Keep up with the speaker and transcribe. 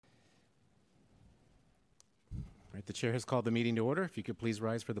right, the chair has called the meeting to order. If you could please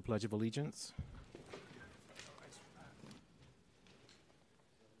rise for the Pledge of Allegiance.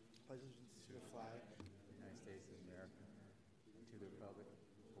 Pledge allegiance to the flag of the United States of America and to the republic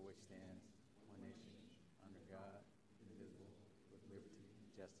for which stands one nation, under God, indivisible, with liberty and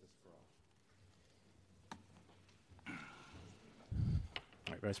justice for all.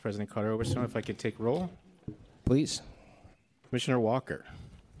 All right, Vice President Carter-Overstone, if I could take roll. Please. Commissioner Walker.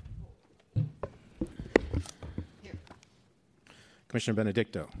 Here. Commissioner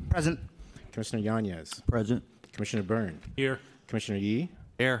Benedicto. Present. Commissioner Yanez. Present. Commissioner Byrne. Here. Commissioner Yee.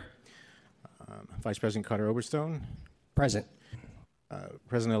 Here. Vice President Carter-Overstone. Present.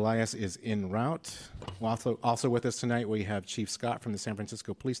 President Elias is en route. Also with us tonight, we have Chief Scott from the San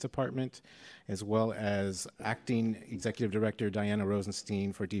Francisco Police Department, as well as Acting Executive Director Diana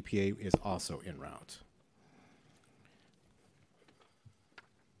Rosenstein for DPA is also en route.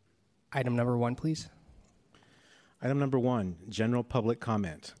 Item number 1, please. Item number 1, general public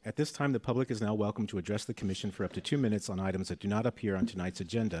comment. At this time, the public is now welcome to address the Commission for up to 2 minutes on items that do not appear on tonight's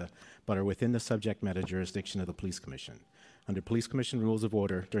agenda, but are within the subject matter jurisdiction of the Police Commission. Under Police Commission Rules of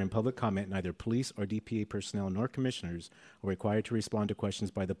Order, during public comment, neither police or DPA personnel nor commissioners are required to respond to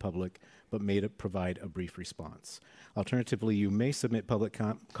questions by the public, but may provide a brief response. Alternatively, you may submit public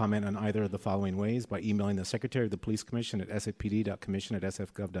comment on either of the following ways: by emailing the Secretary of the Police Commission at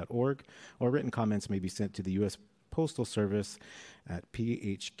sfpd.commission@sfgov.org, or written comments may be sent to the U.S. Postal Service at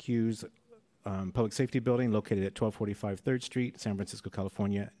PHQ's Public Safety Building, located at 1245 3rd Street, San Francisco,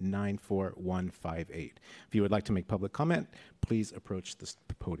 California, 94158. If you would like to make public comment, please approach the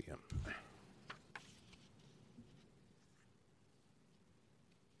podium.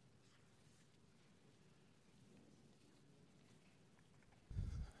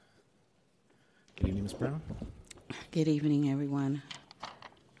 Good evening, Ms. Brown. Good evening, everyone.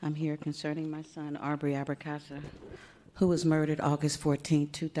 I'm here concerning my son, Aubrey Abracasa, who was murdered August 14,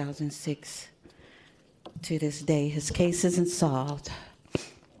 2006. To this day, his case isn't solved.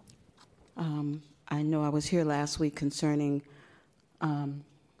 I know I was here last week concerning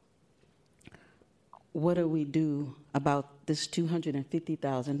what do we do about this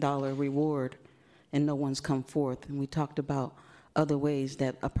 $250,000 reward, and no one's come forth. And we talked about other ways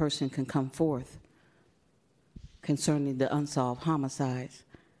that a person can come forth concerning the unsolved homicides.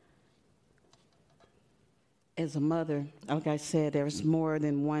 As a mother, like I said, there's more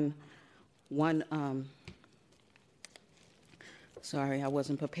than one. Sorry, I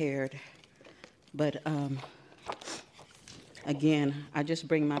wasn't prepared. But again, I just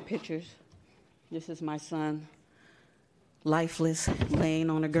bring my pictures. This is my son, lifeless, laying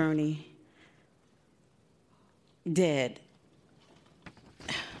on a gurney, dead.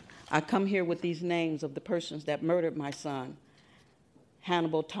 I come here with these names of the persons that murdered my son.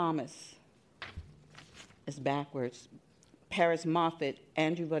 Hannibal Thomas. It's backwards. Paris Moffett,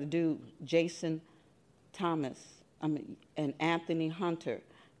 Andrew Verdu, Jason Thomas, and Anthony Hunter,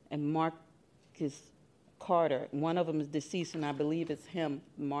 and Marcus Carter. One of them is deceased, and I believe it's him,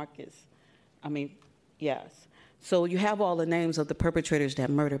 Marcus. Yes. So you have all the names of the perpetrators that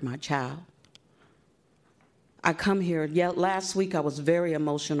murdered my child. I come here, last week I was very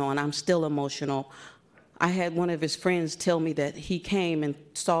emotional, and I'm still emotional. I had one of his friends tell me that he came and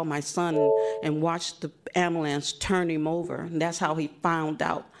saw my son and watched the ambulance turn him over. And that's how he found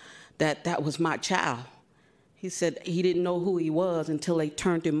out that that was my child. He said he didn't know who he was until they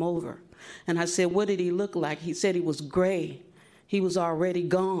turned him over. And I said, what did he look like? He said he was gray. He was already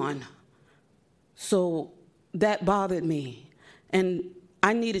gone. So that bothered me. And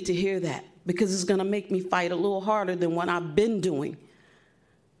I needed to hear that because it's going to make me fight a little harder than what I've been doing.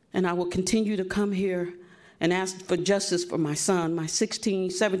 And I will continue to come here and ask for justice for my son, my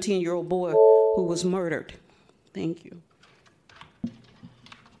 17-year-old boy who was murdered. Thank you.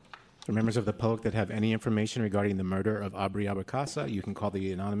 For members of the public that have any information regarding the murder of Aubrey Abracasa, you can call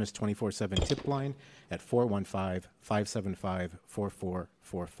the anonymous 24/7 tip line at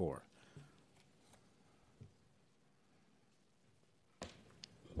 415-575-4444.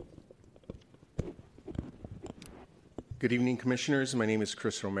 Good evening, Commissioners. My name is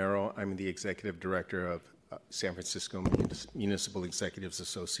Chris Romero. I'm the Executive Director of San Francisco Municipal Executives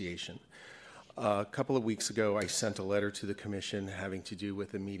Association. A couple of weeks ago, I sent a letter to the Commission having to do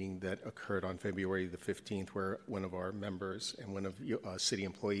with a meeting that occurred on February the 15th, where one of our members and one of city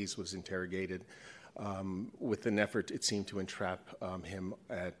employees was interrogated with an effort, it seemed, to entrap him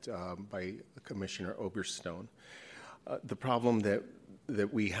by Commissioner Oberstone. The problem that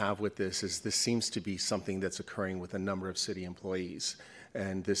we have with this is this seems to be something that's occurring with a number of city employees,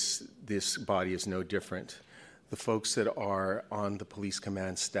 and this body is no different. The folks that are on the police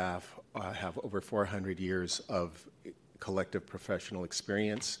command staff have over 400 years of collective professional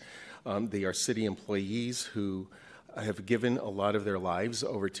experience. They are city employees who have given a lot of their lives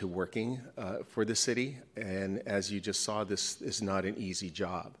over to working for the city. And as you just saw, this is not an easy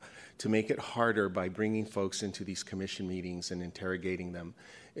job. To make it harder by bringing folks into these commission meetings and interrogating them,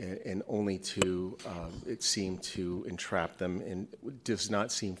 and only to, it seemed to entrap them, and does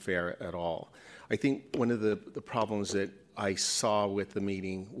not seem fair at all. I think one of the problems that I saw with the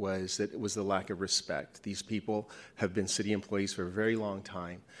meeting was that it was the lack of respect. These people have been city employees for a very long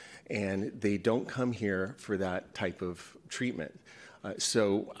time, and they don't come here for that type of treatment.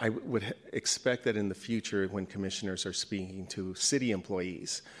 So I would expect that in the future, when commissioners are speaking to city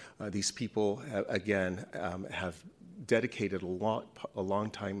employees, these people, again, have dedicated a long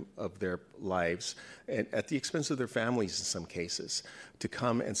time of their lives, and at the expense of their families in some cases, to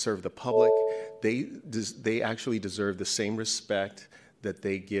come and serve the public. They actually deserve the same respect that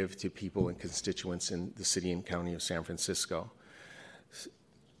they give to people and constituents in the city and county of San Francisco.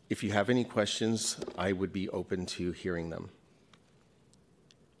 If you have any questions, I would be open to hearing them.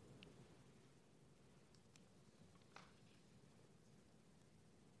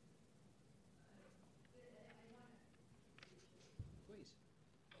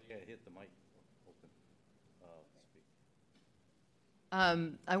 Hit the mic open.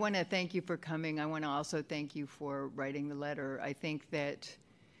 Speak. I want to thank you for coming. I want to also thank you for writing the letter. I think that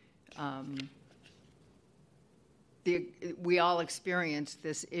we all experience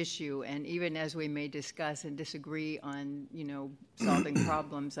this issue, and even as we may discuss and disagree on, solving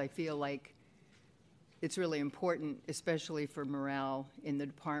problems, I feel like it's really important, especially for morale in the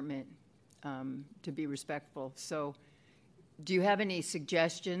department, to be respectful. So, do you have any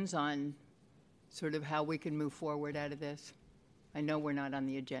suggestions on sort of how we can move forward out of this? I know we're not on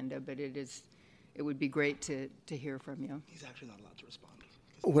the agenda, but it would be great to hear from you. He's actually not allowed to respond.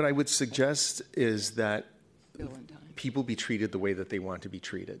 What I would suggest is that people be treated the way that they want to be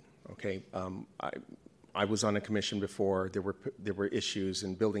treated. Okay, I was on a commission before. There were issues,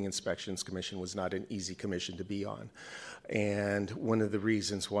 and Building Inspections Commission was not an easy commission to be on. And one of the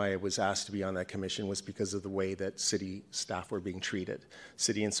reasons why I was asked to be on that commission was because of the way that city staff were being treated.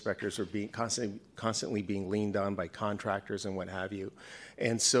 City inspectors were being constantly being leaned on by contractors and what have you.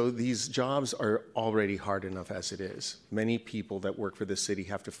 And so these jobs are already hard enough as it is. Many people that work for the city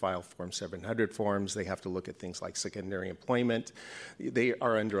have to file Form 700 forms. They have to look at things like secondary employment. They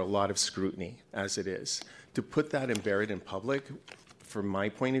are under a lot of scrutiny as it is. To put that and bear it in public, from my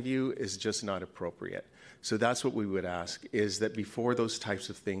point of view, is just not appropriate. So that's what we would ask, is that before those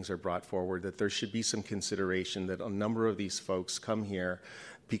types of things are brought forward, that there should be some consideration that a number of these folks come here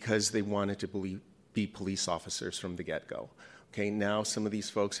because they wanted to be police officers from the get-go. Okay, now some of these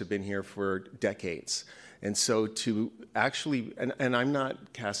folks have been here for decades. And so to actually, and I'm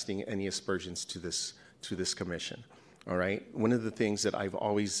not casting any aspersions to this commission. All right. One of the things that I've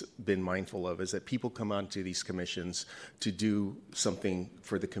always been mindful of is that people come onto these commissions to do something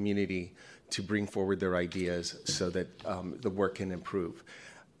for the community, to bring forward their ideas so that the work can improve.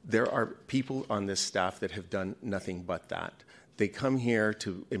 There are people on this staff that have done nothing but that. They come here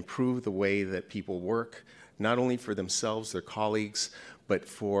to improve the way that people work, not only for themselves, their colleagues, but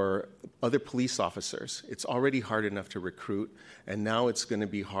for other police officers. It's already hard enough to recruit, and now it's going to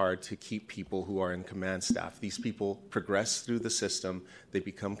be hard to keep people who are in command staff. These people progress through the system, they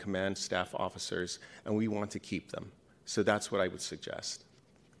become command staff officers, and we want to keep them. So that's what I would suggest.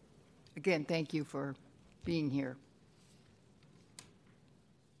 Again, thank you for being here.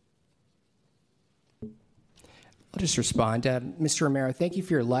 I'll just respond. Mr. Romero, thank you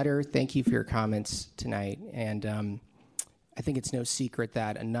for your letter. Thank you for your comments tonight. And I think it's no secret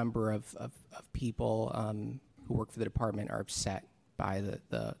that a number of people who work for the department are upset by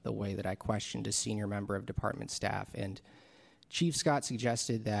the way that I questioned a senior member of department staff. And Chief Scott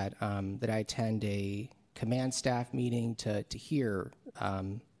suggested that that I attend a command staff meeting to hear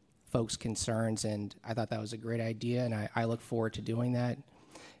folks' concerns, and I thought that was a great idea, and I look forward to doing that.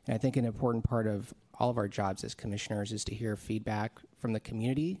 And I think an important part of all of our jobs as commissioners is to hear feedback from the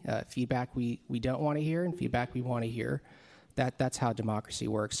community, feedback we don't want to hear and feedback we want to hear. That's how democracy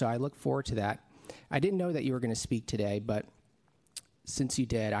works. So I look forward to that. I didn't know that you were going to speak today, but since you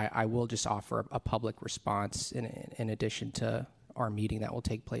did, I will just offer a public response in addition to our meeting that will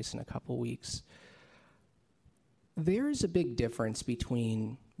take place in a couple weeks. There is a big difference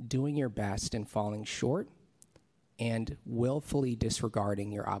between doing your best and falling short and willfully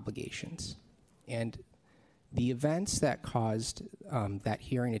disregarding your obligations. And the events that caused that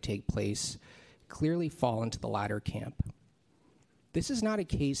hearing to take place clearly fall into the latter camp. This is not a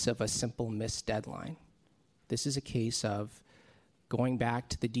case of a simple missed deadline. This is a case of going back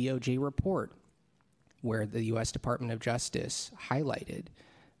to the DOJ report, where the U.S. Department of Justice highlighted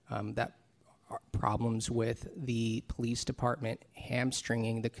that problems with the police department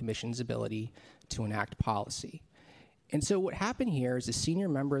hamstringing the commission's ability to enact policy. And so what happened here is a senior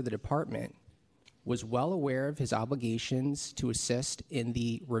member of the department was well aware of his obligations to assist in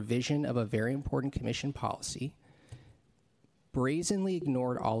the revision of a very important commission policy, brazenly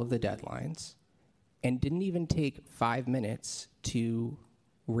ignored all of the deadlines, and didn't even take 5 minutes to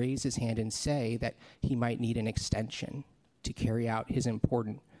raise his hand and say that he might need an extension to carry out his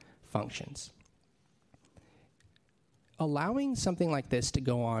important functions. Allowing something like this to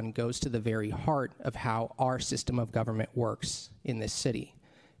go on goes to the very heart of how our system of government works in this city.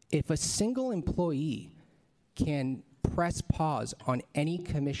 If a single employee can press pause on any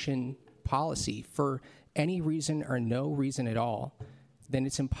commission policy for any reason or no reason at all, then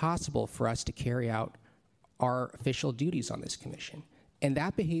it's impossible for us to carry out our official duties on this commission. And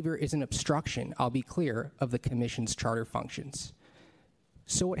that behavior is an obstruction, I'll be clear, of the commission's charter functions.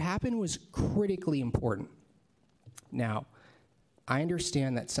 So what happened was critically important. Now, I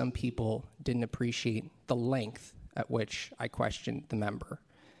understand that some people didn't appreciate the length at which I questioned the member.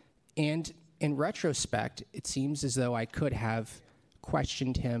 And in retrospect, it seems as though I could have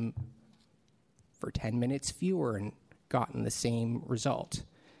questioned him for 10 minutes fewer and gotten the same result.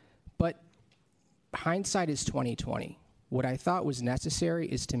 But hindsight is 20/20. What I thought was necessary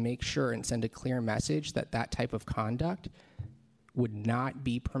is to make sure and send a clear message that that type of conduct would not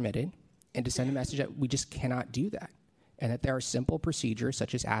be permitted, and to send a message that we just cannot do that, and that there are simple procedures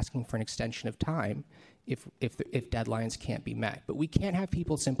such as asking for an extension of time if deadlines can't be met. But we can't have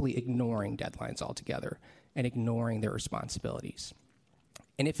people simply ignoring deadlines altogether and ignoring their responsibilities.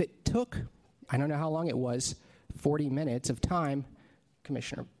 And if it took, I don't know how long it was, 40 minutes of time,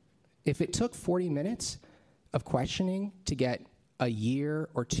 Commissioner, if it took 40 minutes of questioning to get a year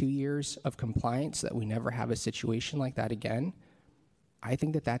or 2 years of compliance so that we never have a situation like that again, I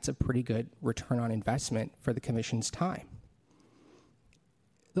think that that's a pretty good return on investment for the commission's time.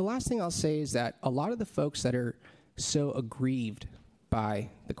 The last thing I'll say is that a lot of the folks that are so aggrieved by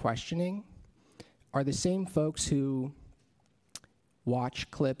the questioning are the same folks who watch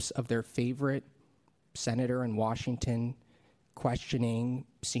clips of their favorite senator in Washington questioning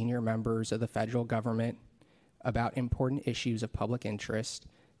senior members of the federal government about important issues of public interest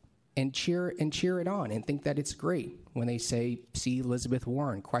and cheer it on and think that it's great when they see Elizabeth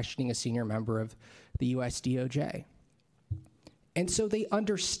Warren questioning a senior member of the U.S. DOJ. And so they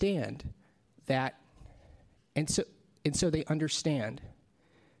understand that, and so they understand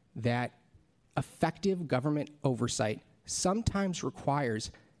that effective government oversight sometimes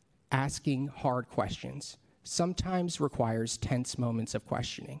requires asking hard questions, sometimes requires tense moments of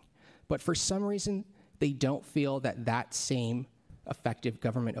questioning. But for some reason, they don't feel that that same effective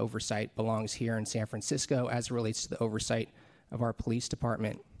government oversight belongs here in San Francisco as it relates to the oversight of our police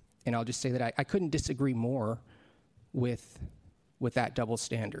department. And I'll just say that I couldn't disagree more with that double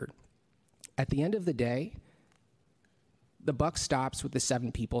standard. At the end of the day, the buck stops with the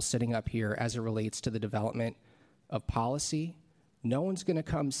 7 people sitting up here as it relates to the development of policy. No one's going to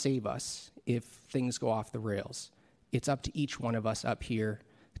come save us if things go off the rails. It's up to each one of us up here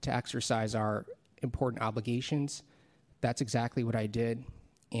to exercise our important obligations. That's exactly what I did,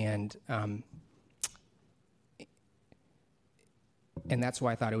 and that's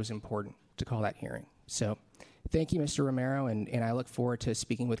why I thought it was important to call that hearing. So thank you, Mr. Romero, and I look forward to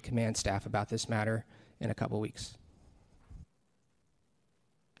speaking with command staff about this matter in a couple weeks.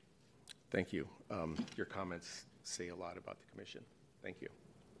 Thank you. Your comments say a lot about the commission. Thank you.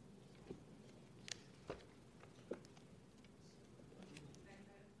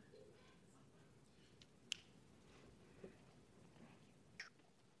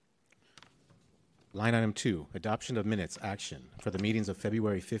 Line item 2, adoption of minutes action for the meetings of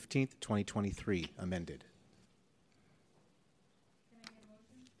February 15th, 2023, amended.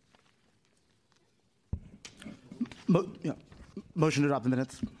 Motion to adopt the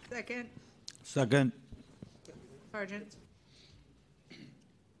minutes. Second. Second. Sergeant.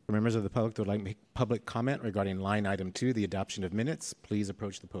 For members of the public that would like to make public comment regarding line item 2, the adoption of minutes, please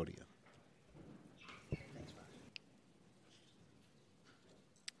approach the podium.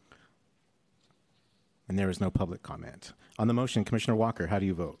 And there is no public comment. On the motion, Commissioner Walker, how do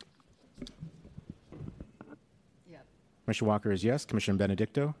you vote? Yep. Commissioner Walker is yes. Commissioner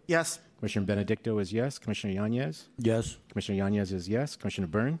Benedicto? Yes. Commissioner Benedicto is yes. Commissioner Yanez? Yes. Commissioner Yanez is yes. Commissioner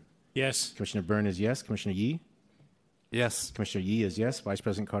Byrne? Yes. Commissioner Byrne is yes. Commissioner Yee? Yes. Commissioner Yee is yes. Vice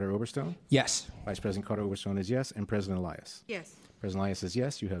President Carter Oberstone? Yes. Vice President Carter Oberstone is yes. And President Elias? Yes. President Elias is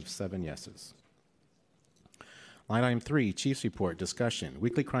yes. You have 7 yeses. Line item 3, Chief's Report, discussion,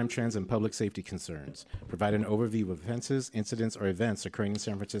 weekly crime trends and public safety concerns. Provide an overview of offenses, incidents, or events occurring in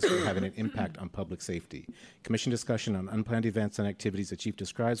San Francisco having an impact on public safety. Commission discussion on unplanned events and activities the Chief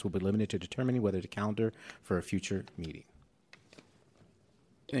describes will be limited to determining whether to calendar for a future meeting.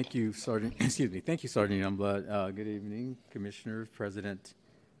 Thank you, Sergeant. Excuse me. Thank you, Sergeant Youngblood. Good evening, Commissioner, President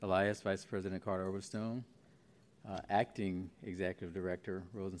Elias, Vice President Carter Overstone, Acting Executive Director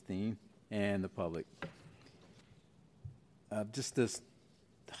Rosenstein, and the public. Just to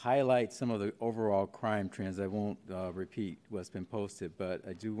highlight some of the overall crime trends, I won't repeat what's been posted, but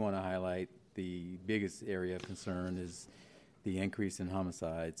I do want to highlight the biggest area of concern is the increase in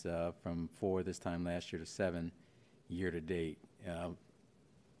homicides from 4 this time last year to 7 year to date.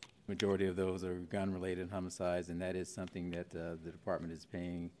 Majority of those are gun-related homicides, and that is something that the department is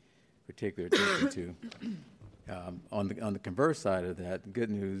paying particular attention to. On the converse side of that, the good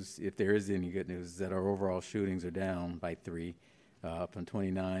news, if there is any good news, is that our overall shootings are down by 3, from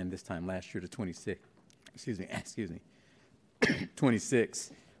 29 this time last year to 26. Excuse me,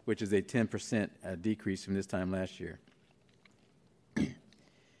 26, which is a 10% decrease from this time last year.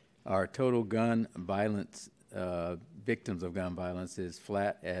 Our total gun violence, victims of gun violence, is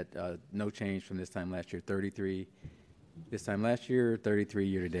flat at no change from this time last year. 33 this time last year, 33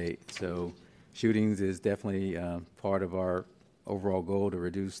 year to date. So shootings is definitely part of our overall goal to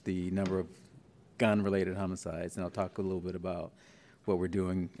reduce the number of gun-related homicides, and I'll talk a little bit about what we're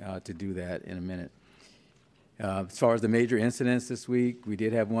doing to do that in a minute. As far as the major incidents this week, we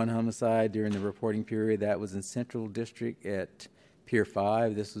did have 1 homicide during the reporting period. That was in Central District at Pier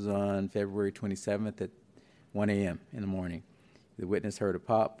 5. This was on February 27th at 1 a.m. in the morning. The witness heard a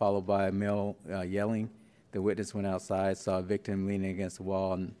pop followed by a male yelling. The witness went outside, saw a victim leaning against the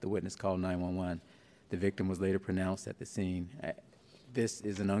wall, and the witness called 911. The victim was later pronounced at the scene. This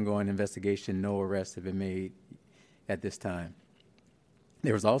is an ongoing investigation. No arrests have been made at this time.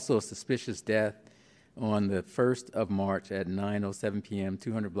 There was also a suspicious death on the 1st of March at 9:07 p.m.,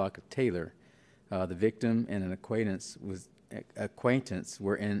 200 block of Taylor. The victim and an acquaintance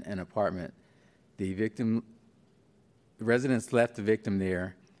were in an apartment. The residents left the victim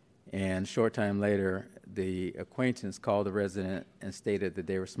there, and a short time later, the acquaintance called the resident and stated that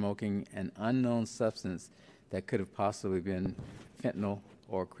they were smoking an unknown substance that could have possibly been fentanyl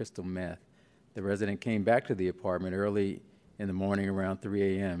or crystal meth. The resident came back to the apartment early in the morning around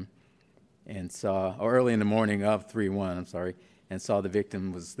 3 a.m. Early in the morning of 3/1, I'm sorry, and saw the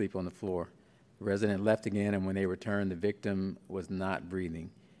victim was asleep on the floor. The resident left again, and when they returned, the victim was not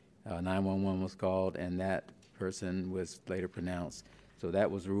breathing. 911 was called, and that person was later pronounced. So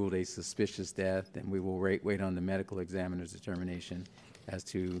that was ruled a suspicious death, and we will wait on the medical examiner's determination as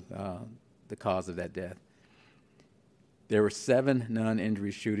to the cause of that death. There were 7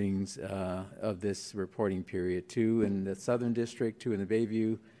 non-injury shootings of this reporting period, 2 in the Southern District, 2 in the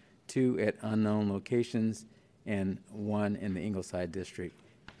Bayview, 2 at unknown locations, and 1 in the Ingleside District.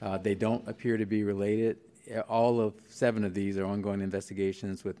 They don't appear to be related. All of 7 of these are ongoing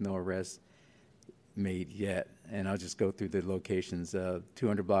investigations with no arrests made yet. And I'll just go through the locations.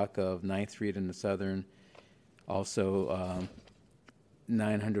 200 block of 9th Street in the Southern, also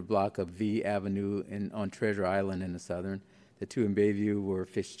 900 block of V Avenue on Treasure Island in the Southern. The 2 in Bayview were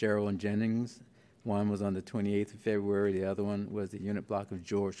Fitzgerald and Jennings. One was on the 28th of February. The other one was the unit block of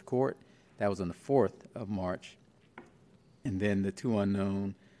George Court. That was on the 4th of March. And then the 2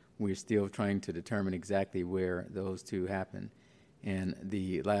 unknown, we're still trying to determine exactly where those 2 happened. And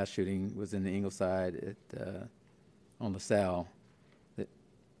the last shooting was in the Ingleside on LaSalle.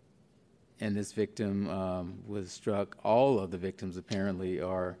 And this victim was struck. All of the victims apparently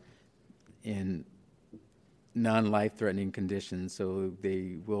are in non-life-threatening conditions, so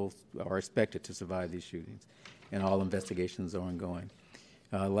they are expected to survive these shootings. And all investigations are ongoing.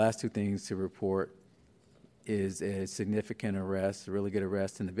 Last 2 things to report is a significant arrest, a really good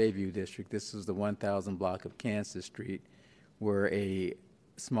arrest in the Bayview District. This was the 1000 block of Kansas Street, where a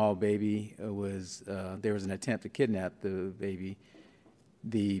small baby there was an attempt to kidnap the baby.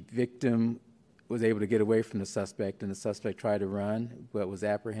 The victim was able to get away from the suspect, and the suspect tried to run, but was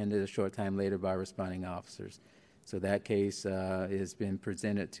apprehended a short time later by responding officers. So that case has been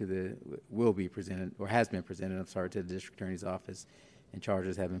presented will be presented, or has been presented, I'm sorry, to the District Attorney's Office, and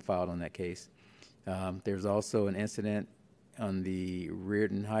charges have been filed on that case. There's also an incident on the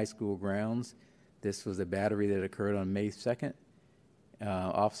Reardon High School grounds. This was a battery that occurred on May 2nd.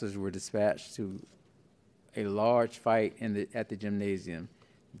 Officers were dispatched to a large fight at the gymnasium.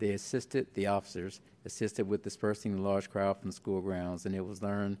 The officers assisted with dispersing the large crowd from the school grounds, and it was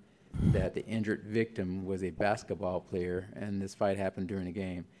learned that the injured victim was a basketball player, and this fight happened during the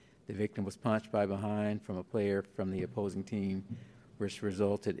game. The victim was punched by behind from a player from the opposing team, which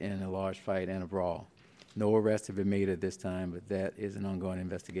resulted in a large fight and a brawl. No arrests have been made at this time, but that is an ongoing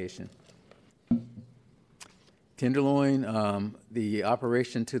investigation. Tenderloin, the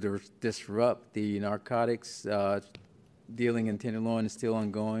operation to disrupt the narcotics dealing in Tenderloin is still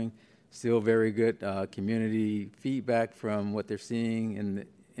ongoing. Still very good community feedback from what they're seeing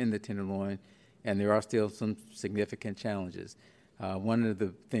in the Tenderloin, and there are still some significant challenges. One of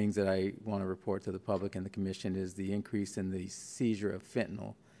the things that I want to report to the public and the commission is the increase in the seizure of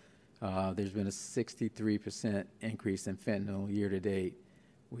fentanyl. There's been a 63% increase in fentanyl year to date.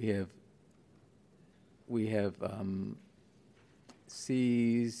 We have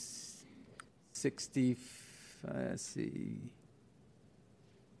seized 60, let's see,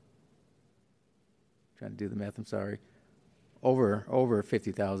 trying to do the math, I'm sorry, over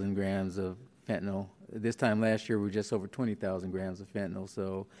 50,000 grams of fentanyl. This time last year, we were just over 20,000 grams of fentanyl.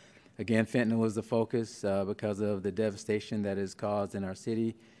 So again, fentanyl is the focus because of the devastation that is caused in our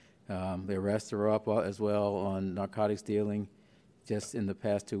city. The arrests are up as well on narcotics dealing. Just in the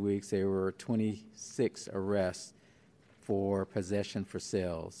past 2 weeks, there were 26 arrests for possession for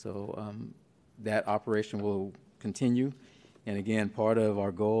sale. So that operation will continue. And again, part of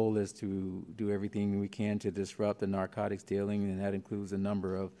our goal is to do everything we can to disrupt the narcotics dealing, and that includes a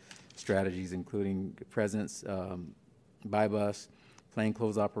number of strategies, including presence, by bus,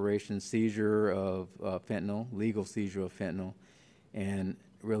 plainclothes operations, seizure of fentanyl, legal seizure of fentanyl, and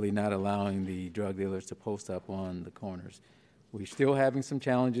really not allowing the drug dealers to post up on the corners. We're still having some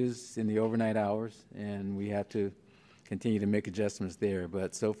challenges in the overnight hours, and we have to continue to make adjustments there.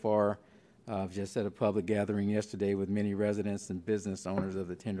 But so far, I've just had a public gathering yesterday with many residents and business owners of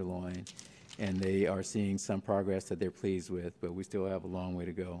the Tenderloin, and they are seeing some progress that they're pleased with, but we still have a long way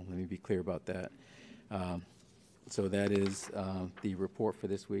to go. Let me be clear about that. So that is the report for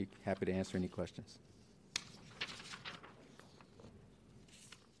this week. Happy to answer any questions.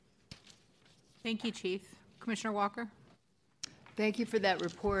 Thank you, Chief. Commissioner Walker? Thank you for that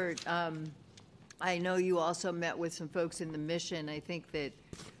report. I know you also met with some folks in the mission. I think that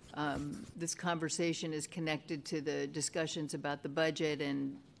this conversation is connected to the discussions about the budget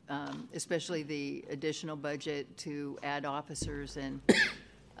and especially the additional budget to add officers. And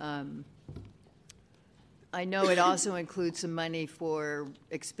I know it also includes some money for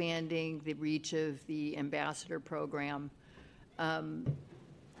expanding the reach of the ambassador program.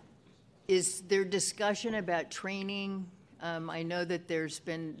 Is there discussion about training? I know that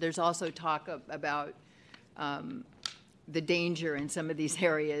there's also talk about the danger in some of these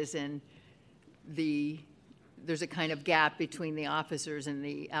areas, and there's a kind of gap between the officers and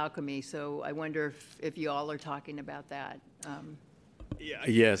the alchemy. So I wonder if you all are talking about that.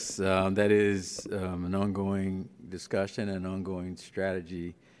 Yes, that is an ongoing discussion and ongoing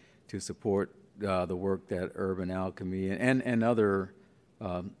strategy to support the work that Urban Alchemy and other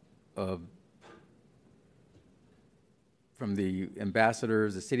from the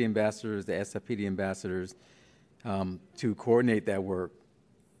ambassadors, the city ambassadors, the SFPD ambassadors, to coordinate that work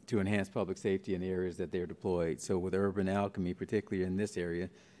to enhance public safety in the areas that they're deployed. So with Urban Alchemy, particularly in this area,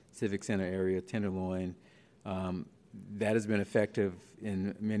 Civic Center area, Tenderloin, that has been effective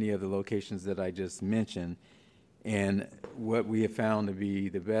in many of the locations that I just mentioned. And what we have found to be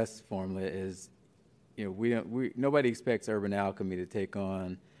the best formula is, nobody expects Urban Alchemy to take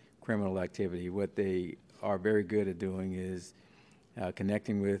on criminal activity. What they are very good at doing is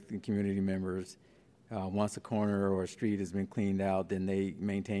connecting with the community members. Once a corner or a street has been cleaned out, then they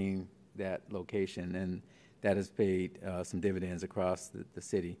maintain that location, and that has paid some dividends across the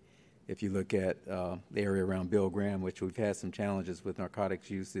city. If you look at the area around Bill Graham, which we've had some challenges with narcotics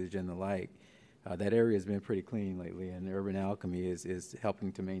usage and the like, that area has been pretty clean lately, and Urban Alchemy is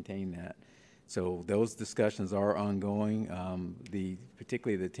helping to maintain that. So those discussions are ongoing.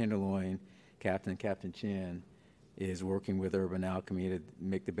 Particularly the Tenderloin Captain Chin, is working with Urban Alchemy to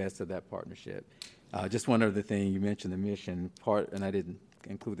make the best of that partnership. Just one other thing, you mentioned the mission part, and I didn't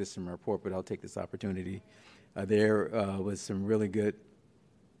include this in my report, but I'll take this opportunity. There was some really good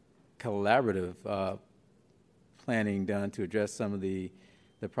collaborative planning done to address some of the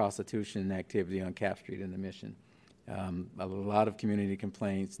prostitution activity on Cap Street in the mission. A lot of community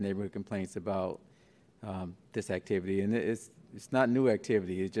complaints, neighborhood complaints about this activity, and it's not new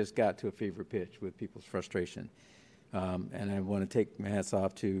activity. It just got to a fever pitch with people's frustration. And I want to take my hats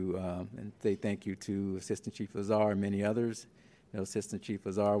off to and say thank you to Assistant Chief Lazar and many others. Assistant Chief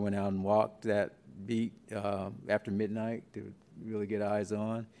Lazar went out and walked that beat after midnight to really get eyes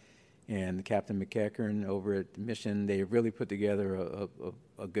on. And Captain McEachern over at the mission, they really put together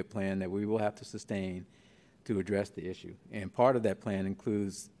a good plan that we will have to sustain to address the issue. And part of that plan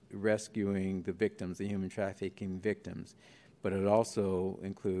includes rescuing the victims, the human trafficking victims, but it also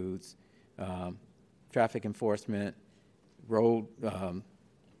includes traffic enforcement, road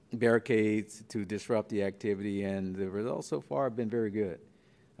barricades to disrupt the activity, and the results so far have been very good.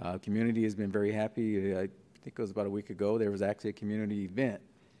 Community has been very happy. I think it was about a week ago, there was actually a community event.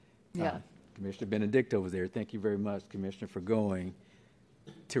 Yeah. Commissioner Benedicto was there. Thank you very much, Commissioner, for going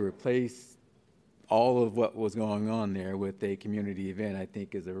to replace all of what was going on there with a community event. I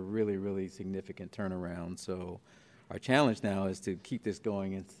think is a really, really significant turnaround. So our challenge now is to keep this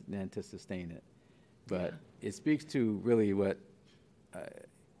going and to sustain it. But it speaks to really what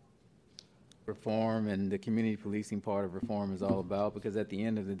reform and the community policing part of reform is all about, because at the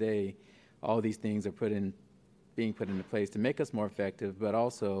end of the day, all these things are being put into place to make us more effective, but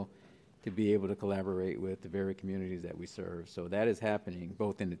also to be able to collaborate with the very communities that we serve. So that is happening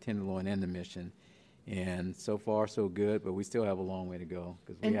both in the Tenderloin and the Mission. And so far, so good, but we still have a long way to go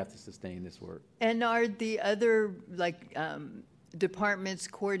because we have to sustain this work. And are the other, like, departments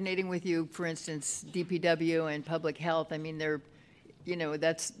coordinating with you, for instance, DPW and Public Health? I mean, they're, you know,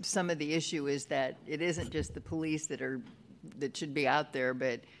 that's some of the issue is that it isn't just the police that should be out there,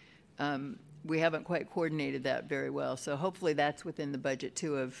 but we haven't quite coordinated that very well. So hopefully that's within the budget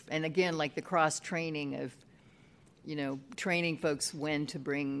too and again, like the cross-training of, you know, training folks when to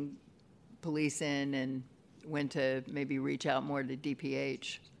bring police in and when to maybe reach out more to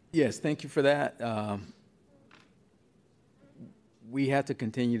DPH. Yes, thank you for that. We have to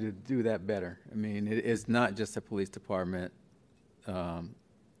continue to do that better. I mean, it's not just a police department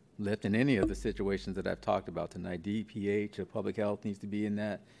lift in any of the situations that I've talked about tonight. DPH or Public Health needs to be in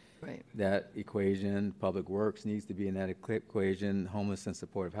that equation. Public Works needs to be in that equation. Homeless and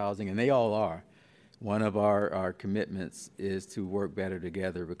supportive housing, and they all are. One of our commitments is to work better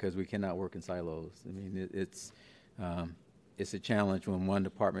together because we cannot work in silos. I mean, it's a challenge when one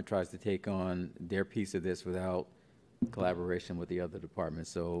department tries to take on their piece of this without collaboration with the other departments.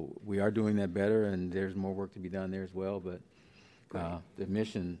 So we are doing that better, and there's more work to be done there as well. But the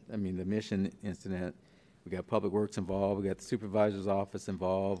mission incident, we got Public Works involved, we got the supervisor's office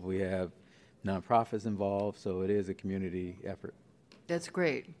involved, we have nonprofits involved, so it is a community effort. That's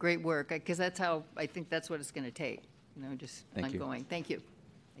great. Great work. Because that's how, I think that's what it's going to take, you know, just Thank you. ongoing. Thank you.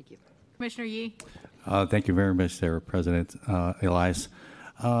 Thank you. Commissioner Yee? Thank you very much, there, President Elias.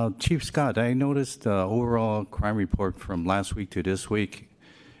 Chief Scott, I noticed the overall crime report from last week to this week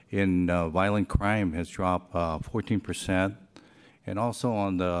in violent crime has dropped 14%, and also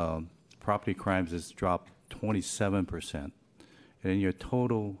on the property crimes it's dropped 27%. And your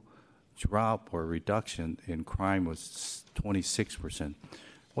total drop or reduction in crime was 26%. I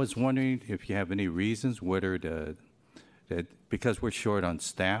was wondering if you have any reasons whether that because we're short on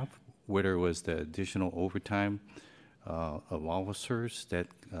staff, whether it was the additional overtime of officers that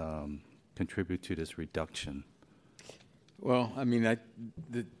contribute to this reduction. Well, I mean,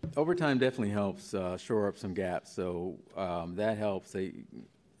 the overtime definitely helps shore up some gaps, so that helps. I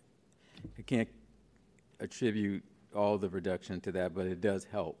can't attribute all the reduction to that, but it does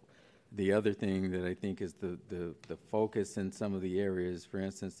help. The other thing that I think is the focus in some of the areas, for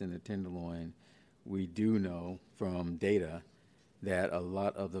instance, in the Tenderloin, we do know from data that a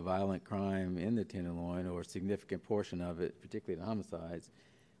lot of the violent crime in the Tenderloin, or a significant portion of it, particularly the homicides,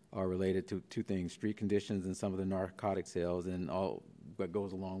 are related to two things: street conditions and some of the narcotic sales and all what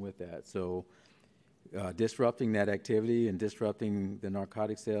goes along with that. So disrupting that activity and disrupting the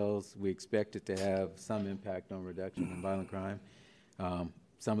narcotic sales, we expect it to have some impact on reduction in violent crime.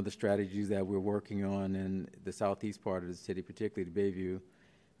 Some of the strategies that we're working on in the southeast part of the city, particularly the Bayview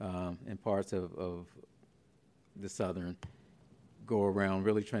and parts of the southern, go around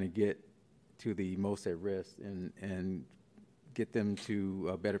really trying to get to the most at risk and get them to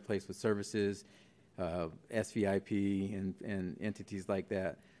a better place with services, SVIP and entities like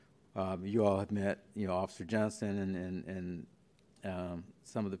that. You all have met, you know, Officer Johnson and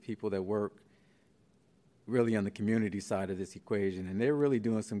some of the people that work really on the community side of this equation, and they're really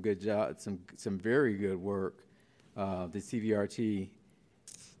doing some good job, some very good work, the CVRT,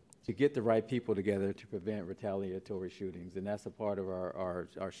 to get the right people together to prevent retaliatory shootings. And that's a part of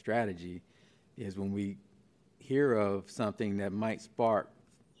our strategy, is when we hear of something that might spark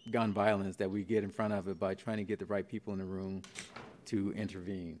gun violence, that we get in front of it by trying to get the right people in the room to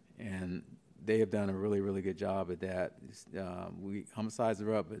intervene. And they have done a really, really good job at that. Homicides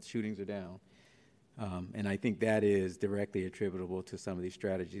are up, but shootings are down. And I think that is directly attributable to some of these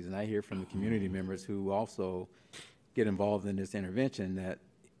strategies. And I hear from the community members who also get involved in this intervention that,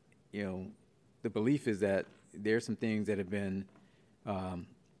 you know, the belief is that there's some things that have been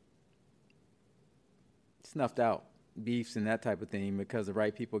snuffed out beefs and that type of thing because the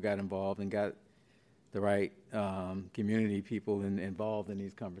right people got involved and got the right community people involved in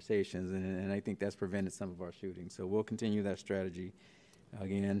these conversations, and I think that's prevented some of our shootings. So we'll continue that strategy.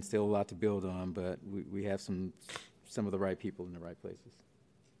 Again, still a lot to build on, but we have some of the right people in the right places.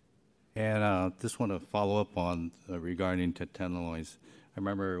 And just want to follow up on regarding to Tenderloins. I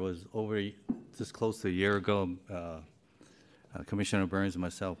remember it was just close to a year ago, Commissioner Burns and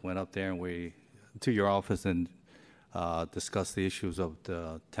myself went up there and we to your office and discussed the issues of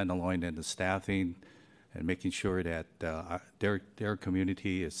the Tenderloin and the staffing and making sure that their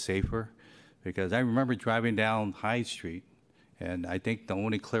community is safer. Because I remember driving down Hyde Street, and I think the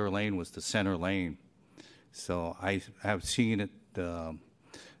only clear lane was the center lane. So I have seen it, the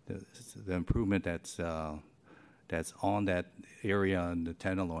improvement that's on that area in the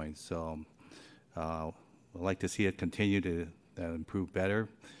Tenderloin. So I'd like to see it continue to improve better.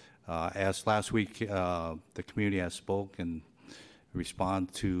 As last week, the community has spoke and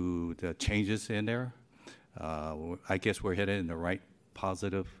respond to the changes in there. I guess we're headed in the right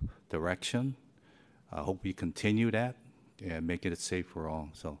positive direction. I hope we continue that and make it safe for all.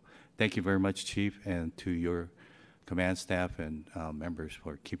 So thank you very much, Chief, and to your command staff and members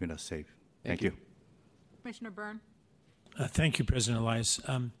for keeping us safe. Thank you. Commissioner Byrne? Thank you, President Elias.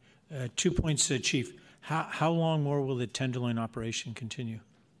 2 points, Chief. How long more will the Tenderloin operation continue?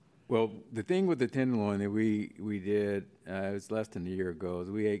 Well, the thing with the Tenderloin that we did, it was less than a year ago, is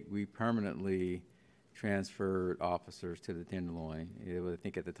we permanently transferred officers to the Tenderloin. I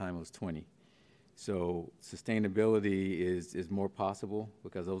think at the time it was 20. So sustainability is more possible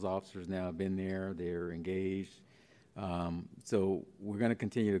because those officers now have been there, they're engaged. So we're going to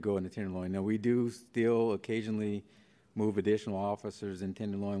continue to go in the Tenderloin. Now, we do still occasionally move additional officers in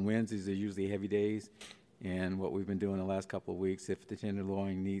Tenderloin. Wednesdays are usually heavy days. And what we've been doing the last couple of weeks, if the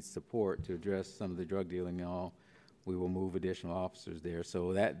Tenderloin needs support to address some of the drug dealing and all, we will move additional officers there.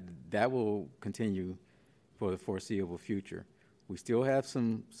 So that will continue for the foreseeable future. We still have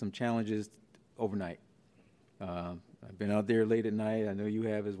some challenges overnight. I've been out there late at night. I know you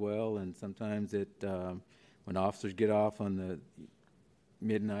have as well. And sometimes when officers get off on the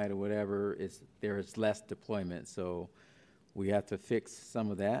midnight or whatever, there is less deployment. So we have to fix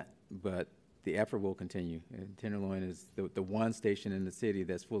some of that, but the effort will continue. And Tenderloin is the one station in the city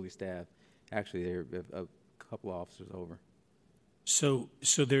that's fully staffed. Actually, there are a couple of officers over. So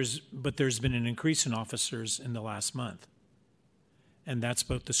there's been an increase in officers in the last month, and that's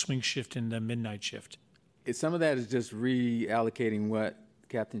both the swing shift and the midnight shift. Some of that is just reallocating what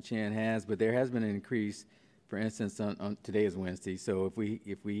Captain Chan has, but there has been an increase. For instance, on today is Wednesday, so if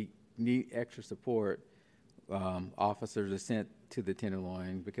we need extra support, officers are sent to the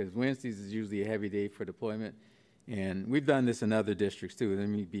Tenderloin because Wednesdays is usually a heavy day for deployment. And we've done this in other districts too. Let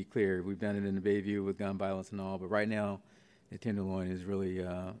me be clear. We've done it in the Bayview with gun violence and all, but right now the Tenderloin is really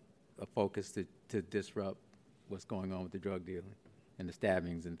a focus to disrupt what's going on with the drug dealing and the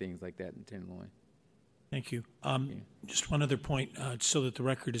stabbings and things like that in Tenderloin. Thank you. Just one other point so that the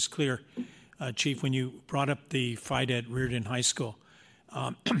record is clear. Chief, when you brought up the fight at Reardon High School,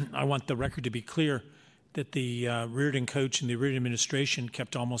 I want the record to be clear that the Reardon coach and the Reardon administration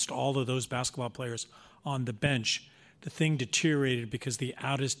kept almost all of those basketball players on the bench. The thing deteriorated because the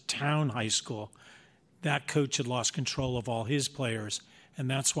out-of-town high school, that coach had lost control of all his players, and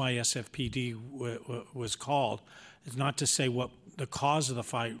that's why SFPD was called. It's not to say what the cause of the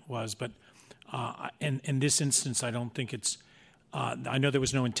fight was, but in this instance, I don't think it's I know there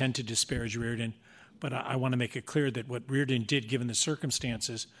was no intent to disparage Reardon, but I want to make it clear that what Reardon did, given the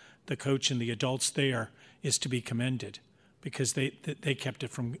circumstances, the coach and the adults there, is to be commended because they kept it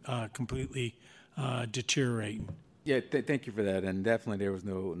from completely deteriorating. Yeah, thank you for that, and definitely there was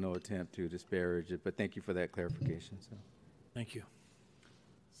no attempt to disparage it, but thank you for that clarification. So, thank you.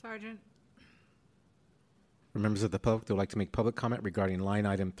 Sergeant? For members of the public that would like to make public comment regarding line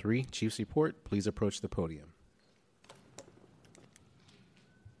item 3, Chief's report, please approach the podium.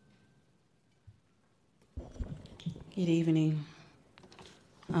 Good evening.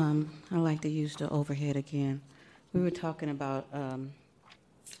 I'd like to use the overhead again. We were talking about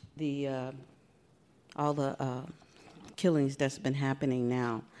all the killings that's been happening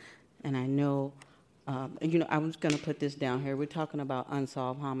now, and I know, I was going to put this down here. We're talking about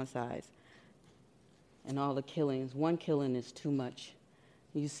unsolved homicides and all the killings. One killing is too much.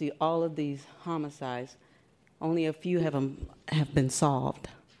 You see all of these homicides, only a few have been solved.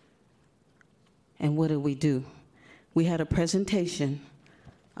 And what do? We had a presentation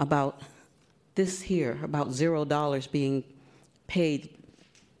about this here, about $0 being paid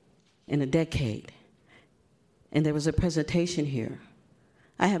in a decade. And there was a presentation here.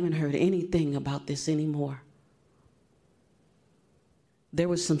 I haven't heard anything about this anymore. there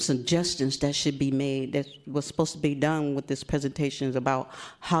were some suggestions that should be made that was supposed to be done with this presentation about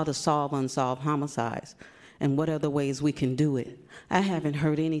how to solve unsolved homicides and what other ways we can do it. I haven't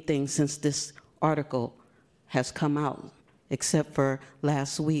heard anything since this article has come out, except for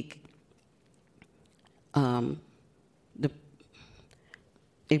last week.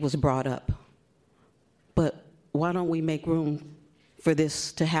 It was brought up. But why don't we make room for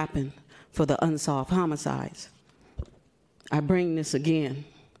this to happen, for the unsolved homicides? I bring this again.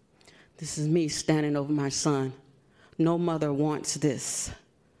 This is me standing over my son. No mother wants this.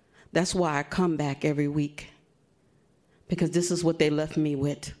 That's why I come back every week, because this is what they left me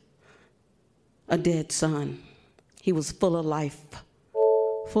with. A dead son. He was full of life.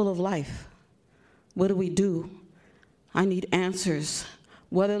 Full of life. What do we do? I need answers.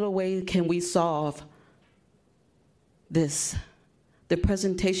 What other way can we solve this? The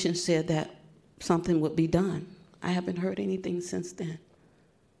presentation said that something would be done. I haven't heard anything since then.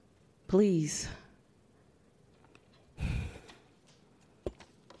 Please.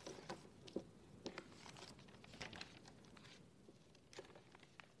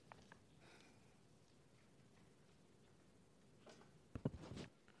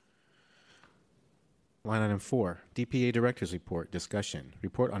 Line item 4, DPA Director's Report, discussion.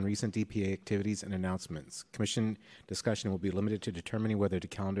 Report on recent DPA activities and announcements. Commission discussion will be limited to determining whether to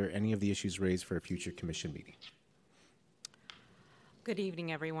calendar any of the issues raised for a future commission meeting. Good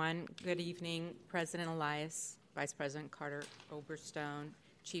evening, everyone. Good evening, President Elias, Vice President Carter Oberstone,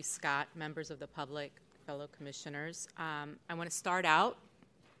 Chief Scott, members of the public, fellow commissioners. I want to start out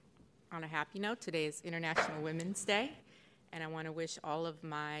on a happy note. Today is International Women's Day, and I want to wish all of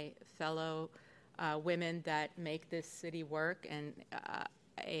my fellow women that make this city work and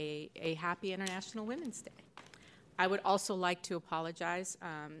a happy International Women's Day. I would also like to apologize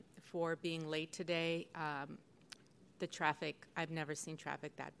for being late today. The traffic, I've never seen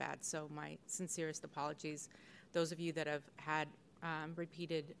traffic that bad, so my sincerest apologies. Those of you that have had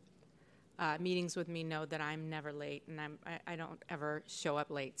repeated meetings with me know that I'm never late, and I don't ever show up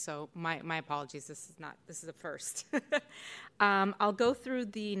late. So my apologies. This is a first. I'll go through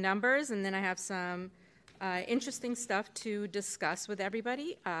the numbers, and then I have some interesting stuff to discuss with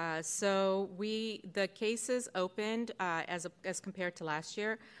everybody. So the cases opened as compared to last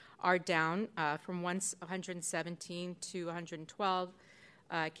year are down from 117 to 112.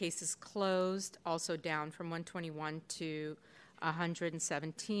 Cases closed also down from 121 to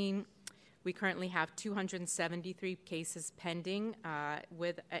 117. We currently have 273 cases pending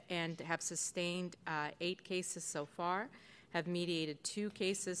and have sustained 8 cases so far, have mediated 2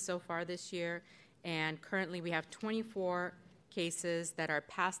 cases so far this year, and currently we have 24 cases that are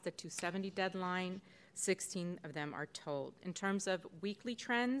past the 270 deadline. 16 of them are told. In terms of weekly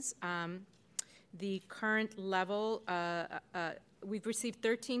trends, the current level, we've received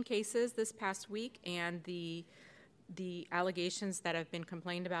 13 cases this past week, and the allegations that have been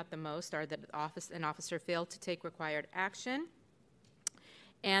complained about the most are that an officer failed to take required action,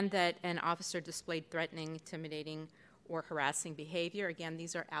 and that an officer displayed threatening, intimidating, or harassing behavior. Again,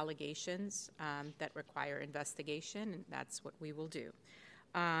 these are allegations that require investigation, and that's what we will do.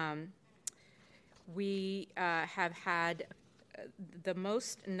 We have had the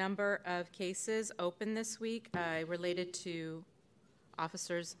most number of cases open this week related to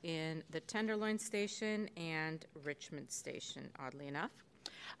officers in the Tenderloin Station and Richmond Station, oddly enough.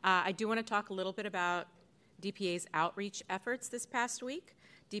 I do want to talk a little bit about DPA's outreach efforts this past week.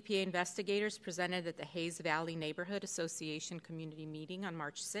 DPA investigators presented at the Hayes Valley Neighborhood Association community meeting on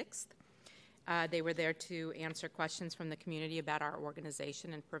March 6th. They were there to answer questions from the community about our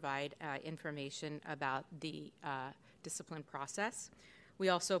organization and provide information about the discipline process. We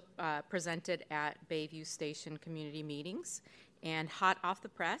also presented at Bayview Station community meetings. And hot off the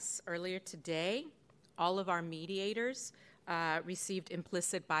press, earlier today, all of our mediators received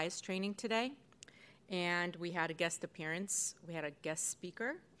implicit bias training today. And we had a guest appearance. We had a guest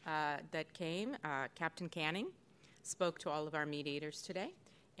speaker that came. Captain Canning spoke to all of our mediators today.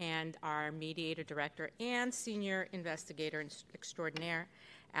 And our mediator director and senior investigator extraordinaire,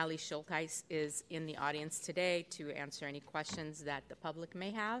 Ali Schulteis, is in the audience today to answer any questions that the public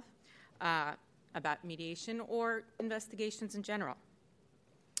may have about mediation or investigations in general.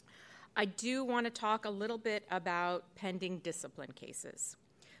 I do want to talk a little bit about pending discipline cases.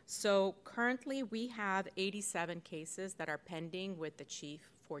 So currently we have 87 cases that are pending with the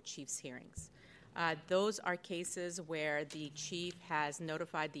chief for chief's hearings. Those are cases where the chief has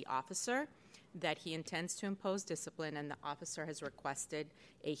notified the officer that he intends to impose discipline, and the officer has requested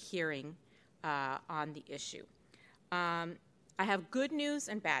a hearing on the issue. I have good news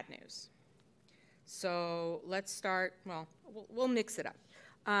and bad news. So let's start, well, we'll mix it up.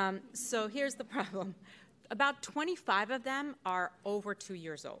 So here's the problem. About 25 of them are over 2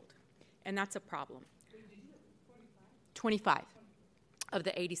 years old, and that's a problem. 25 of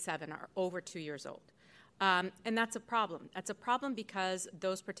the 87 are over 2 years old. And that's a problem. That's a problem because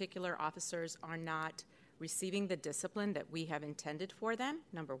those particular officers are not receiving the discipline that we have intended for them,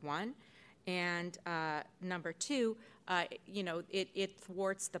 number one. And number two, it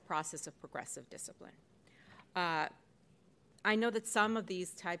thwarts the process of progressive discipline. I know that some of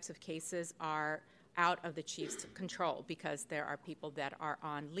these types of cases are out of the chief's control because there are people that are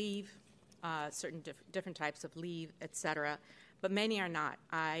on leave, certain different types of leave, et cetera, but many are not.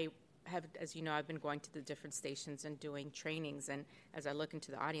 I have, as you know, I've been going to the different stations and doing trainings, and as I look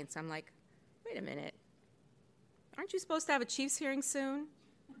into the audience, I'm like, wait a minute, aren't you supposed to have a chief's hearing soon?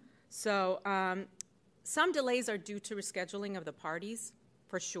 So some delays are due to rescheduling of the parties,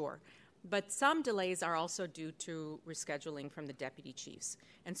 for sure. But some delays are also due to rescheduling from the deputy chiefs.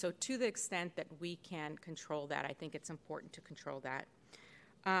 And so to the extent that we can control that, I think it's important to control that.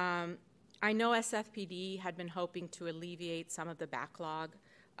 I know SFPD had been hoping to alleviate some of the backlog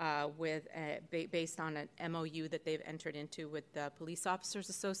based on an MOU that they've entered into with the Police Officers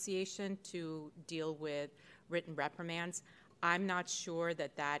Association to deal with written reprimands. I'm not sure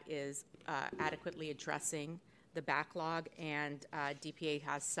that that is adequately addressing the backlog, and DPA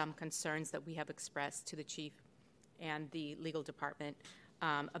has some concerns that we have expressed to the chief and the legal department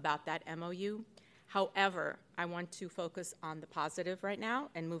about that MOU. However, I want to focus on the positive right now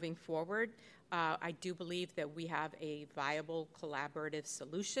and moving forward. I do believe that we have a viable collaborative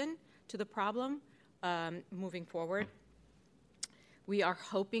solution to the problem moving forward. We are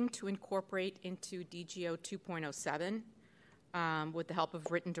hoping to incorporate into DGO 2.07 with the help of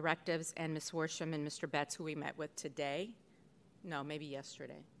written directives and Ms. Worsham and Mr. Betts, who we met with today. No, maybe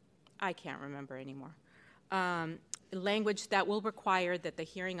yesterday. I can't remember anymore. Language that will require that the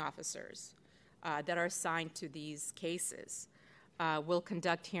hearing officers that are assigned to these cases will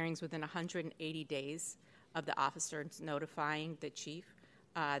conduct hearings within 180 days of the officers notifying the chief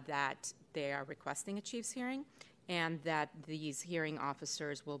that they are requesting a chief's hearing, and that these hearing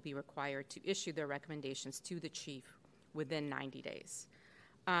officers will be required to issue their recommendations to the chief within 90 days.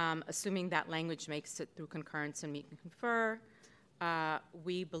 Assuming that language makes it through concurrence and meet and confer,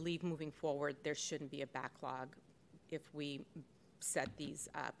 we believe moving forward there shouldn't be a backlog if we set these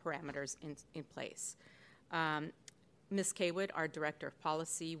parameters in place. Ms. Kaywood, our Director of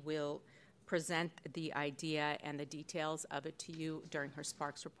Policy, will present the idea and the details of it to you during her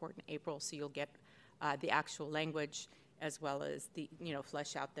Sparks report in April, so you'll get the actual language as well as the,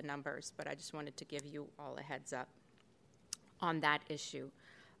 flesh out the numbers. But I just wanted to give you all a heads up on that issue.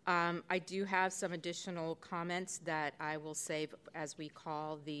 I do have some additional comments that I will save as we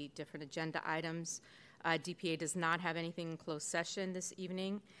call the different agenda items. DPA does not have anything in closed session this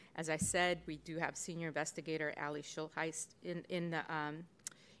evening. As I said, we do have Senior Investigator Ali Schulheist in the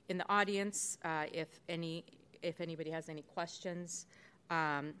audience. If anybody has any questions,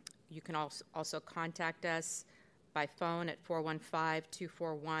 you can also contact us by phone at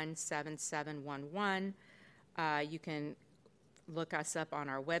 415-241-7711. You can look us up on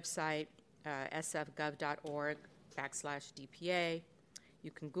our website, sfgov.org/DPA.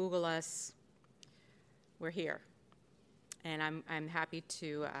 You can Google us. We're here. And I'm happy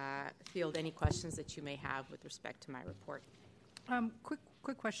to field any questions that you may have with respect to my report.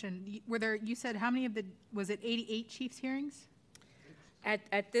 Quick question. You said how many was it 88 chiefs hearings?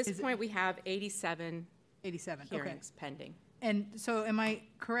 At this point, we have 87 87 hearings pending. And so am I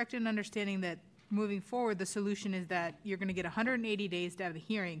correct in understanding that moving forward, the solution is that you're going to get 180 days to have the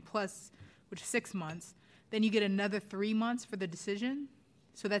hearing, plus, which is 6 months. Then you get another 3 months for the decision.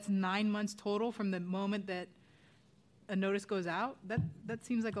 So that's 9 months total from the moment that a notice goes out. That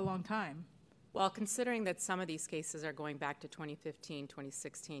seems like a long time. Well, considering that some of these cases are going back to 2015,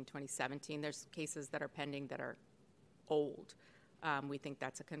 2016, 2017, there's cases that are pending that are old. We think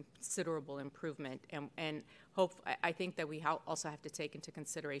that's a considerable improvement, and I think that we also have to take into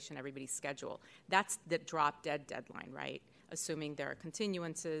consideration everybody's schedule. That's the drop-dead deadline, right? Assuming there are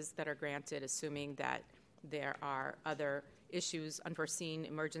continuances that are granted, assuming that there are other issues, unforeseen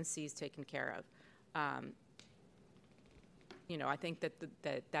emergencies taken care of. I think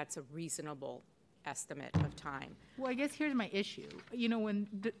that's a reasonable estimate of time. Well, I guess here's my issue. When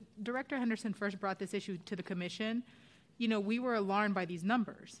Director Henderson first brought this issue to the commission, we were alarmed by these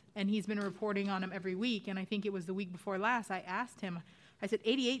numbers, and he's been reporting on them every week, and I think it was the week before last, I asked him, I said,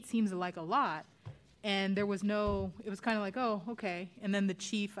 88 seems like a lot, and it was kind of like, oh, okay, and then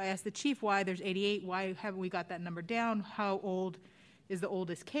I asked the chief why there's 88, why haven't we got that number down, how old is the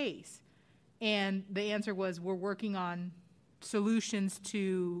oldest case? And the answer was, we're working on solutions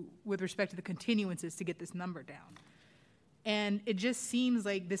with respect to the continuances to get this number down. And it just seems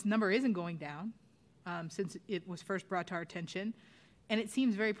like this number isn't going down since it was first brought to our attention. And it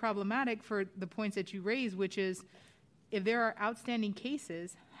seems very problematic for the points that you raised, which is if there are outstanding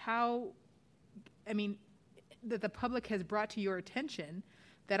cases, that the public has brought to your attention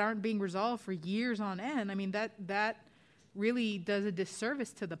that aren't being resolved for years on end. I mean, that really does a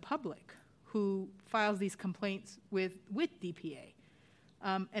disservice to the public who files these complaints with DPA.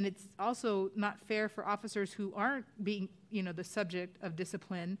 And it's also not fair for officers who aren't being, the subject of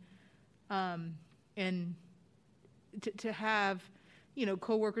discipline, and to have,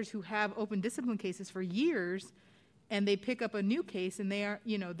 coworkers who have open discipline cases for years, and they pick up a new case and they are,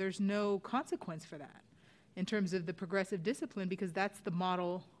 there's no consequence for that in terms of the progressive discipline, because that's the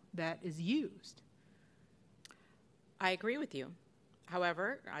model that is used. I agree with you.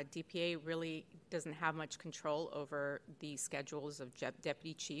 However, DPA really doesn't have much control over the schedules of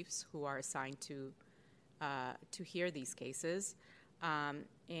deputy chiefs who are assigned to hear these cases.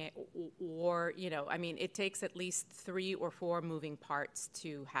 It takes at least 3 or 4 moving parts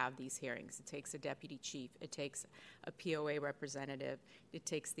to have these hearings. It takes a deputy chief, it takes a POA representative, it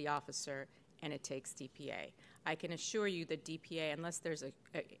takes the officer, and it takes DPA. I can assure you that DPA, unless there's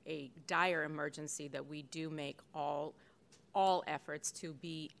a dire emergency, that we do make all efforts to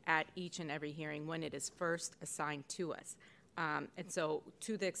be at each and every hearing when it is first assigned to us. And so,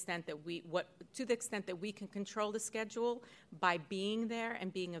 to the extent that we can control the schedule by being there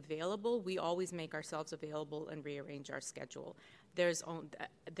and being available, we always make ourselves available and rearrange our schedule. There's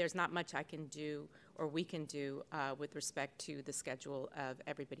not much I can do or we can do with respect to the schedule of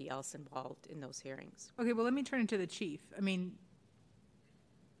everybody else involved in those hearings. Okay, well, let me turn to the chief.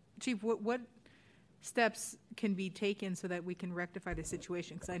 Chief, what steps can be taken so that we can rectify the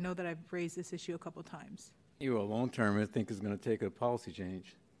situation? Because I know that I've raised this issue a couple times. Long term, I think it's going to take a policy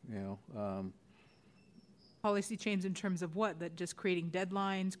change. Policy change in terms of what? That just creating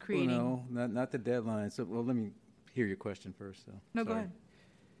deadlines, No, not the deadlines. So, let me hear your question first. So. No, Sorry. go ahead.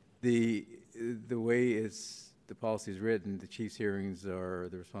 The way the policy is written, the chief's hearings are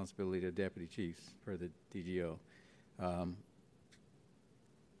the responsibility of deputy chiefs per the DGO.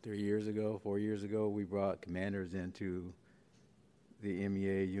 4 years ago, we brought commanders into the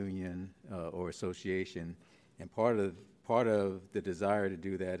MEA union or association, and part of the desire to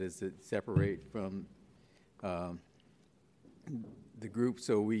do that is to separate from the group.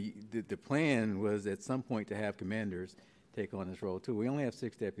 So the plan was at some point to have commanders take on this role too. We only have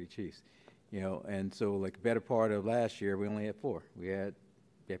 6 deputy chiefs, and so like the better part of last year, we only had 4. We had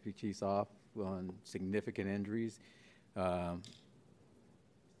deputy chiefs off on significant injuries.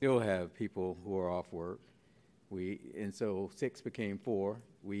 Still have people who are off work. And so 6 became 4.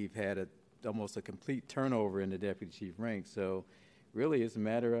 We've had almost a complete turnover in the deputy chief ranks. So really it's a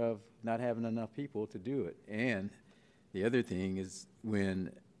matter of not having enough people to do it. And the other thing is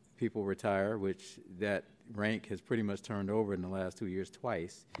when people retire, which that rank has pretty much turned over in the last 2 years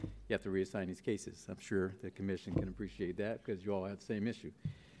twice, you have to reassign these cases. I'm sure the commission can appreciate that because you all have the same issue.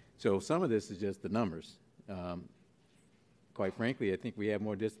 So some of this is just the numbers. Quite frankly, I think we have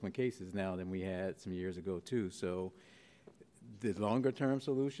more discipline cases now than we had some years ago too. So the longer term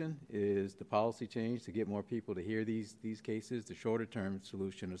solution is the policy change to get more people to hear these cases. The shorter term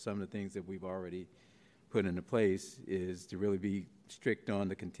solution, or some of the things that we've already put into place, is to really be strict on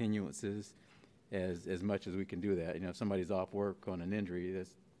the continuances as much as we can do that. If somebody's off work on an injury,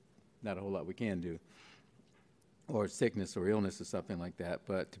 there's not a whole lot we can do, or sickness or illness or something like that.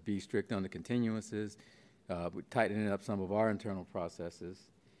 But to be strict on the continuances, we're tightening up some of our internal processes.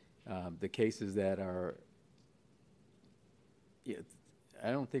 The cases that are,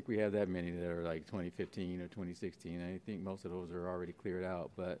 I don't think we have that many that are like 2015 or 2016. I think most of those are already cleared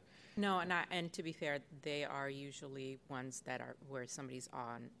out. But no, and to be fair, they are usually ones that are where somebody's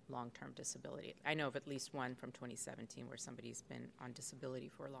on long-term disability. I know of at least one from 2017 where somebody's been on disability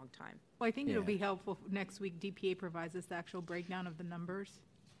for a long time. Well, I think it'll be helpful if next week DPA provides us the actual breakdown of the numbers,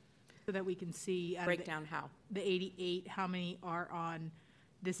 so that we can see breakdown how the 88, how many are on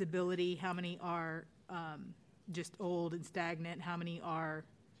disability, how many are just old and stagnant, how many are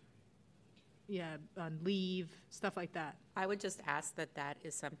on leave, stuff like that. I would just ask that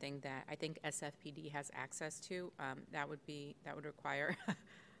is something that I think SFPD has access to. That would require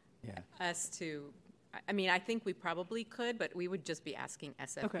us to. I think we probably could, but we would just be asking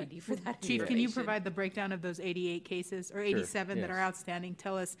SFPD for that. Chief, can you provide the breakdown of those 88 cases or 87 that are outstanding?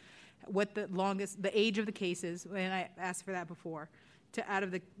 Tell us what the age of the cases, and I asked for that before, out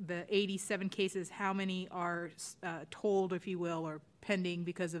of the 87 cases, how many are told, if you will, or pending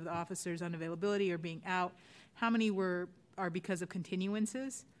because of the officer's unavailability or being out? How many were are because of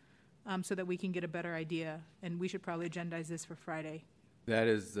continuances, so that we can get a better idea. And we should probably agendize this for Friday. That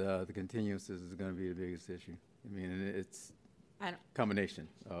is, the continuances is going to be the biggest issue. I mean, it's I don't- combination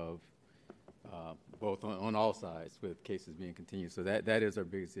of both on all sides with cases being continued. So that is our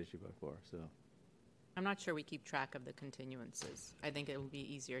biggest issue by far, so. I'm not sure we keep track of the continuances. I think it will be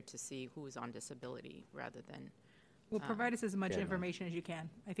easier to see who's on disability rather than, Well, provide us as much yeah, no. information as you can.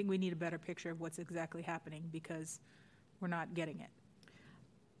 I think we need a better picture of what's exactly happening because we're not getting it.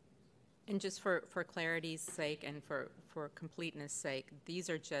 and just for clarity's sake and for completeness' sake, these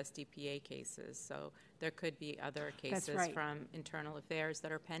are just DPA cases. So there could be other cases right. from internal affairs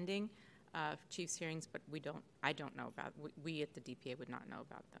that are pending, chief's hearings, but I don't know about, we at the DPA would not know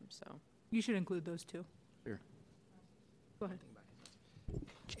about them, so. You should include those too. Sure. Go ahead.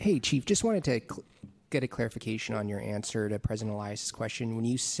 Hey, Chief, just wanted to get a clarification on your answer to President Elias' question. When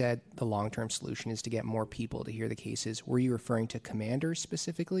you said the long-term solution is to get more people to hear the cases, were you referring to commanders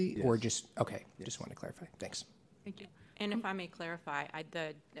specifically, or just okay? Just want to clarify. Thanks. Thank you. And if I may clarify,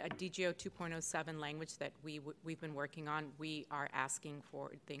 the DGO 2.07 language that we've been working on, we are asking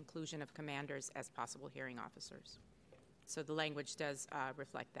for the inclusion of commanders as possible hearing officers. So the language does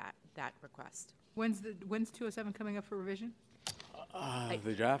reflect that request. When's 207 coming up for revision?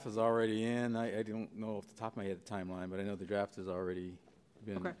 The draft is already in. I don't know off the top of my head the timeline, but I know the draft has already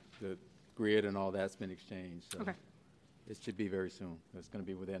been, Okay. the grid and all that's been exchanged. So Okay. it should be very soon. It's going to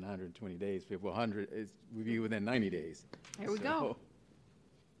be within 120 days. Well, 100, will be within 90 days. There we So- go.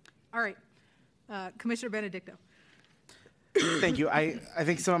 All right. Commissioner Benedicto. Thank you. I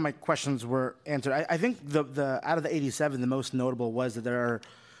think some of my questions were answered. I think the out of the 87, the most notable was that there are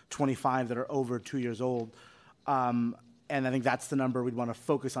 25 that are over 2 years old. And I think that's the number we'd want to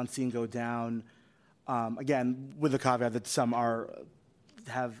focus on seeing go down. Again, with the caveat that some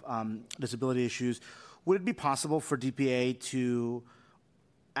have disability issues. Would it be possible for DPA to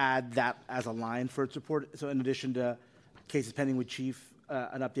add that as a line for its report? So in addition to cases pending with chief,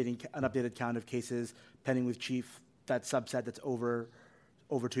 an updated count of cases pending with chief, that subset that's over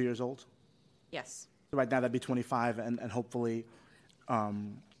 2 years old? Yes. So right now that'd be 25, and hopefully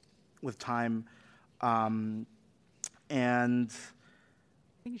with time. And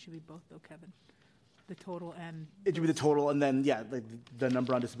I think it should be both, though, Kevin. The total and it should be the total, and then, yeah, the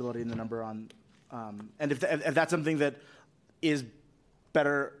number on disability and the number on, and if that's something that is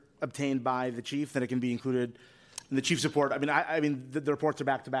better obtained by the chief, then it can be included in the chief's report. I mean, the reports are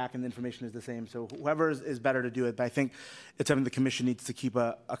back to back and the information is the same. So whoever is better to do it, but I think it's something the commission needs to keep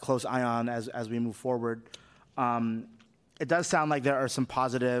a close eye on as we move forward. It does sound like there are some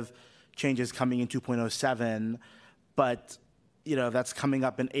positive changes coming in 2.07, but that's coming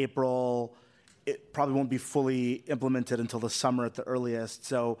up in April. It probably won't be fully implemented until the summer at the earliest.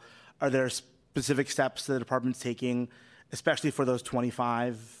 So are there specific steps the department's taking, especially for those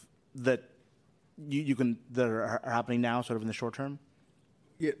 25 that that are happening now, sort of in the short term?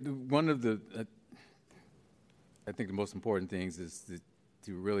 Yeah, one of the, I think the most important things is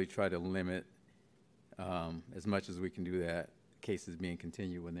to really try to limit, as much as we can do that, cases being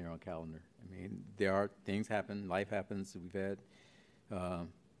continued when they're on calendar. I mean, there are things happen, life happens. We've had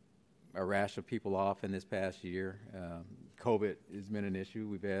a rash of people off in this past year. COVID has been an issue.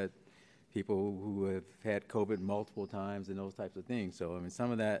 We've had people who have had COVID multiple times and those types of things. So, I mean,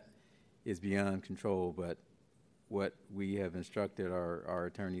 some of that is beyond control, but what we have instructed our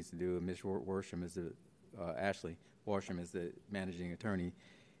attorneys to do, and Ms. Worsham is Ashley Worsham is the managing attorney,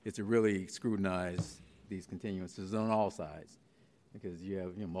 is to really scrutinize these continuances on all sides, because you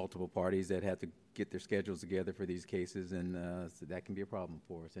have multiple parties that have to get their schedules together for these cases, and so that can be a problem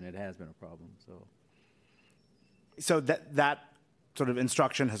for us, and it has been a problem. So that sort of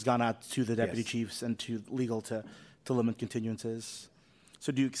instruction has gone out to the deputy Yes. chiefs and to legal to limit continuances.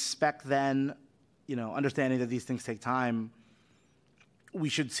 So do you expect then, understanding that these things take time, we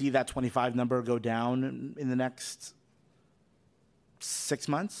should see that 25 number go down in the next 6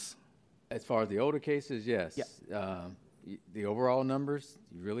 months? As far as the older cases, yes. Yeah. The overall numbers,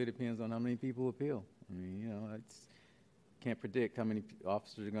 it really depends on how many people appeal. I mean, can't predict how many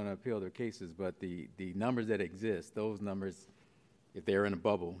officers are going to appeal their cases, but the numbers that exist, those numbers, if they're in a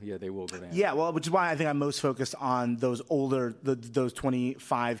bubble, yeah, they will go down. Yeah, well, which is why I think I'm most focused on those older, those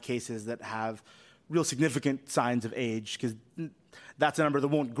 25 cases that have real significant signs of age, because that's a number that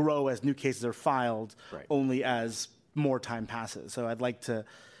won't grow as new cases are filed, Right. only as more time passes. So I'd like to,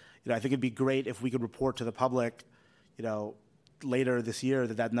 I think it'd be great if we could report to the public, later this year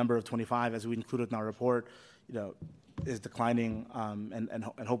that number of 25, as we included in our report, is declining, and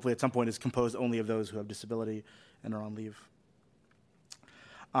hopefully at some point is composed only of those who have disability and are on leave.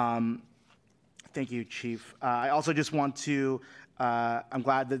 Thank you, Chief. I also just want to, I'm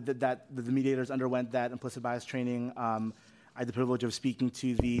glad that the mediators underwent that implicit bias training. I had the privilege of speaking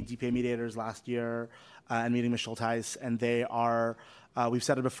to the DPA mediators last year and meeting Ms. Schultheis, and they are, we've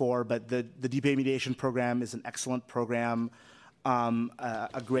said it before, but the DPA mediation program is an excellent program,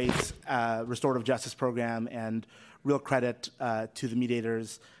 a great restorative justice program, and real credit to the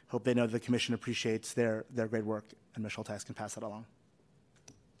mediators. Hope they know the Commission appreciates their great work, and Ms. Schultheis can pass that along.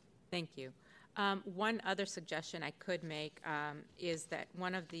 Thank you. One other suggestion I could make is that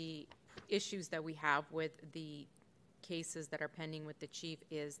one of the issues that we have with the cases that are pending with the chief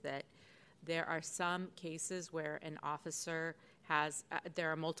is that there are some cases where an officer has,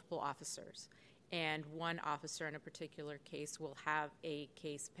 there are multiple officers, and one officer in a particular case will have a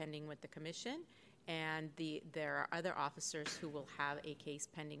case pending with the commission, and there are other officers who will have a case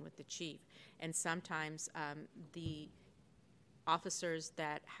pending with the chief. And sometimes the officers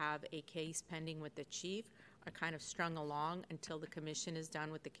that have a case pending with the chief are kind of strung along until the commission is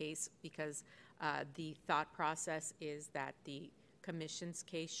done with the case, because the thought process is that the commission's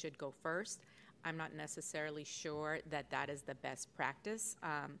case should go first. I'm not necessarily sure that that is the best practice,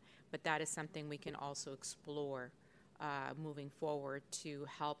 but that is something we can also explore moving forward to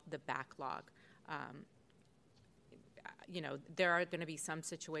help the backlog. You know, there are going to be some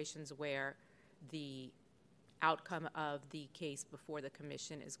situations where the outcome of the case before the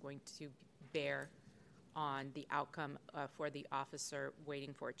commission is going to bear on the outcome for the officer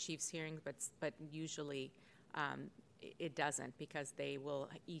waiting for a chief's hearing, but usually it doesn't, because they will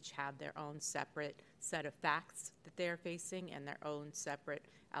each have their own separate set of facts that they're facing and their own separate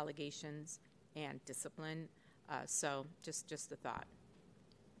allegations and discipline. So just a thought.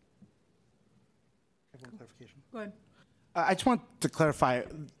 One clarification. Go ahead. I just want to clarify.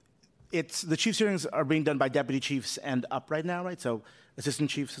 It's the chief's hearings are being done by deputy chiefs and up right now, right? So assistant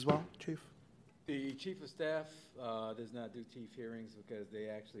chiefs as well, Chief? The chief of staff does not do chief hearings because they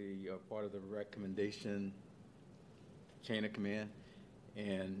actually are part of the recommendation chain of command.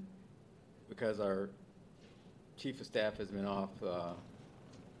 And because our chief of staff has been off for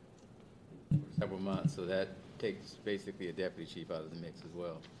several months, so that takes basically a deputy chief out of the mix as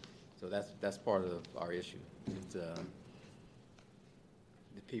well. So that's part of our issue. It's,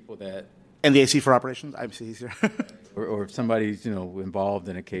 the people that... And the AC for operations? I see he's here. or if somebody's, you know, involved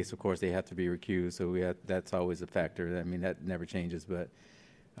in a case, of course, they have to be recused. So that's always a factor. I mean, that never changes. But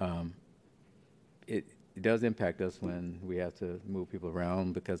it does impact us when we have to move people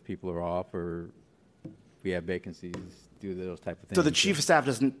around because people are off or we have vacancies, do those type of things. So the chief of staff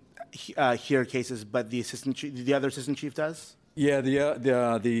doesn't hear cases, but the other assistant chief does? Yeah,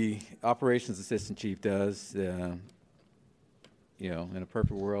 the operations assistant chief does. You know, in a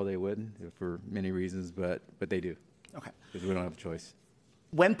perfect world, they wouldn't for many reasons, but they do. Okay. Because we don't have a choice.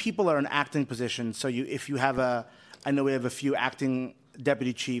 When people are in acting positions, so if you have I know we have a few acting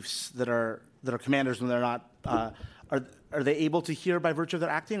deputy chiefs that are commanders when they're not. Are they able to hear by virtue of their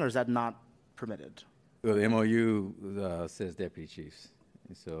acting, or is that not permitted? Well, the MOU says deputy chiefs,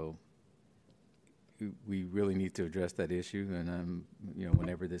 and so we really need to address that issue. And you know,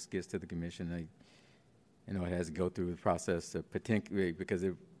 whenever this gets to the commission, you know, it has to go through the process of particularly because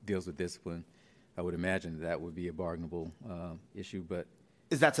it deals with discipline. I would imagine that would be a bargainable issue, but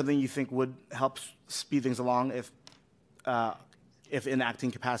is that something you think would help speed things along if in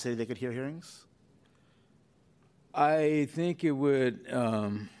acting capacity they could hear hearings? I think it would.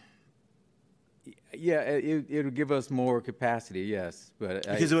 Yeah, it would give us more capacity, yes, but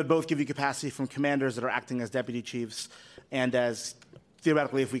because it would both give you capacity from commanders that are acting as deputy chiefs, and as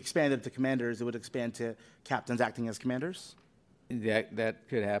theoretically, if we expanded to commanders, it would expand to captains acting as commanders. That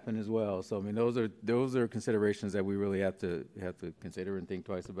could happen as well. So I mean, those are considerations that we really have to consider and think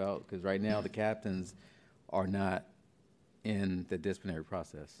twice about, because right now the captains are not in the disciplinary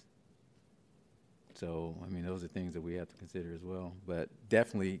process. So I mean, those are things that we have to consider as well. But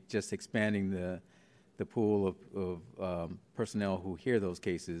definitely, just expanding the pool of personnel who hear those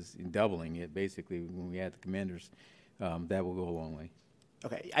cases and doubling it, basically, when we add the commanders, that will go a long way.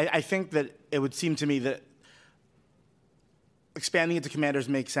 Okay, I think that it would seem to me that expanding it to commanders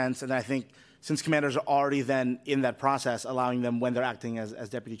makes sense, and I think since commanders are already then in that process, allowing them when they're acting as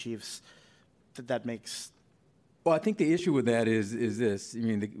deputy chiefs, that makes... Well, I think the issue with that is this. I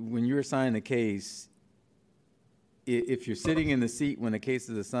mean, when you're assigned a case, if you're sitting in the seat when the case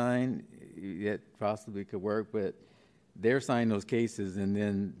is assigned, that possibly could work, but they're assigned those cases, and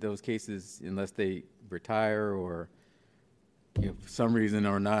then those cases, unless they retire or for some reason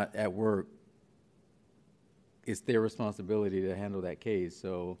are not at work, it's their responsibility to handle that case.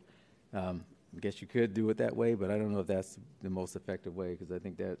 So I guess you could do it that way, but I don't know if that's the most effective way, because I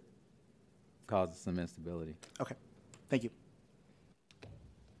think that causes some instability. Okay, thank you.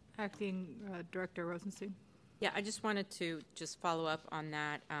 Acting Director Rosenstein. Yeah, I just wanted to just follow up on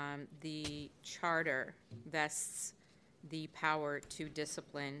that. The charter vests the power to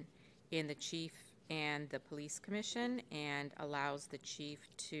discipline in the chief and the police commission and allows the chief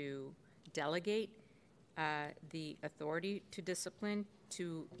to delegate the authority to discipline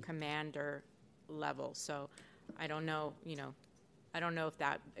to commander level. So I don't know, I don't know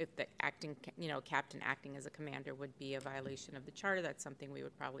if the acting, captain acting as a commander would be a violation of the charter. That's something we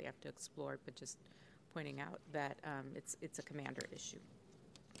would probably have to explore, but just pointing out that it's a commander issue.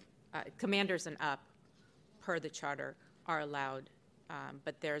 Commanders and up, per the charter, are allowed,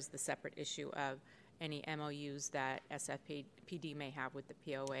 but there's the separate issue of any MOUs that SFPD may have with the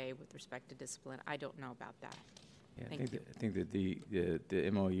POA with respect to discipline. I don't know about that. Yeah, Thank you. I think that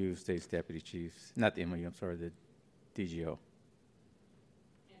the MOU states deputy chiefs, not the MOU, I'm sorry, the DGO.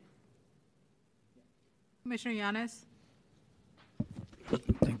 Commissioner Yanes.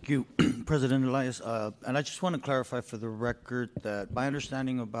 Thank you, President Elias. And I just want to clarify for the record that my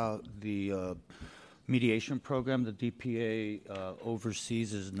understanding about the mediation program the DPA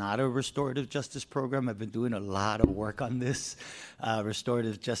oversees is not a restorative justice program. I've been doing a lot of work on this.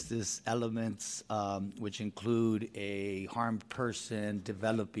 Restorative justice elements, which include a harmed person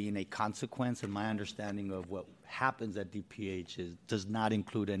developing a consequence, and my understanding of what happens at DPH does not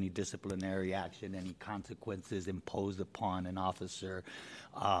include any disciplinary action, any consequences imposed upon an officer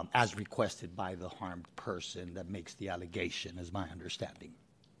as requested by the harmed person that makes the allegation, is my understanding.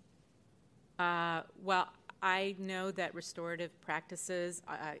 Well, I know that restorative practices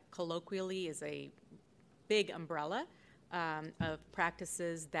colloquially is a big umbrella of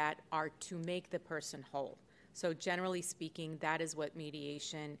practices that are to make the person whole. So generally speaking, that is what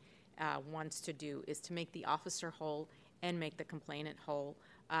mediation wants to do, is to make the officer whole and make the complainant whole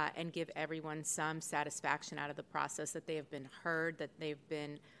and give everyone some satisfaction out of the process, that they have been heard, that they've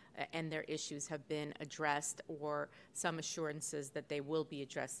been and their issues have been addressed, or some assurances that they will be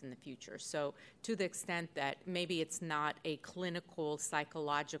addressed in the future. So to the extent that maybe it's not a clinical,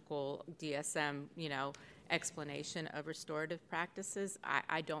 psychological DSM, explanation of restorative practices,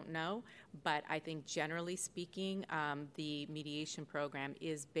 I don't know. But I think generally speaking, the mediation program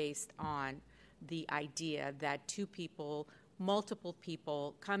is based on the idea that two people, multiple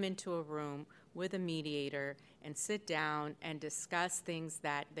people come into a room with a mediator and sit down and discuss things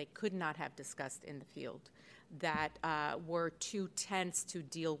that they could not have discussed in the field, that were too tense to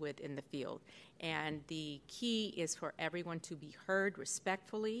deal with in the field. And the key is for everyone to be heard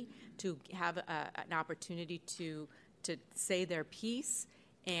respectfully, to have an opportunity to say their piece,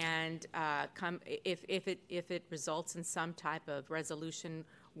 and if it results in some type of resolution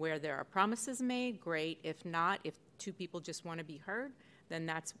where there are promises made, great. If not, if two people just want to be heard, then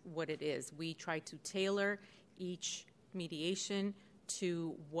that's what it is. We try to tailor each mediation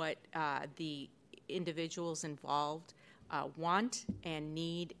to what the individuals involved want and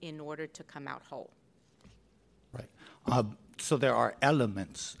need in order to come out whole. Right. So there are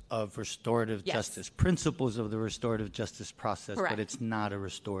elements of restorative Yes. justice, principles of the restorative justice process, Correct. but it's not a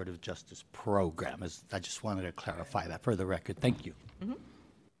restorative justice program. I just wanted to clarify that for the record. Thank you.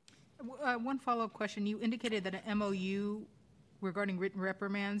 One follow-up question. You indicated that an MOU regarding written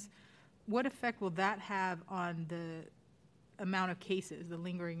reprimands, what effect will that have on the amount of cases, the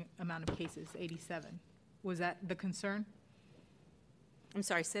lingering amount of cases, 87? Was that the concern? I'm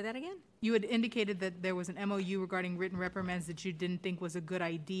sorry, say that again? You had indicated that there was an MOU regarding written reprimands that you didn't think was a good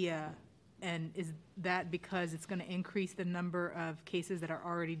idea, and is that because it's going to increase the number of cases that are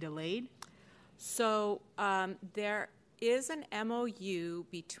already delayed? So there is an MOU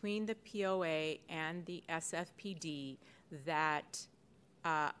between the POA and the SFPD that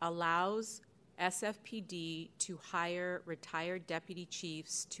allows SFPD to hire retired deputy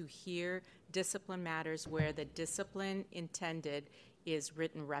chiefs to hear discipline matters where the discipline intended is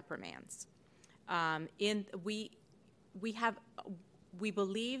written reprimands. We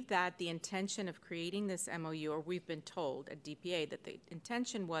believe that the intention of creating this MOU, or we've been told at DPA that the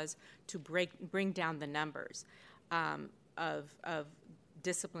intention was to bring down the numbers of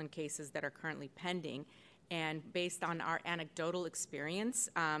discipline cases that are currently pending. And based on our anecdotal experience,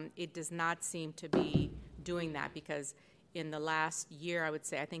 it does not seem to be doing that, because in the last year, I would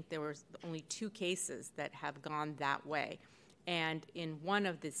say, I think there were only 2 cases that have gone that way. And in one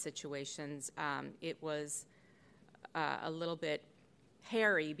of the situations, it was a little bit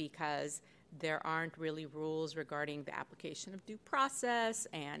hairy because there aren't really rules regarding the application of due process,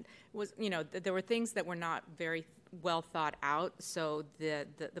 and there were things that were not very well thought out, so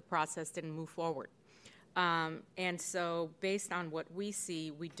the process didn't move forward. And so based on what we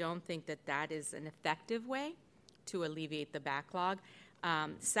see, we don't think that that is an effective way to alleviate the backlog.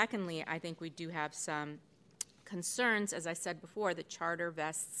 Secondly, I think we do have some concerns. As I said before, the charter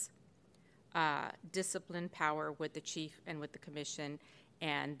vests discipline power with the chief and with the commission,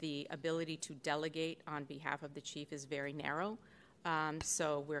 and the ability to delegate on behalf of the chief is very narrow.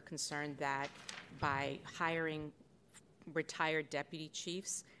 So we're concerned that by hiring retired deputy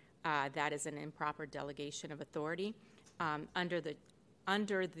chiefs, that is an improper delegation of authority.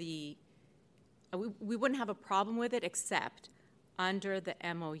 We wouldn't have a problem with it, except under the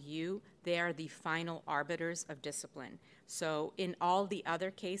MOU, they are the final arbiters of discipline. So in all the other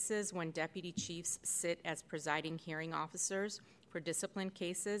cases, when deputy chiefs sit as presiding hearing officers for discipline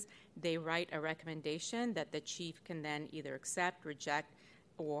cases, they write a recommendation that the chief can then either accept, reject,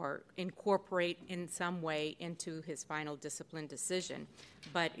 or incorporate in some way into his final discipline decision.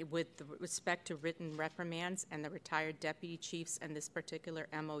 But with respect to written reprimands and the retired deputy chiefs and this particular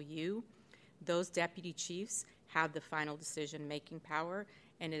MOU, those deputy chiefs have the final decision-making power,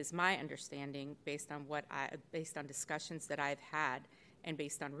 and it is my understanding, based on discussions that I've had and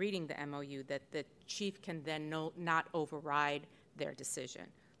based on reading the MOU, that the chief can then not override their decision.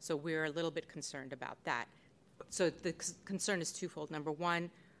 So we're a little bit concerned about that. So the concern is twofold. Number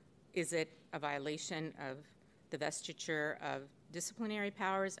one, is it a violation of the vestiture of disciplinary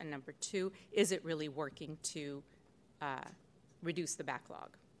powers? And number two, is it really working to reduce the backlog?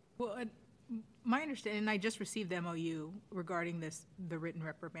 Well, my understanding, and I just received the MOU regarding the written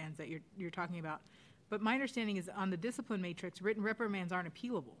reprimands that you're talking about, but my understanding is on the discipline matrix, written reprimands aren't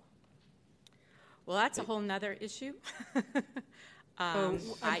appealable. Well, that's a whole nother issue. Why?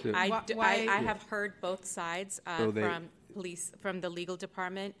 I have heard both sides from the legal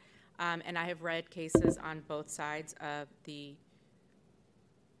department, and I have read cases on both sides of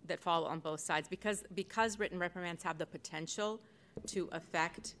that fall on both sides, because written reprimands have the potential to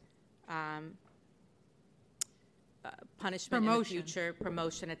affect punishment in the future,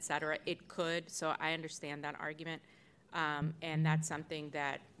 promotion, et cetera. It could, so I understand that argument. And that's something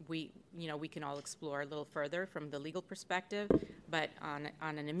that we can all explore a little further from the legal perspective, but on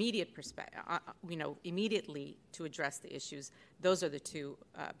an immediate perspective, immediately to address the issues, those are the two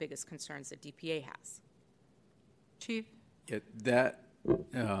biggest concerns that DPA has. Chief? Yeah,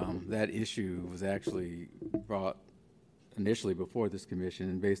 that issue was actually brought initially before this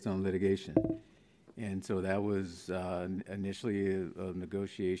commission based on litigation. And so that was initially a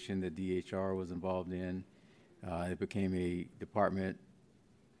negotiation that DHR was involved in. It became a department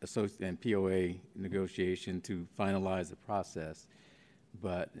and POA negotiation to finalize the process.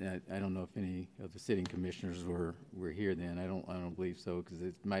 But I don't know if any of the sitting commissioners were here then. I don't believe so, because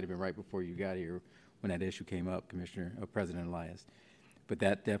it might have been right before you got here when that issue came up, President Elias. But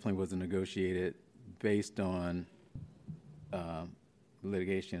that definitely wasn't negotiated based on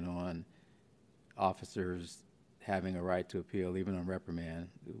litigation on officers having a right to appeal, even on reprimand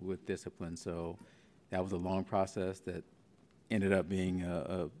with discipline. So that was a long process that ended up being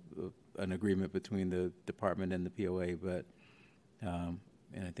an agreement between the department and the POA. But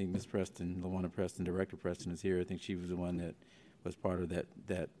and I think Ms. Preston, LaWanda Preston, Director Preston is here. I think she was the one that was part of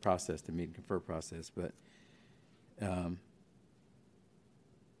that process, the meet and confer process. But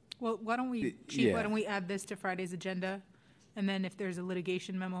well, why don't we, Chief? Why don't we add this to Friday's agenda, and then if there's a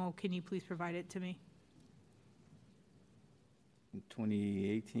litigation memo, can you please provide it to me?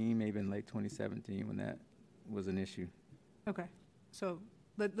 2018, maybe in late 2017, when that was an issue. Okay, so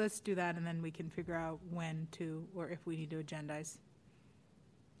let's do that, and then we can figure out when to, or if we need to agendize.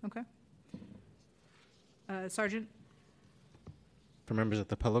 Okay. Sergeant? For members of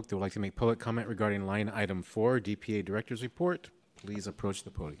the public that would like to make public comment regarding line item 4, DPA Director's Report, please approach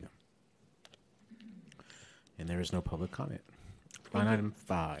the podium. And there is no public comment. Line item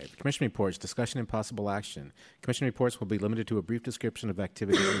 5, Commission Reports, Discussion and Possible Action. Commission reports will be limited to a brief description of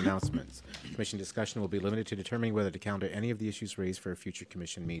activities and announcements. Commission discussion will be limited to determining whether to counter any of the issues raised for a future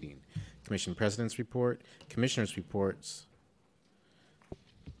Commission meeting. Commission President's Report, Commissioners' Reports,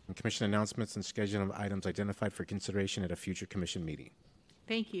 and Commission announcements and scheduling of items identified for consideration at a future Commission meeting.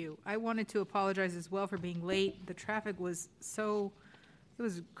 Thank you. I wanted to apologize as well for being late. The traffic was it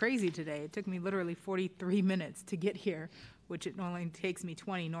was crazy today. It took me literally 43 minutes to get here, which it only takes me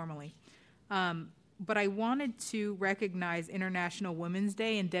 20 normally. But I wanted to recognize International Women's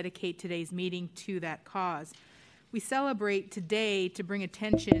Day and dedicate today's meeting to that cause. We celebrate today to bring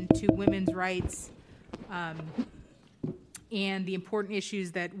attention to women's rights and the important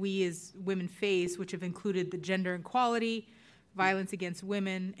issues that we as women face, which have included the gender equality, violence against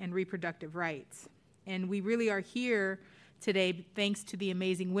women, and reproductive rights. And we really are here today, thanks to the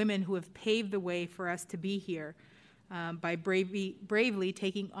amazing women who have paved the way for us to be here by bravely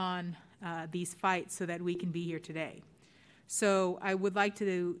taking on these fights so that we can be here today. So I would like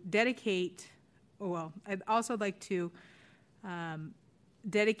to I'd also like to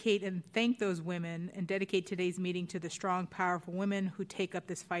dedicate and thank those women and dedicate today's meeting to the strong, powerful women who take up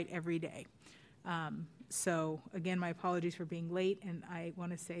this fight every day. So again, my apologies for being late, and I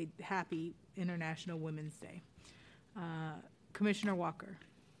want to say happy International Women's Day. Commissioner Walker.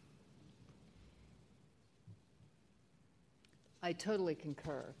 I totally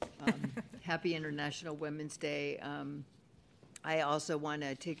concur. Happy International Women's Day. I also want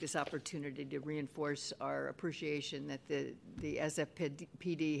to take this opportunity to reinforce our appreciation that the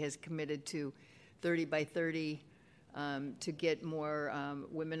SFPD has committed to 30 by 30 to get more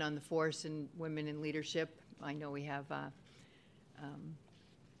women on the force and women in leadership. I know we have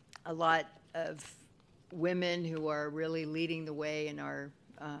a lot of women who are really leading the way in our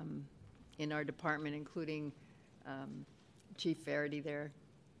department, including Chief Faraday there.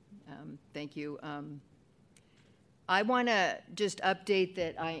 Thank you. I want to just update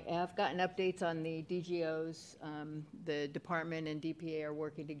that I have gotten updates on the DGOs. The department and DPA are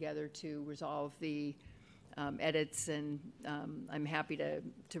working together to resolve the edits, and I'm happy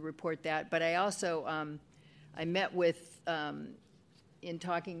to report that. But I also, I met with, in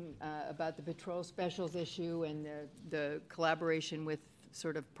talking about the patrol specials issue and the collaboration with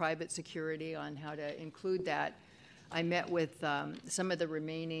sort of private security on how to include that. I met with some of the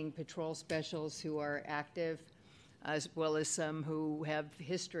remaining patrol specials who are active, as well as some who have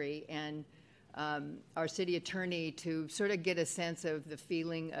history, and our city attorney to sort of get a sense of the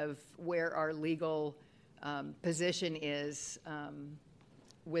feeling of where our legal position is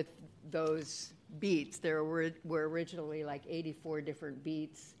with those beats. There were originally like 84 different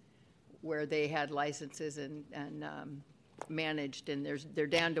beats where they had licenses and managed, and they're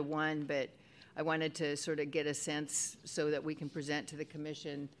down to one, but I wanted to sort of get a sense so that we can present to the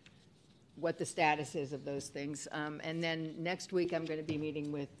commission what the status is of those things. And then next week, I'm going to be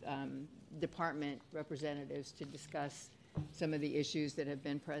meeting with department representatives to discuss some of the issues that have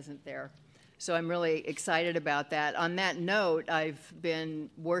been present there. So I'm really excited about that. On that note, I've been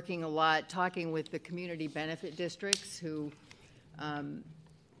working a lot, talking with the community benefit districts who,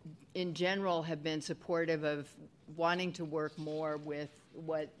 in general, have been supportive of wanting to work more with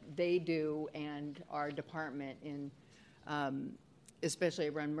what they do and our department in especially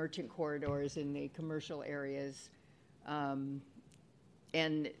around merchant corridors in the commercial areas. And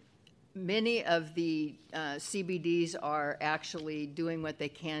many of the CBDs are actually doing what they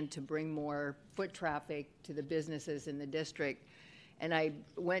can to bring more foot traffic to the businesses in the district. And I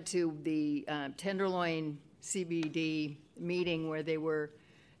went to the Tenderloin CBD meeting where they were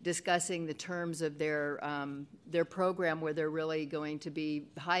discussing the terms of their program, where they're really going to be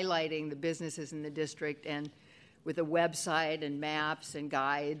highlighting the businesses in the district and with a website and maps and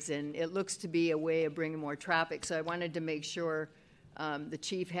guides, and it looks to be a way of bringing more traffic. So I wanted to make sure the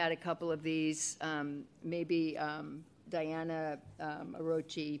chief had a couple of these, maybe Diana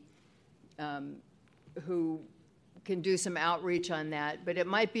Orochi, who can do some outreach on that. But it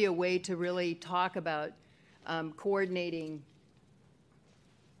might be a way to really talk about coordinating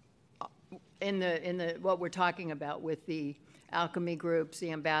in the what we're talking about with the alchemy groups,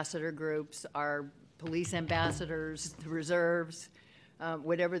 the ambassador groups, our police ambassadors, the reserves,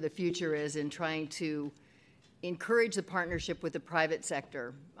 whatever the future is, in trying to encourage the partnership with the private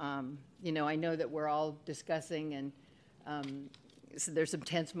sector. You know, I know that we're all discussing, and so there's some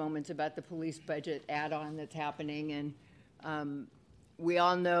tense moments about the police budget add-on that's happening, and we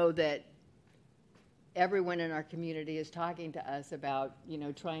all know that everyone in our community is talking to us about, you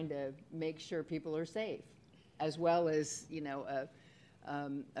know, trying to make sure people are safe, as well as, you know,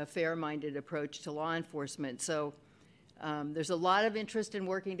 a fair-minded approach to law enforcement. So there's a lot of interest in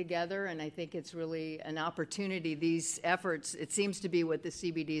working together, and I think it's really an opportunity. These efforts, it seems to be what the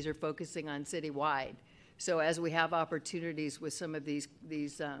CBDs are focusing on citywide. So as we have opportunities with some of these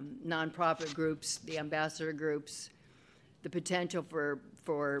nonprofit groups, the ambassador groups, the potential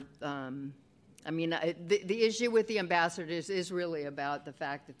for I mean, the issue with the ambassadors is really about the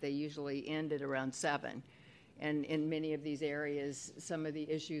fact that they usually end at around 7. And in many of these areas, some of the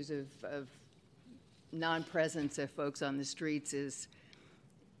issues of non-presence of folks on the streets is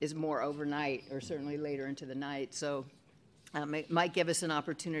more overnight, or certainly later into the night. So it might give us an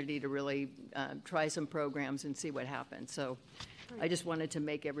opportunity to really try some programs and see what happens. So I just wanted to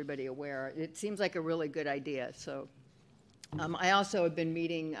make everybody aware. It seems like a really good idea. So I also have been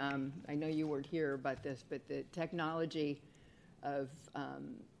meeting, I know you weren't here about this, but the technology of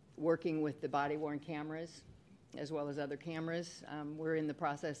working with the body-worn cameras as well as other cameras. We're in the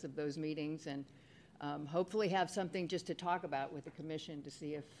process of those meetings, and hopefully have something just to talk about with the commission to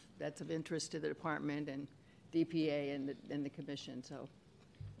see if that's of interest to the department and DPA and the commission. So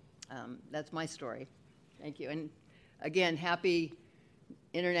that's my story. Thank you. And again, happy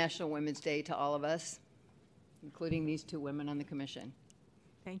International Women's Day to all of us, including these two women on the commission.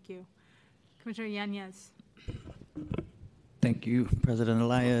 Thank you. Commissioner Yanez. Thank you, President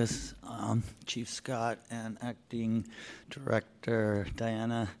Elias, Chief Scott, and Acting Director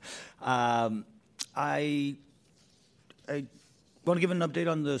Diana. I want to give an update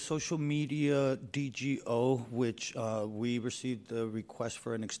on the social media DGO, which we received the request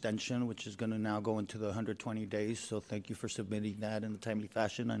for an extension, which is going to now go into the 120 days. So thank you for submitting that in a timely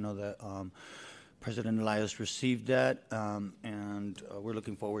fashion. I know that President Elias received that, and we're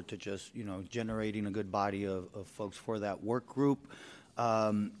looking forward to just, generating a good body of folks for that work group.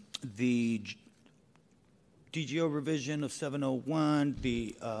 The DGO revision of 701,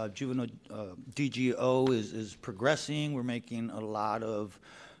 the juvenile DGO is progressing. We're making a lot of,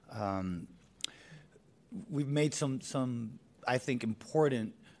 we've made some, I think,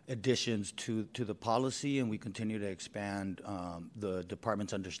 important additions to the policy, and we continue to expand the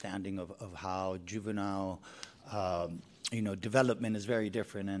department's understanding of how juvenile development is very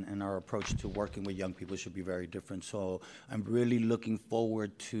different, and our approach to working with young people should be very different. So I'm really looking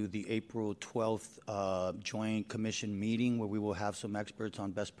forward to the April 12th Joint Commission meeting, where we will have some experts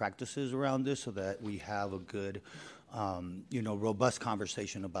on best practices around this, so that we have a good, robust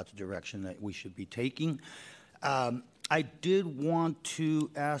conversation about the direction that we should be taking. I did want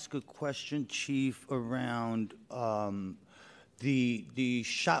to ask a question, Chief, around the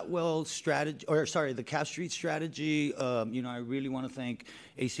Shotwell strategy, the Cap Street strategy. I really want to thank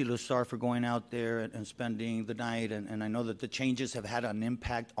AC Lazar for going out there and spending the night, and I know that the changes have had an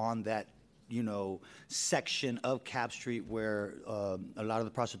impact on that, section of Cap Street where a lot of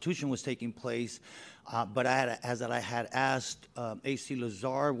the prostitution was taking place. But I had asked AC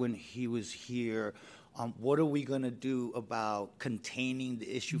Lazar when he was here, what are we going to do about containing the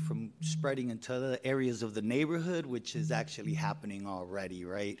issue from spreading into other areas of the neighborhood, which is actually happening already,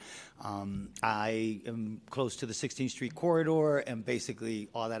 right? I am close to the 16th Street corridor, and basically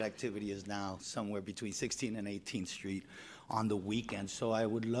all that activity is now somewhere between 16th and 18th Street on the weekend. So I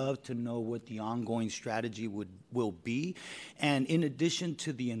would love to know what the ongoing strategy will be. And in addition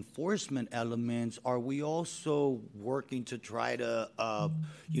to the enforcement elements, are we also working to try to,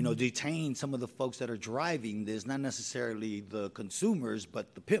 detain some of the folks that are driving this, not necessarily the consumers,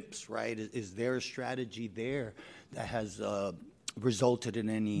 but the pimps, right? Is there a strategy there that has resulted in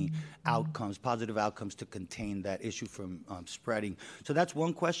any outcomes, positive outcomes, to contain that issue from spreading? So that's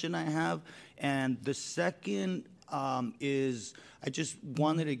one question I have. And the second is, I just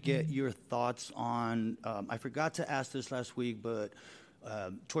wanted to get your thoughts on, I forgot to ask this last week, but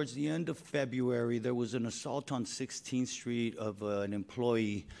towards the end of February, there was an assault on 16th Street of an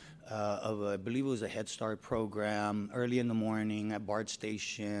employee of, I believe it was a Head Start program, early in the morning at BART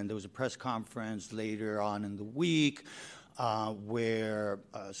Station. There was a press conference later on in the week where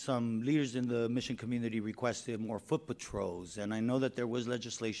some leaders in the Mission community requested more foot patrols. And I know that there was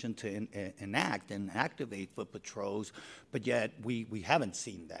legislation to enact and activate foot patrols, but yet we haven't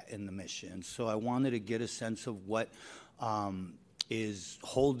seen that in the Mission. So I wanted to get a sense of what is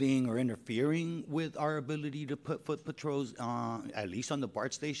holding or interfering with our ability to put foot patrols, at least on the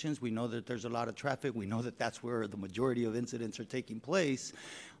BART stations. We know that there's a lot of traffic. We know that that's where the majority of incidents are taking place.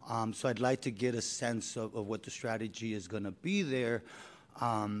 So I'd like to get a sense of what the strategy is going to be there.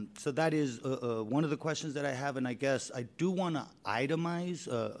 So that is one of the questions that I have, and I guess I do want to itemize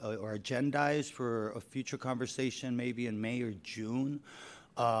or agendize for a future conversation, maybe in May or June.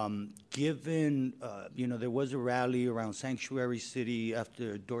 Given, there was a rally around Sanctuary City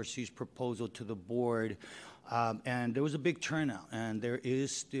after Dorsey's proposal to the board, and there was a big turnout, and there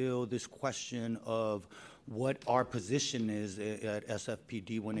is still this question of what our position is at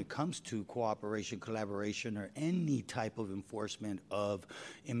SFPD when it comes to cooperation, collaboration, or any type of enforcement of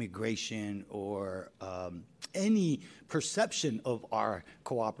immigration or any perception of our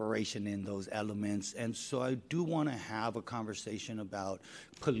cooperation in those elements. And so I do want to have a conversation about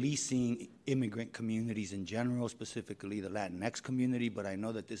policing immigrant communities in general, specifically the Latinx community, but I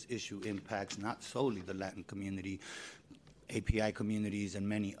know that this issue impacts not solely the Latin community, API communities, and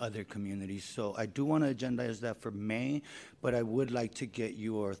many other communities. So I do want to agendize that for May, but I would like to get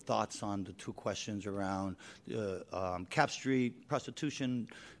your thoughts on the two questions around Cap Street prostitution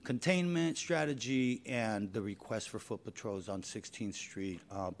containment strategy and the request for foot patrols on 16th Street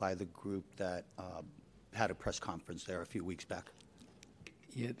by the group that had a press conference there a few weeks back.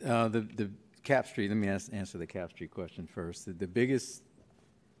 Yeah, the Cap Street, let me answer the Cap Street question first. The biggest,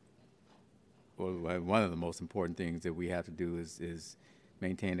 or one of the most important things that we have to do is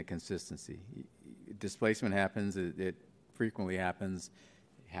maintain a consistency. Displacement happens, it frequently happens.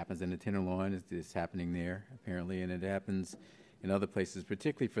 It happens in the Tenderloin, it's happening there apparently, and it happens in other places,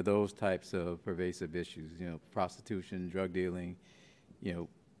 particularly for those types of pervasive issues, prostitution, drug dealing.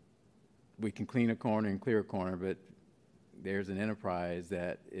 We can clean a corner and clear a corner, but there's an enterprise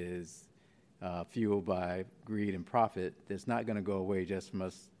that is fueled by greed and profit that's not going to go away just from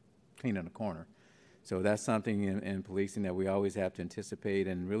us cleaning a corner. So that's something in policing that we always have to anticipate,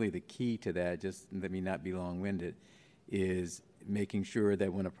 and really the key to that, just let me not be long-winded, is making sure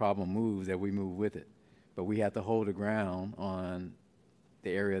that when a problem moves, that we move with it. But we have to hold the ground on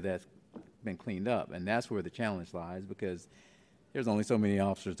the area that's been cleaned up, and that's where the challenge lies, because there's only so many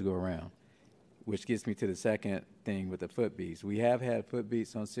officers to go around, which gets me to the second thing with the foot beats. We have had foot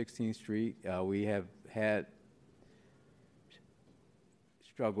beats on 16th Street. We have had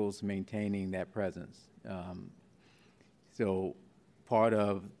struggles maintaining that presence. So part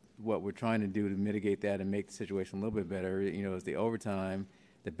of what we're trying to do to mitigate that and make the situation a little bit better, is the overtime,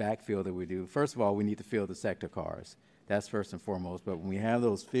 the backfill that we do. First of all, we need to fill the sector cars. That's first and foremost. But when we have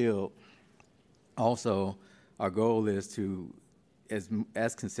those filled, also our goal is to, as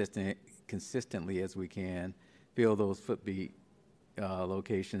consistently as we can, fill those footbeat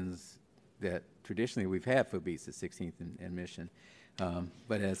locations that traditionally we've had footbeats at 16th and Mission.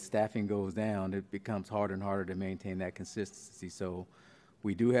 But as staffing goes down, it becomes harder and harder to maintain that consistency. So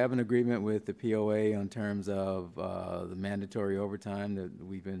we do have an agreement with the POA on terms of the mandatory overtime that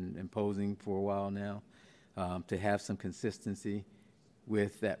we've been imposing for a while now, to have some consistency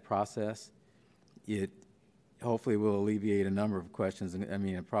with that process. It hopefully will alleviate a number of questions,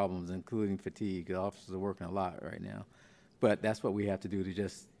 and problems, including fatigue. The officers are working a lot right now. But that's what we have to do to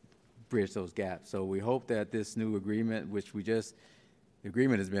just bridge those gaps. So we hope that this new agreement, which the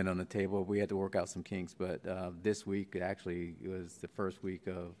agreement has been on the table. We had to work out some kinks, but this week actually was the first week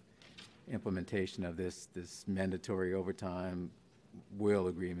of implementation of this mandatory overtime will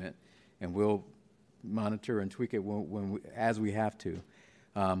agreement, and we'll monitor and tweak it as we have to.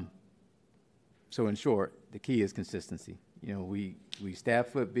 So in short, the key is consistency. We staff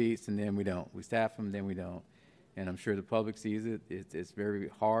foot beats and then we don't. We staff them, then we don't. And I'm sure the public sees it. It's very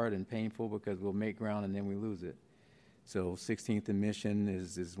hard and painful because we'll make ground and then we lose it. So 16th and Mission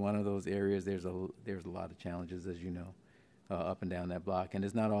is one of those areas. There's a lot of challenges, as you know, up and down that block. And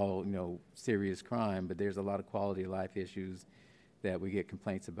it's not all, serious crime, but there's a lot of quality of life issues that we get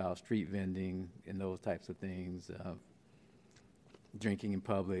complaints about, street vending and those types of things, drinking in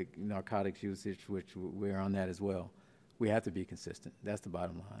public, narcotics usage, which we're on that as well. We have to be consistent. That's the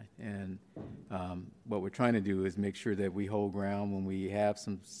bottom line. And what we're trying to do is make sure that we hold ground when we have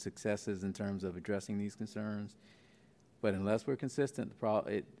some successes in terms of addressing these concerns. But unless we're consistent,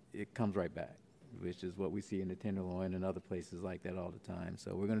 it comes right back, which is what we see in the Tenderloin and other places like that all the time.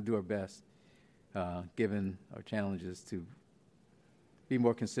 So we're going to do our best, given our challenges, to be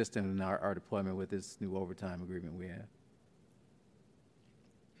more consistent in our deployment with this new overtime agreement we have.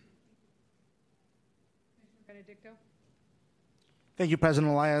 Benedicto? Thank you,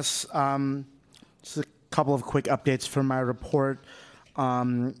 President Elias. Just a couple of quick updates from my report.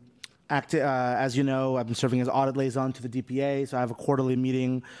 As you know, I've been serving as audit liaison to the DPA, so I have a quarterly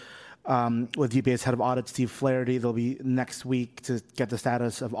meeting with DPA's head of audit, Steve Flaherty. They'll be next week to get the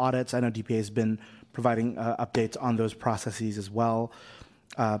status of audits. I know DPA has been providing updates on those processes as well,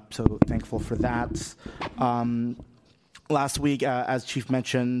 so thankful for that. Last week, as Chief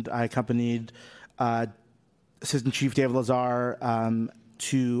mentioned, I accompanied Assistant Chief David Lazar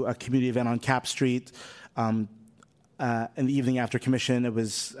to a community event on Cap Street. In the evening after commission,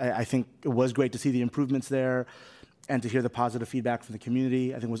 I think it was great to see the improvements there and to hear the positive feedback from the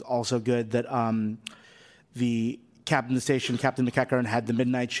community. I think it was also good that the captain of the station, Captain McEachern, had the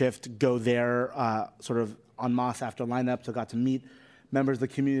midnight shift go there sort of en masse after lineup, so got to meet members of the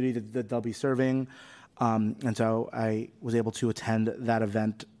community that they'll be serving. And so I was able to attend that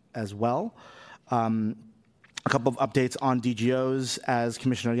event as well. A couple of updates on DGOs. As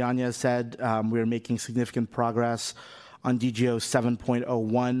Commissioner Yanez said, we are making significant progress on DGO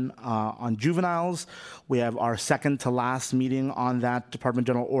 7.01 on juveniles. We have our second to last meeting on that Department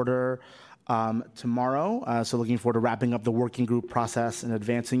General Order tomorrow. So looking forward to wrapping up the working group process and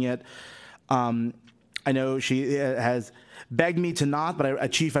advancing it. I know she has begged me to not,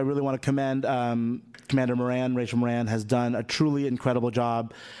 but Chief, I really want to commend Commander Moran. Rachel Moran has done a truly incredible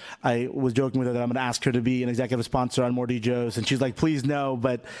job. I was joking with her that I'm going to ask her to be an executive sponsor on more DGOs, and she's like, please no,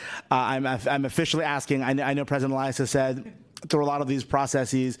 but I'm officially asking. I know President Elias has said through a lot of these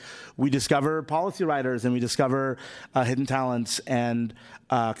processes, we discover policy writers and we discover hidden talents. And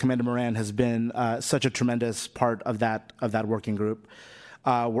Commander Moran has been such a tremendous part of that working group.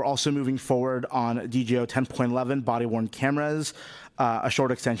 We're also moving forward on DGO 10.11, body-worn cameras. A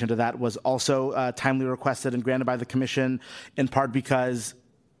short extension to that was also timely requested and granted by the Commission, in part because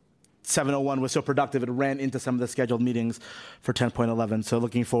 701 was so productive, it ran into some of the scheduled meetings for 10.11. So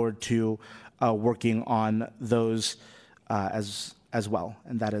looking forward to working on those as well.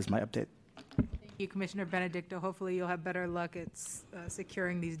 And that is my update. Thank you, Commissioner Benedicto. Hopefully you'll have better luck at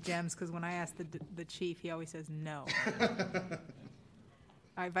securing these gems, because when I ask the chief, he always says no.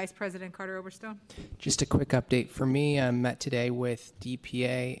 All right, Vice President Carter Oberstone. Just a quick update for me. I met today with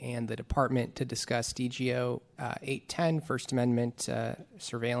DPA and the department to discuss DGO 810, First Amendment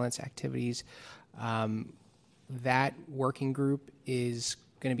surveillance activities. That working group is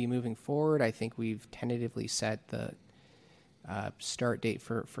going to be moving forward. I think we've tentatively set the start date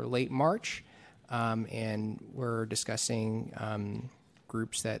for late March, and we're discussing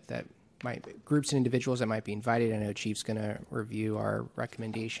groups groups and individuals that might be invited. I know Chief's going to review our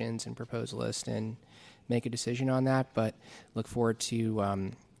recommendations and proposal list and make a decision on that, but look forward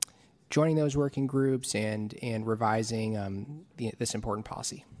to joining those working groups and revising this important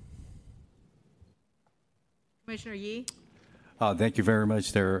policy. Commissioner Yee. Thank you very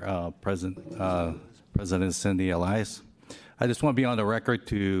much there, President Cindy Elias. I just want to be on the record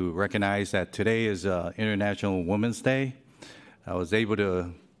to recognize that today is International Women's Day. I was able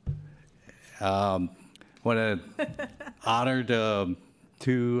to want to honor the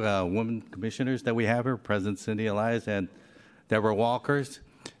two women commissioners that we have here, President Cindy Elias and Deborah Walkers.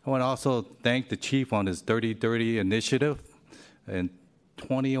 I want to also thank the chief on his 30-30 initiative in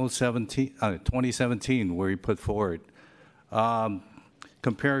 2017, where he put forward.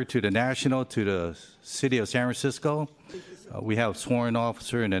 Compared to the national, to the city of San Francisco, we have sworn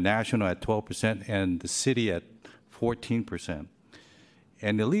officer in the national at 12% and the city at 14%.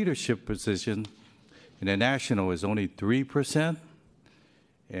 And the leadership position in the national is only 3%.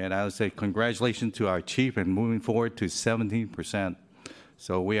 And I would say congratulations to our chief and moving forward to 17%.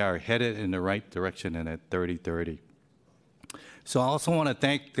 So we are headed in the right direction in at 30-30. So I also want to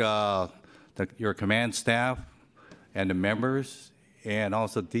thank your command staff and the members, and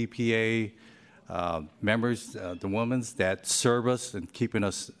also DPA members, the women that serve us and keeping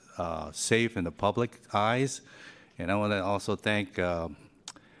us safe in the public eyes. And I want to also thank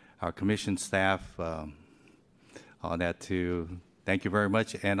our commission staff on that too. Thank you very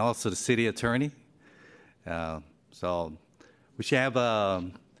much. And also the city attorney. So we should have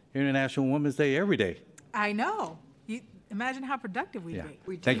International Women's Day every day. I know. Imagine how productive we'd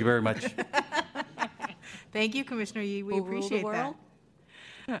be. Thank you very much. Thank you, Commissioner Yee. We appreciate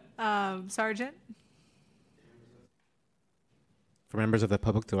that. Sergeant? For members of the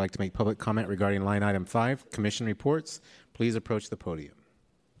public that would like to make public comment regarding line item 5, commission reports, please approach the podium.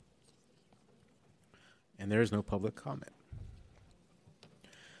 And there is no public comment.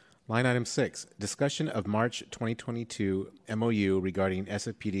 Line item 6, discussion of March 2022 MOU regarding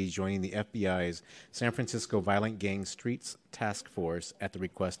SFPD joining the FBI's San Francisco Violent Gang Streets Task Force at the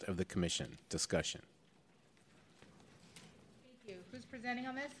request of the commission. Discussion. Thank you. Who's presenting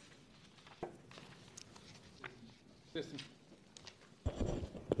on this?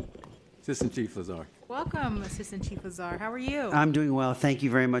 Assistant Chief Lazar. Welcome, Assistant Chief Lazar. How are you? I'm doing well. Thank you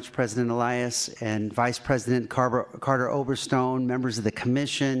very much, President Elias and Vice President Carter Oberstone, members of the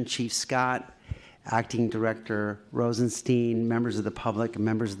Commission, Chief Scott, Acting Director Rosenstein, members of the public, and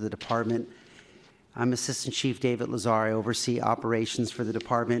members of the department. I'm Assistant Chief David Lazar. I oversee operations for the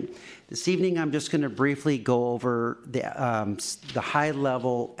department. This evening, I'm just going to briefly go over the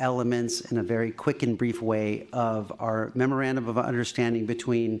high-level elements in a very quick and brief way of our Memorandum of Understanding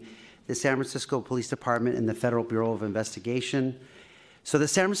between the San Francisco Police Department and the Federal Bureau of Investigation. So the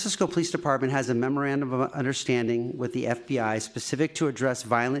San Francisco Police Department has a Memorandum of Understanding with the FBI specific to address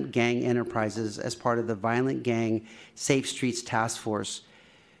violent gang enterprises as part of the Violent Gang Safe Streets Task Force,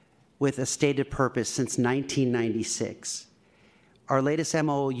 with a stated purpose since 1996. Our latest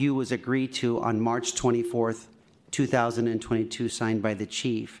MOU was agreed to on March 24th, 2022, signed by the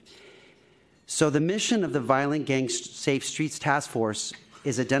Chief. So the mission of the Violent Gang Safe Streets Task Force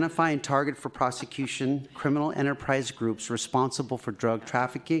is identify and target for prosecution criminal enterprise groups responsible for drug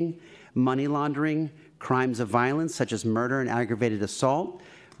trafficking, money laundering, crimes of violence such as murder and aggravated assault,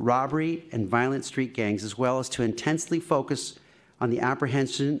 robbery, and violent street gangs, as well as to intensely focus on the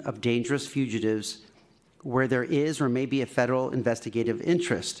apprehension of dangerous fugitives where there is or may be a federal investigative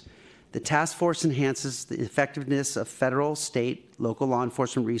interest. The task force enhances the effectiveness of federal, state, local law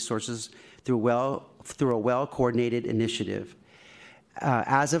enforcement resources through a well-coordinated initiative.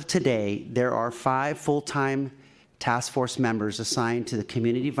 As of today, there are 5 full-time task force members assigned to the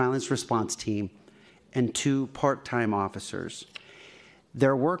Community Violence Response Team and 2 part-time officers.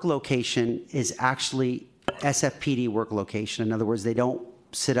 Their work location is actually SFPD work location. In other words, they don't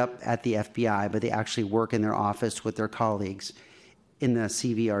sit up at the FBI, but they actually work in their office with their colleagues in the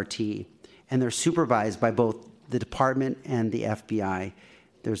CVRT. And they're supervised by both the department and the FBI.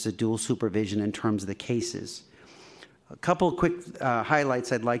 There's a dual supervision in terms of the cases. A couple of quick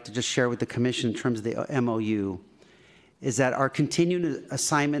highlights I'd like to just share with the Commission in terms of the MOU is that our continued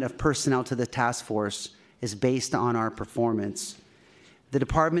assignment of personnel to the task force is based on our performance. The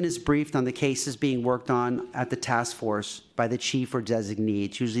department is briefed on the cases being worked on at the task force by the chief or designee.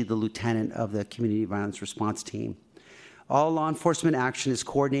 It's usually the lieutenant of the Community Violence Response Team. All law enforcement action is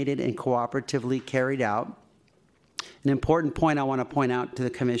coordinated and cooperatively carried out. An important point I want to point out to the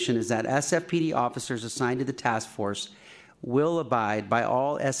Commission is that SFPD officers assigned to the task force will abide by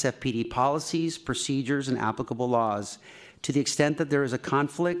all SFPD policies, procedures, and applicable laws. To the extent that there is a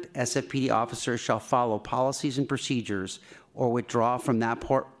conflict, SFPD officers shall follow policies and procedures or withdraw from that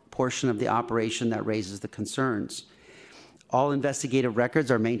portion of the operation that raises the concerns. All investigative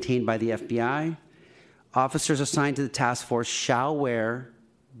records are maintained by the FBI. Officers assigned to the task force shall wear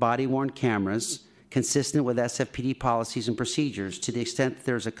body-worn cameras consistent with SFPD policies and procedures. To the extent that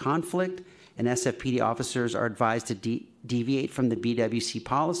there's a conflict and SFPD officers are advised to deviate from the BWC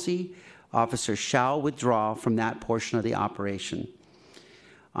policy, officers shall withdraw from that portion of the operation.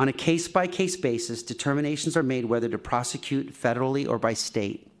 On a case-by-case basis, determinations are made whether to prosecute federally or by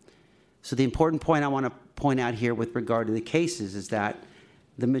state. So the important point I want to point out here with regard to the cases is that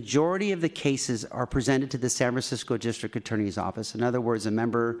the majority of the cases are presented to the San Francisco District Attorney's Office. In other words, an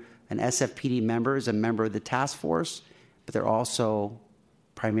SFPD member is a member of the task force, but they're also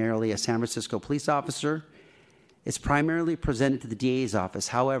primarily a San Francisco police officer. It's primarily presented to the DA's office.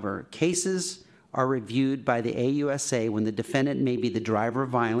 However, cases are reviewed by the AUSA when the defendant may be the driver of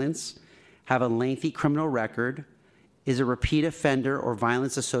violence, have a lengthy criminal record, is a repeat offender, or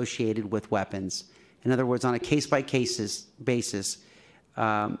violence associated with weapons. In other words, on a case-by-case basis,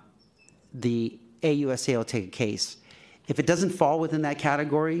 the AUSA will take a case. If it doesn't fall within that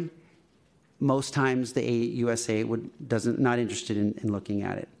category, most times the AUSA not interested in looking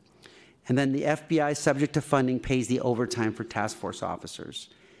at it. And then the FBI, subject to funding, pays the overtime for task force officers.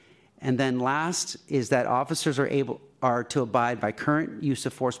 And then last is that officers are to abide by current use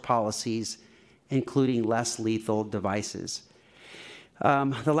of force policies, including less lethal devices.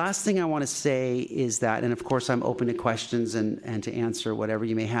 The last thing I want to say is that, and of course I'm open to questions and to answer whatever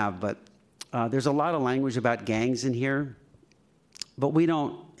you may have, but there's a lot of language about gangs in here, but we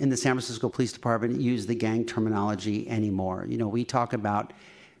don't, in the San Francisco Police Department, use the gang terminology anymore. You know, we talk about,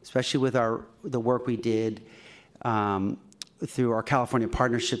 especially with the work we did through our California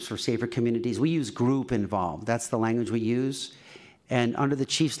Partnerships for Safer Communities, we use group involved. That's the language we use. And under the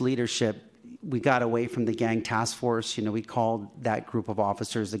chief's leadership, we got away from the gang task force. You know, we called that group of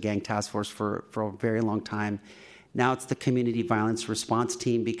officers the gang task force for a very long time. Now it's the Community Violence Response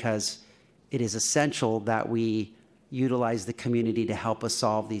Team because it is essential that we utilize the community to help us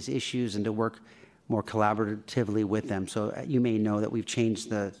solve these issues and to work more collaboratively with them. So you may know that we've changed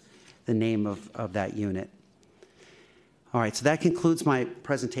the name of that unit. All right, so that concludes my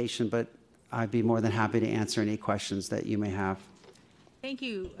presentation, but I'd be more than happy to answer any questions that you may have. Thank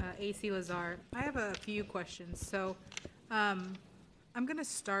you, AC Lazar. I have a few questions. So I'm going to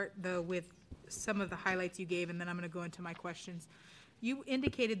start, though, with some of the highlights you gave, and then I'm going to go into my questions. You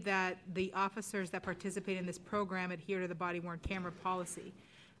indicated that the officers that participate in this program adhere to the body-worn camera policy.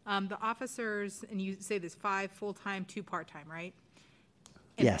 The officers, and you say there's 5 full-time, 2 part-time, right?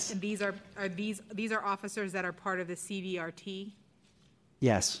 And, yes. And these are officers that are part of the CVRT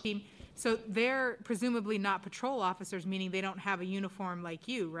yes. team? So they're presumably not patrol officers, meaning they don't have a uniform like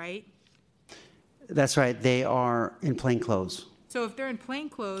you, right? That's right. They are in plain clothes. So if they're in plain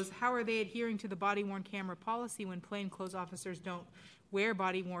clothes, how are they adhering to the body-worn camera policy when plainclothes officers don't wear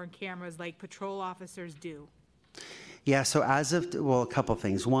body-worn cameras like patrol officers do? Yeah, so a couple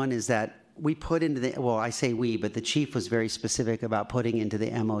things. One is that we put into the, well, I say we, but the chief was very specific about putting into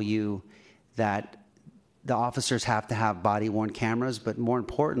the MOU that the officers have to have body-worn cameras, but more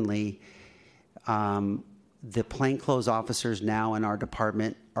importantly, the plainclothes officers now in our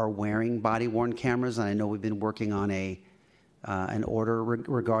department are wearing body-worn cameras, and I know we've been working on an order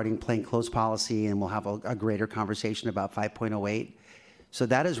regarding plainclothes policy, and we'll have a greater conversation about 5.08. So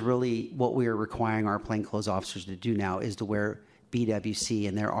that is really what we are requiring our plainclothes officers to do now, is to wear BWC,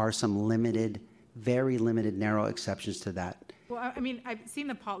 and there are some limited, very limited, narrow exceptions to that. Well, I mean, I've seen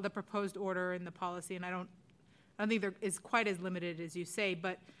the proposed order and the policy, and I don't think there is quite as limited as you say,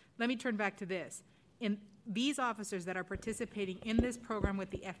 but let me turn back to this. In these officers that are participating in this program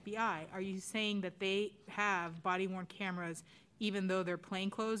with the FBI, are you saying that they have body-worn cameras even though they're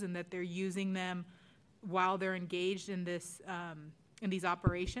plainclothes and that they're using them while they're engaged in this, in these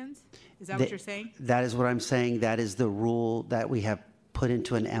operations? Is that what you're saying? That is what I'm saying. That is the rule that we have put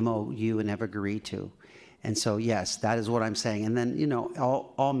into an MOU and have agreed to. And so, yes, that is what I'm saying. And then, you know,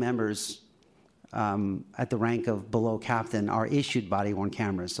 all members at the rank of below captain are issued body-worn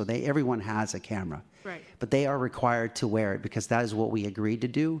cameras. So everyone has a camera. Right. But they are required to wear it because that is what we agreed to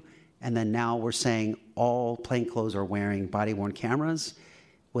do. And then now we're saying all plainclothes are wearing body-worn cameras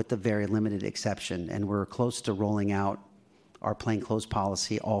with the very limited exception. And we're close to rolling out our plainclothes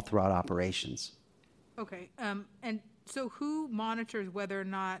policy all throughout operations. Okay. And so who monitors whether or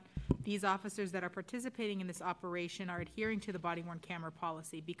not these officers that are participating in this operation are adhering to the body-worn camera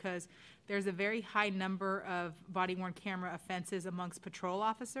policy? Because there's a very high number of body-worn camera offenses amongst patrol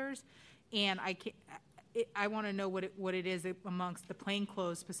officers, and I want to know what it is amongst the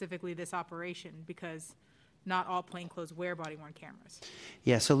plainclothes, specifically this operation, because not all plainclothes wear body-worn cameras.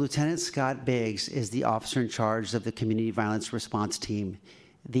 Yeah, so Lieutenant Scott Biggs is the officer in charge of the Community Violence Response Team.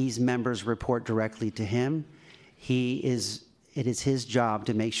 These members report directly to him. It is his job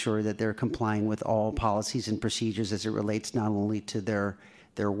to make sure that they're complying with all policies and procedures as it relates not only to their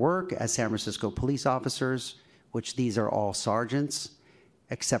work as San Francisco police officers, which these are all sergeants,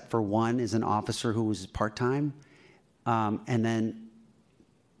 except for one is an officer who is part-time. And then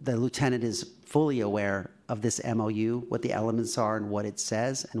the lieutenant is fully aware of this MOU, what the elements are and what it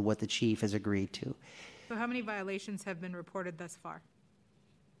says and what the chief has agreed to. So how many violations have been reported thus far?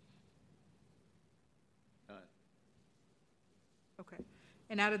 Okay.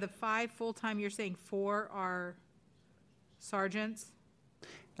 And out of the 5 full-time, you're saying 4 are sergeants?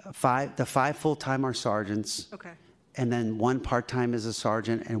 The 5 full-time are sergeants. Okay. And then 1 part-time is a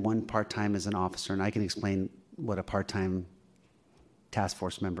sergeant and 1 part-time is an officer. And I can explain what a part-time task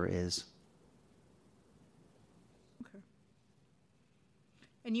force member is. Okay.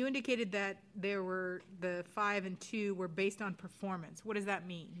 And you indicated that the 5 and 2 were based on performance. What does that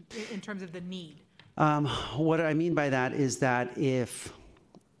mean in terms of the need? What I mean by that is that if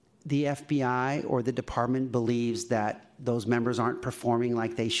the FBI or the department believes that those members aren't performing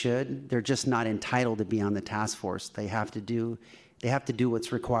like they should, they're just not entitled to be on the task force. They have to do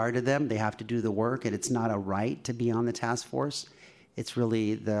what's required of them. They have to do the work, and it's not a right to be on the task force. It's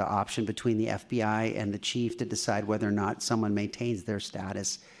really the option between the FBI and the chief to decide whether or not someone maintains their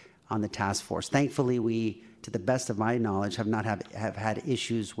status on the task force. Thankfully, we, to the best of my knowledge, have not have had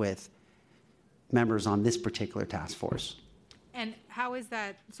issues with members on this particular task force. And how is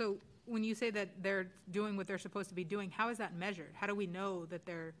that, so when you say that they're doing what they're supposed to be doing, how is that measured? How do we know that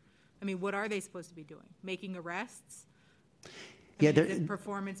what are they supposed to be doing? Making arrests? Is it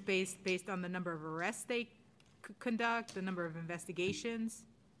performance based on the number of arrests they conduct, the number of investigations?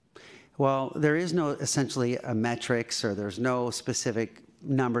 Well, there is no essentially a metrics, or there's no specific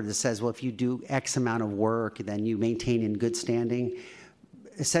number that says, well, if you do X amount of work, then you maintain in good standing.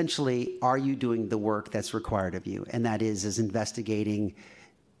 Essentially, are you doing the work that's required of you? And that is investigating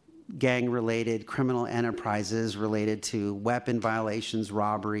gang-related criminal enterprises related to weapon violations,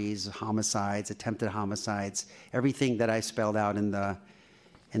 robberies, homicides, attempted homicides, everything that I spelled out in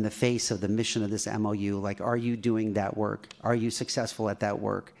the face of the mission of this MOU. Like, are you doing that work? Are you successful at that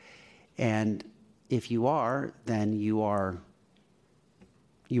work? And if you are, then you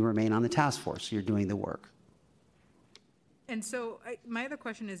remain on the task force. You're doing the work. And so my other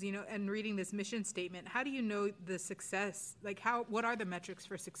question is, and reading this mission statement, how do you know the success? What are the metrics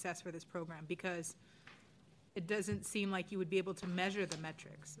for success for this program? Because it doesn't seem like you would be able to measure the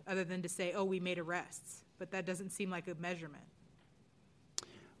metrics other than to say, oh, we made arrests. But that doesn't seem like a measurement.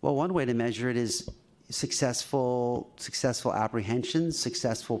 Well, one way to measure it is successful apprehensions,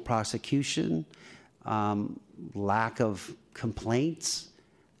 successful prosecution, lack of complaints.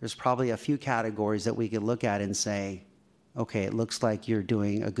 There's probably a few categories that we could look at and say, okay, it looks like you're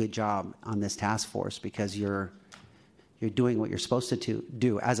doing a good job on this task force because you're doing what you're supposed to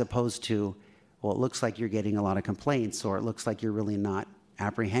do, as opposed to, well, it looks like you're getting a lot of complaints, or it looks like you're really not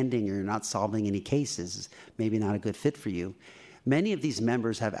apprehending, or you're not solving any cases, maybe not a good fit for you. Many of these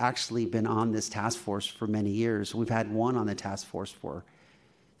members have actually been on this task force for many years. We've had one on the task force for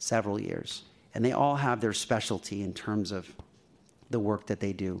several years, and they all have their specialty in terms of the work that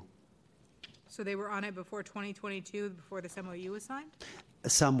they do. So they were on it before 2022, before this MOU was signed?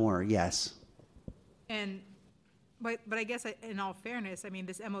 Some were, yes. And But I guess in all fairness, I mean,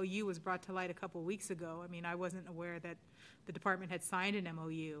 this MOU was brought to light a couple weeks ago. I mean, I wasn't aware that the department had signed an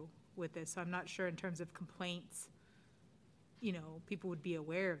MOU with this, so I'm not sure in terms of complaints, you know, people would be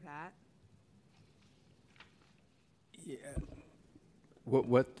aware of that. Yeah. What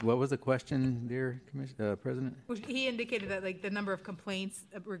was the question there, President? Well, he indicated that, like, the number of complaints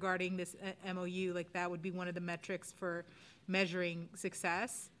regarding this MOU, like, that would be one of the metrics for measuring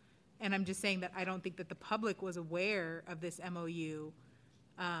success. And I'm just saying that I don't think that the public was aware of this MOU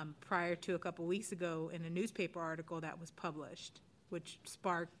prior to a couple weeks ago in a newspaper article that was published, which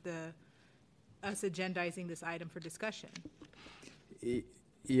sparked us agendizing this item for discussion.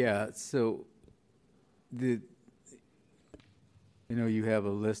 Yeah, so you have a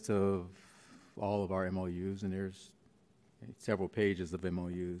list of all of our MOUs, and there's several pages of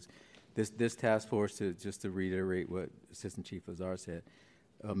MOUs. This task force, just to reiterate what Assistant Chief Lazar said,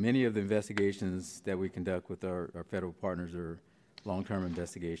 many of the investigations that we conduct with our federal partners are long-term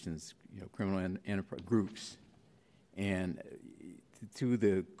investigations, criminal enterprise groups. And to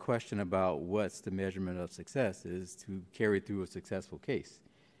the question about what's the measurement of success is to carry through a successful case.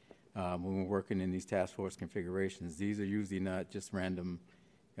 When we're working in these task force configurations, these are usually not just random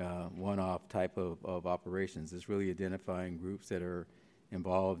one-off type of operations. It's really identifying groups that are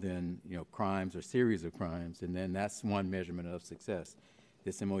involved in crimes or series of crimes, and then that's one measurement of success.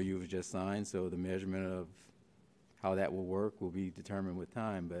 This MOU was just signed, so the measurement of how that will work will be determined with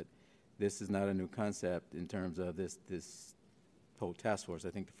time, but this is not a new concept in terms of this whole task force. I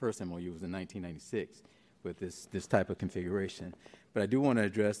think the first MOU was in 1996 with this type of configuration. But I do want to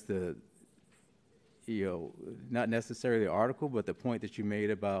address not necessarily the article, but the point that you made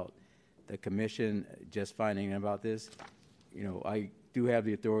about the commission just finding out about this. I do have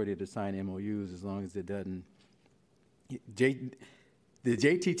the authority to sign MOUs as long as it doesn't. The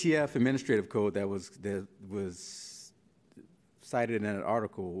JTTF administrative code that was cited in an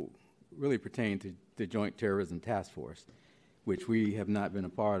article really pertained to the Joint Terrorism Task Force, which we have not been a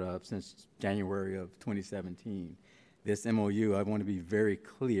part of since January of 2017. This MOU, I want to be very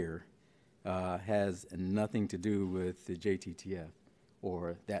clear, has nothing to do with the JTTF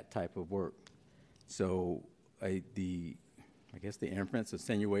or that type of work. So I guess the inference,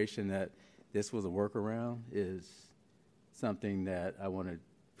 insinuation that this was a workaround is something that I want to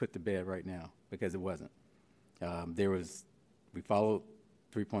put to bed right now, because it wasn't. We followed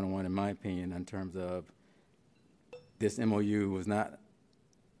 3.1 in my opinion in terms of this MOU was not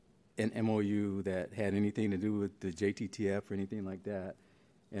an MOU that had anything to do with the JTTF or anything like that.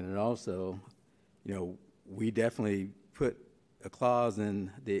 And it also, we definitely put a clause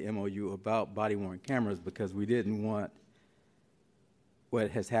in the MOU about body-worn cameras because we didn't want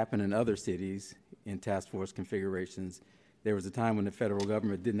what has happened in other cities in task force configurations. There was a time when the federal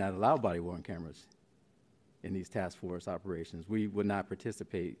government did not allow body-worn cameras in these task force operations. We would not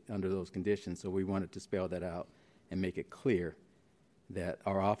participate under those conditions, so we wanted to spell that out and make it clear that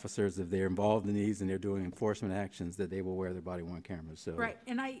our officers, if they're involved in these and they're doing enforcement actions, that they will wear their body-worn cameras. So. Right,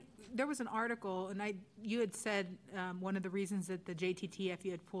 and there was an article, and you had said one of the reasons that the JTTF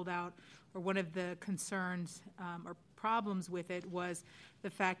you had pulled out, or one of the concerns or problems with it was the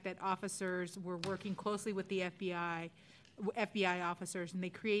fact that officers were working closely with the FBI officers, and they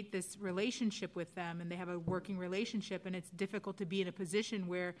create this relationship with them, and they have a working relationship, and it's difficult to be in a position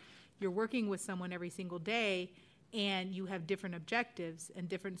where you're working with someone every single day and you have different objectives and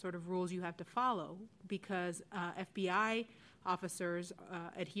different sort of rules you have to follow, because FBI officers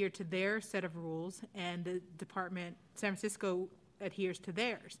adhere to their set of rules and the department, San Francisco, adheres to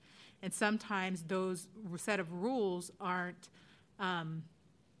theirs. And sometimes those set of rules aren't,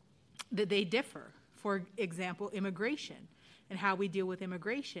 that they differ. For example, immigration and how we deal with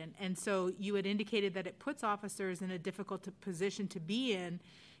immigration. And so you had indicated that it puts officers in a difficult position to be in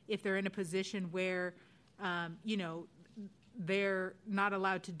if they're in a position where they're not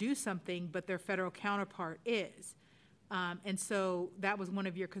allowed to do something, but their federal counterpart is. And so that was one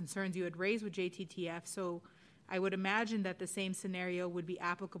of your concerns you had raised with JTTF. So I would imagine that the same scenario would be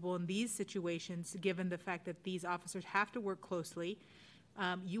applicable in these situations, given the fact that these officers have to work closely.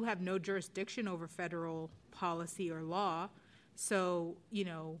 You have no jurisdiction over federal policy or law. So,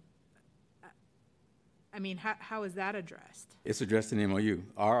 I mean, how is that addressed? It's addressed in the MOU.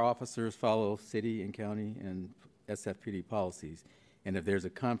 Our officers follow city and county and SFPD policies. And if there's a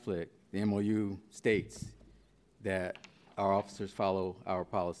conflict, the MOU states that our officers follow our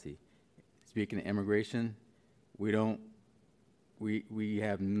policy. Speaking of immigration, we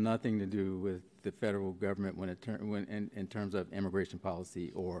have nothing to do with the federal government in terms of immigration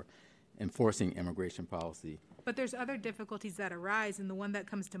policy or enforcing immigration policy. But there's other difficulties that arise, and the one that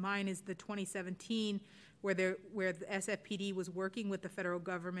comes to mind is the 2017, where the SFPD was working with the federal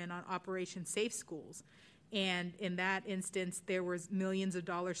government on Operation Safe Schools. And in that instance, there was millions of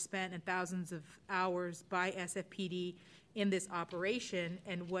dollars spent and thousands of hours by SFPD in this operation.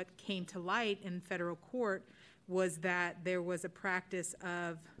 And what came to light in federal court was that there was a practice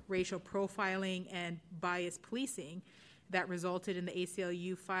of racial profiling and biased policing that resulted in the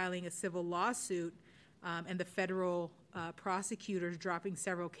ACLU filing a civil lawsuit and the federal prosecutors dropping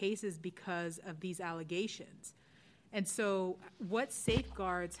several cases because of these allegations. And so what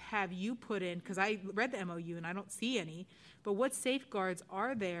safeguards have you put in, because I read the MOU and I don't see any, but what safeguards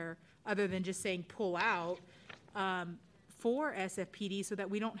are there other than just saying pull out for SFPD so that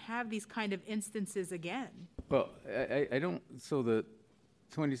we don't have these kind of instances again? Well, I don't, so the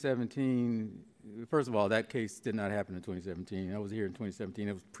 2017, first of all, that case did not happen in 2017. I was here in 2017.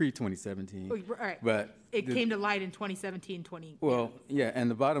 It was pre-2017. Oh, right. But it came to light in 2017, Well, yeah,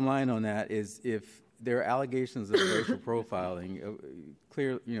 and the bottom line on that is if there are allegations of racial profiling,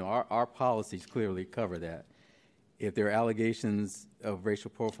 clear, you know, our policies clearly cover that. If there are allegations of racial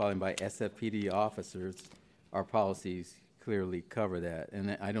profiling by SFPD officers, our policies clearly cover that.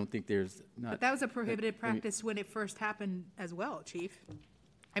 And I don't think there's not. But that was a prohibited practice when it first happened as well, Chief.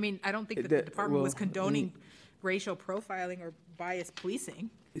 I mean, I don't think that the department was condoning racial profiling or biased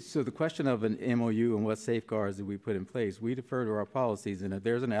policing. So the question of an MOU and what safeguards do we put in place, we defer to our policies, and if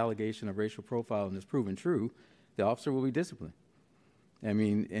there's an allegation of racial profiling that's proven true, the officer will be disciplined. I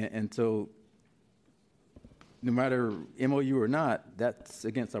mean, and so no matter MOU or not, that's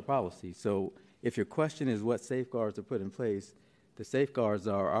against our policy. So if your question is what safeguards are put in place, the safeguards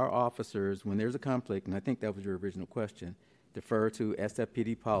are our officers, when there's a conflict, and I think that was your original question, defer to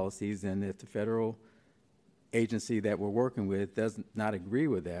SFPD policies, and if the federal agency that we're working with does not agree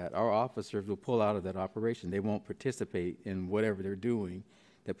with that, our officers will pull out of that operation. They won't participate in whatever they're doing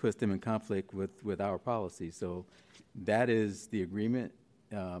that puts them in conflict with our policy. So that is the agreement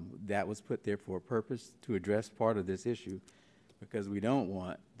that was put there for a purpose to address part of this issue, because we don't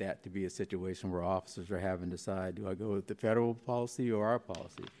want that to be a situation where officers are having to decide, do I go with the federal policy or our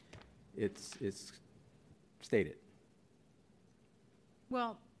policy? It's stated.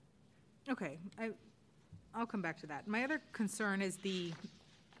 Well, okay, I'll come back to that. My other concern is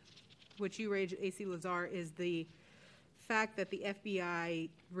what you raised, AC Lazar, is the fact that the FBI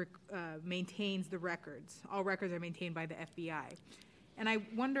maintains the records. All records are maintained by the FBI. And I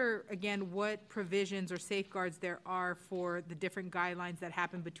wonder, again, what provisions or safeguards there are for the different guidelines that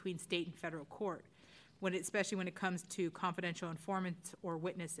happen between state and federal court, especially when it comes to confidential informants or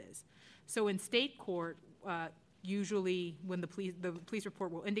witnesses. So in state court, usually when the police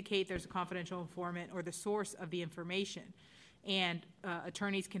report will indicate there's a confidential informant or the source of the information. And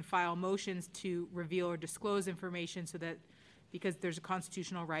attorneys can file motions to reveal or disclose information so that, because there's a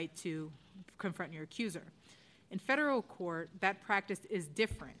constitutional right to confront your accuser. In federal court, that practice is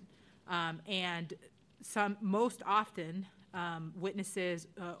different. And most often, witnesses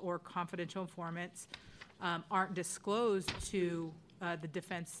or confidential informants aren't disclosed to the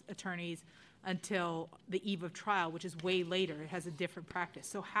defense attorneys until the eve of trial, which is way later. It has a different practice.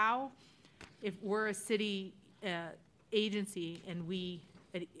 So how, if we're a city agency and we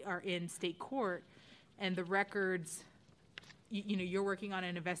are in state court and the records, you're working on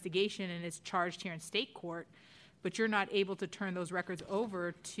an investigation and it's charged here in state court, but you're not able to turn those records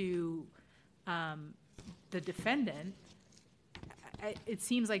over to the defendant, it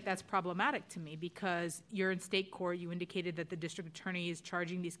seems like that's problematic to me, because you're in state court. You indicated that the district attorney is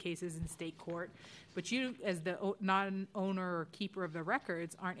charging these cases in state court, but you, as the non-owner or keeper of the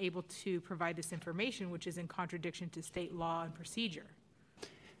records, aren't able to provide this information, which is in contradiction to state law and procedure.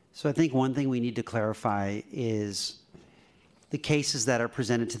 So I think one thing we need to clarify is the cases that are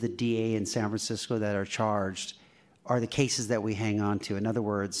presented to the DA in San Francisco that are charged are the cases that we hang on to. In other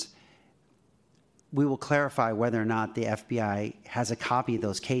words, we will clarify whether or not the FBI has a copy of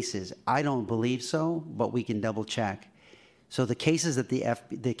those cases. I don't believe so, but we can double check. So the cases that the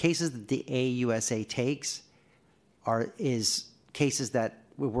AUSA takes is cases that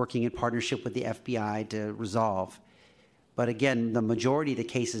we're working in partnership with the FBI to resolve. But again, the majority of the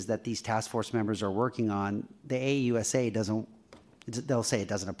cases that these task force members are working on, the AUSA they'll say it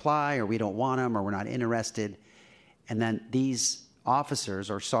doesn't apply, or we don't want them, or we're not interested. And then these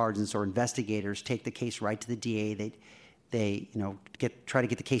officers or sergeants or investigators take the case right to the DA. They try to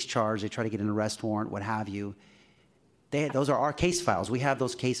get the case charged. They try to get an arrest warrant, what have you. Those are our case files. We have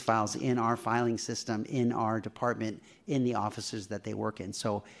those case files in our filing system, in our department, in the offices that they work in.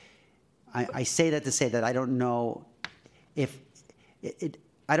 So I say that to say that I don't know if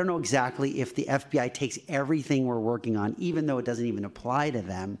I don't know exactly if the FBI takes everything we're working on, even though it doesn't even apply to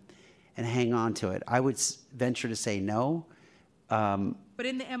them, and hang on to it. I would venture to say no. But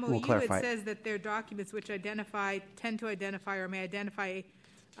in the MOU, it clarify. says that their documents which tend to identify or may identify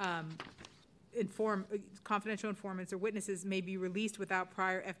confidential informants or witnesses may be released without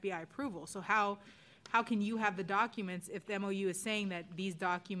prior FBI approval. So how can you have the documents if the MOU is saying that these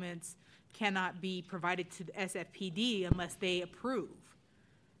documents cannot be provided to the SFPD unless they approve?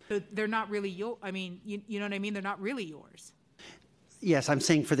 So they're not really you know what I mean? They're not really yours. Yes, I'm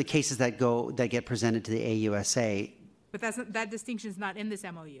saying for the cases that get presented to the AUSA. But that distinction is not in this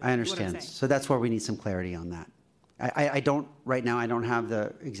MOU. I understand. So that's where we need some clarity on that. I don't, right now, I don't have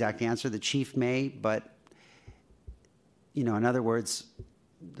the exact answer. The chief may, but, in other words,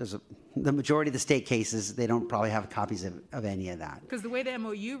 the majority of the state cases, they don't probably have copies of any of that. Because the way the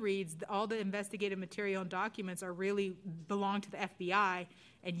MOU reads, all the investigative material and documents belong to the FBI,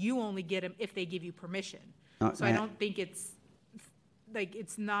 and you only get them if they give you permission. So I don't think it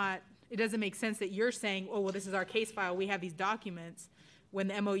doesn't make sense that you're saying, oh, well, this is our case file, we have these documents, when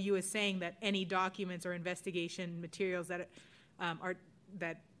the MOU is saying that any documents or investigation materials that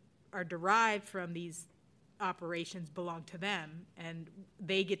are derived from these operations belong to them, and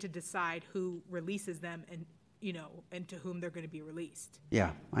they get to decide who releases them and to whom they're going to be released.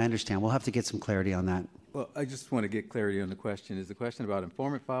 Yeah, I understand. We'll have to get some clarity on that. Well, I just want to get clarity on the question. Is the question about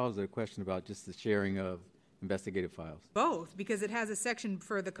informant files or a question about just the sharing of investigative files? Both, because it has a section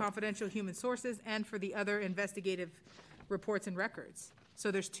for the confidential human sources and for the other investigative reports and records.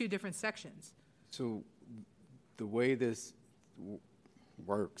 So there's two different sections. So the way this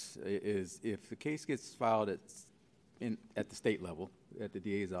works is if the case gets filed at the state level, at the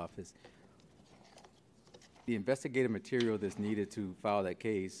DA's office, the investigative material that's needed to file that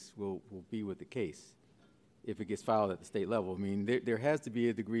case will be with the case if it gets filed at the state level. I mean, there has to be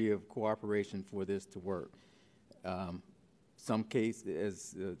a degree of cooperation for this to work. Some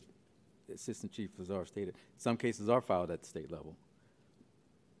cases, as Assistant Chief Lazar stated, some cases are filed at the state level.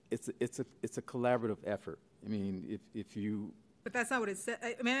 It's a collaborative effort. I mean, if you. But that's not what it says.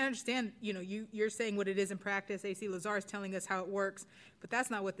 I mean, I understand. You're saying what it is in practice. AC Lazar is telling us how it works, but that's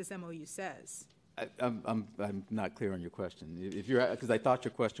not what this MOU says. I'm not clear on your question. Because I thought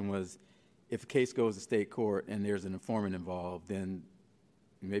your question was, if a case goes to state court and there's an informant involved, then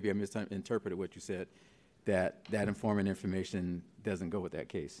maybe I misinterpreted what you said. That informant information doesn't go with that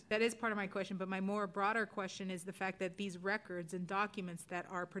case. That is part of my question, but my more broader question is the fact that these records and documents that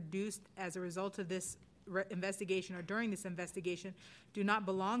are produced as a result of this investigation or during this investigation do not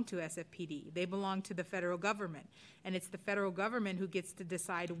belong to SFPD. They belong to the federal government, and it's the federal government who gets to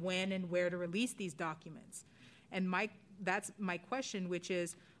decide when and where to release these documents. And that's my question, which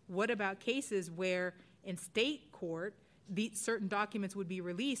is, what about cases where in state court certain documents would be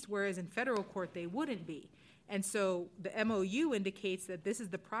released, whereas in federal court they wouldn't be? And so the MOU indicates that this is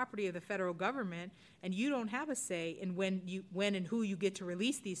the property of the federal government, and you don't have a say in when and who you get to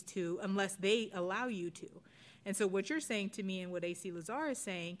release these to unless they allow you to. And so what you're saying to me and what AC Lazar is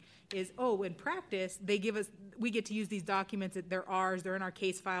saying is, oh, in practice, we get to use these documents, that they're ours, they're in our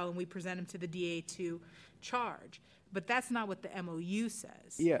case file, and we present them to the DA to charge. But that's not what the MOU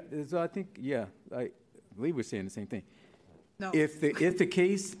says. Yeah, so I think, I believe we're saying the same thing. No. If the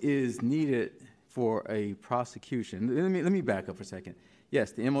case is needed for a prosecution, let me back up for a second.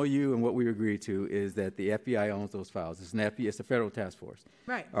 Yes, the MOU and what we agreed to is that the FBI owns those files. It's a federal task force.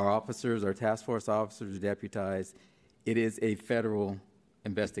 Right. Our officers, our task force officers are deputized. It is a federal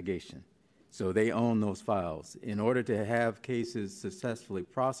investigation. So they own those files. In order to have cases successfully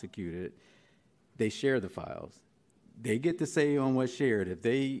prosecuted, they share the files. They get to say on what's shared.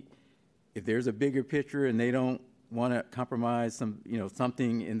 If there's a bigger picture and they don't want to compromise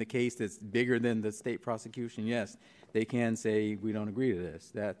something in the case that's bigger than the state prosecution, yes, they can say we don't agree to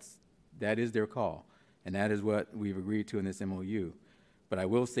this. That is their call, and that is what we've agreed to in this MOU. But I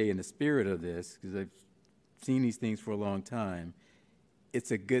will say, in the spirit of this, because I've seen these things for a long time,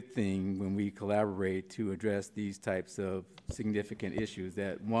 it's a good thing when we collaborate to address these types of significant issues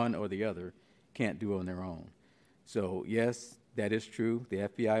that one or the other can't do on their own. So yes, that is true. The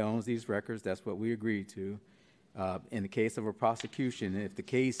FBI owns these records. That's what we agreed to. In the case of a prosecution, if the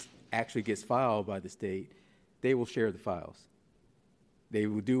case actually gets filed by the state, they will share the files. They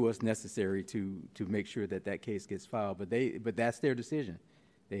will do what's necessary to make sure that case gets filed, but that's their decision.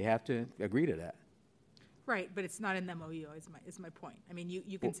 They have to agree to that. Right, but it's not in the MOU, is my point. I mean,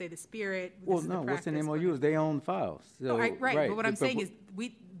 you can say the spirit, this Well, is the no, what's in practice, MOU is they own files. No, So, right, but what I'm saying is,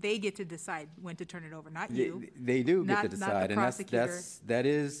 they get to decide when to turn it over, not you. They do get to Not the decide, and prosecutor. that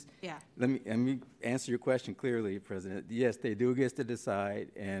is. Yeah. Let me answer your question clearly, President. Yes, they do get to decide,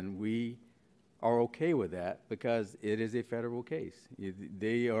 and we are okay with that because it is a federal case.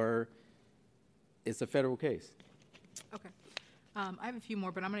 It's a federal case. Okay. I have a few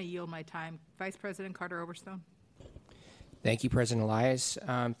more, but I'm going to yield my time. Vice President Carter Oberstone. Thank you, President Elias.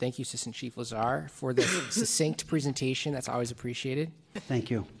 Thank you, Assistant Chief Lazar, for the succinct presentation. That's always appreciated.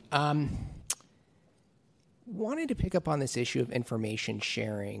 Thank you. Wanted to pick up on this issue of information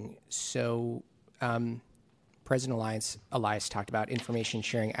sharing. So, President Elias talked about information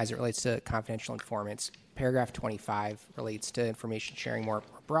sharing as it relates to confidential informants. Paragraph 25 relates to information sharing more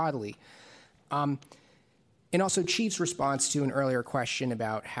broadly. And also Chief's response to an earlier question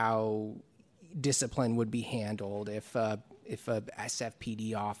about how discipline would be handled if a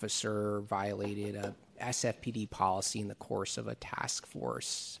SFPD officer violated a SFPD policy in the course of a task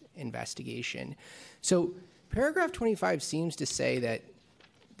force investigation. So paragraph 25 seems to say that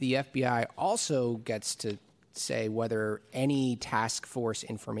the FBI also gets to say whether any task force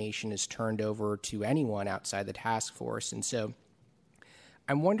information is turned over to anyone outside the task force. And so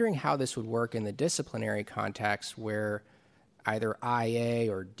I'm wondering how this would work in the disciplinary context where either IA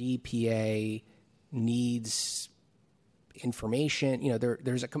or DPA needs information. You know,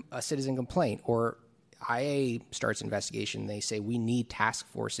 there's a citizen complaint, or IA starts investigation. They say we need task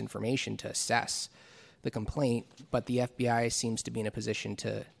force information to assess the complaint, but the FBI seems to be in a position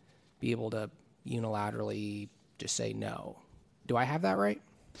to be able to unilaterally just say no. Do I have that right?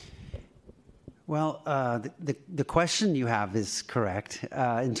 Well, the question you have is correct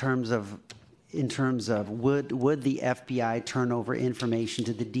in terms of would the FBI turn over information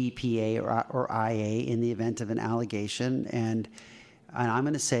to the DPA or IA in the event of an allegation? And I'm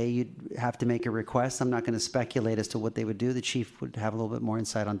going to say you'd have to make a request. I'm not going to speculate as to what they would do. The chief would have a little bit more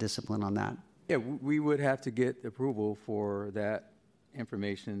insight on discipline on that. Yeah, we would have to get approval for that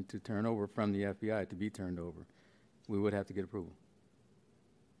information to turn over from the FBI to be turned over. We would have to get approval.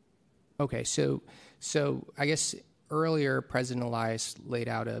 Okay, so I guess earlier President Elias laid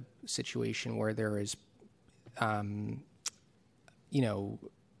out a situation where there is, a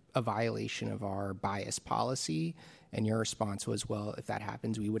violation of our bias policy, and your response was, well, if that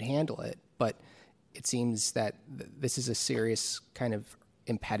happens, we would handle it. But it seems that this is a serious kind of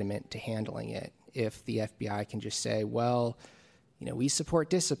impediment to handling it. If the FBI can just say, well, we support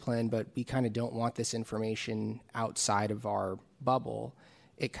discipline, but we kind of don't want this information outside of our bubble,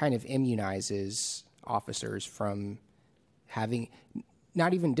 it kind of immunizes officers from having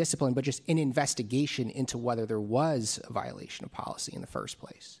not even discipline, but just an investigation into whether there was a violation of policy in the first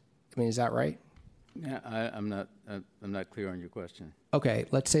place. I mean, is that right? Yeah, I'm not clear on your question. Okay,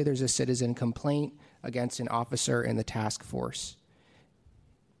 let's say there's a citizen complaint against an officer in the task force.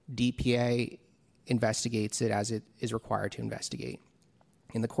 DPA investigates it as it is required to investigate.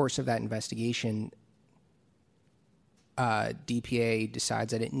 In the course of that investigation, DPA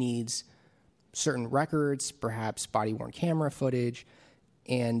decides that it needs certain records, perhaps body-worn camera footage,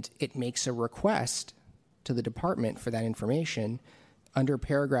 and it makes a request to the department for that information. Under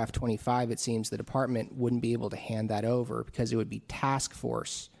paragraph 25, it seems the department wouldn't be able to hand that over because it would be task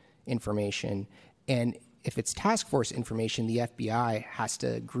force information. And if it's task force information, the FBI has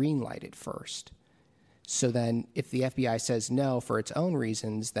to greenlight it first. So then if the FBI says no for its own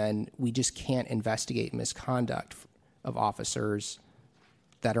reasons, then we just can't investigate misconduct of officers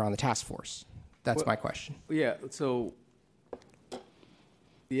that are on the task force. That's my question. Yeah, so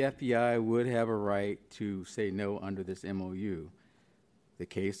the FBI would have a right to say no under this MOU. The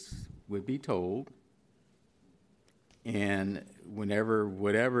case would be told, and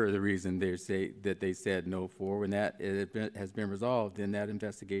whatever the reason they said no for, when that has been resolved, then that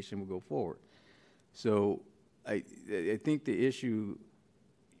investigation will go forward. So I think the issue,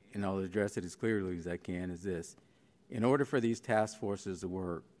 and I'll address it as clearly as I can, is this. In order for these task forces to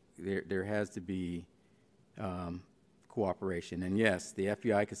work, there has to be cooperation. And yes, the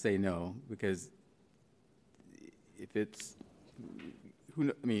FBI could say no, because if it's,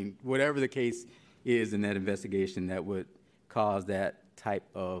 whatever the case is in that investigation that would cause that type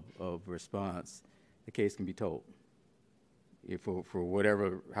of response, the case can be told. For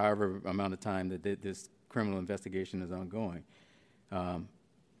however amount of time that this criminal investigation is ongoing.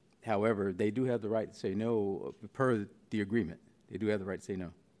 However, they do have the right to say no per the agreement. They do have the right to say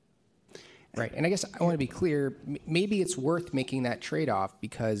no. Right, and I guess I want to be clear, maybe it's worth making that trade-off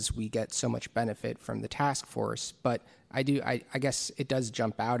because we get so much benefit from the task force, but I guess it does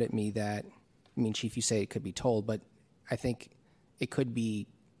jump out at me that mean, Chief, you say it could be told, but I think it could be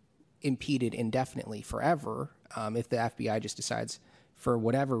impeded indefinitely forever if the FBI just decides for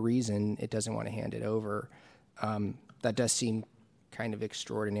whatever reason it doesn't want to hand it over. That does seem kind of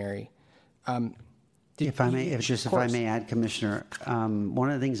extraordinary. If I may add, Commissioner,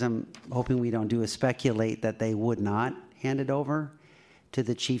 one of the things I'm hoping we don't do is speculate that they would not hand it over. To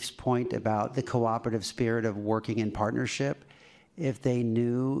the chief's point about the cooperative spirit of working in partnership, if they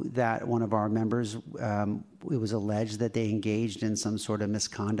knew that one of our members, it was alleged that they engaged in some sort of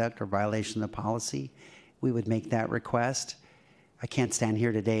misconduct or violation of the policy, we would make that request. I can't stand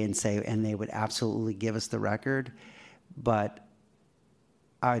here today and say, and they would absolutely give us the record, but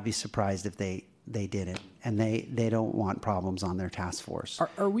I would be surprised if they didn't, and they don't want problems on their task force.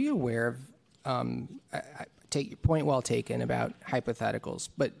 Are we aware of, take your point well taken about hypotheticals,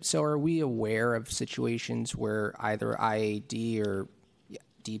 but so are we aware of situations where either IAD or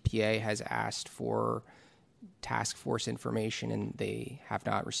DPA has asked for task force information and they have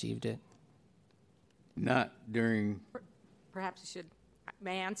not received it? Not during, Perhaps you should,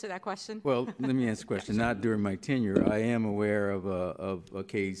 may I answer that question? well, let me answer the question. Not during my tenure. I am aware of a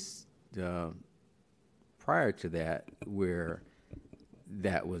case prior to that where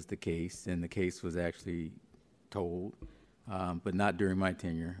that was the case, and the case was actually told, but not during my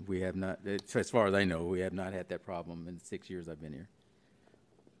tenure. We have not, as far as I know, we have not had that problem in the 6 years I've been here.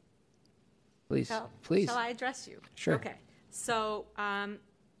 Please. Shall I address you? Sure. Okay. So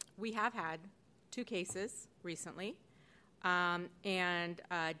we have had 2 cases recently, and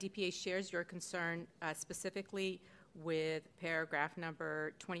DPA shares your concern specifically with paragraph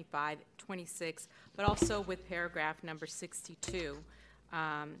number 25, 26, but also with paragraph number 62.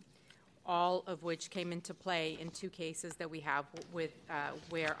 All of which came into play in 2 cases that we have with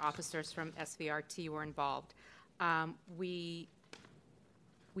where officers from SVRT were involved. We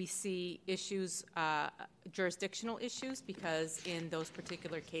see issues, jurisdictional issues, because in those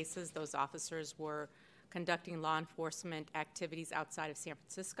particular cases, those officers were conducting law enforcement activities outside of San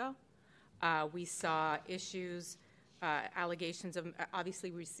Francisco. We saw issues, allegations of, obviously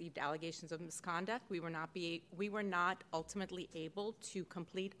we received allegations of misconduct. We were not ultimately able to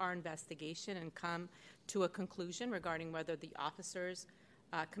complete our investigation and come to a conclusion regarding whether the officers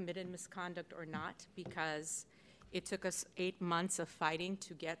committed misconduct or not, because it took us 8 months of fighting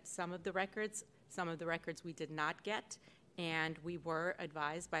to get some of the records. Some of the records we did not get, and we were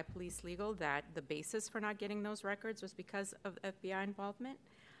advised by police legal that the basis for not getting those records was because of FBI involvement.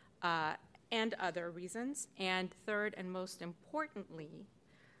 And other reasons. And third, and most importantly,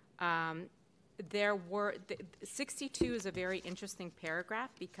 62 is a very interesting paragraph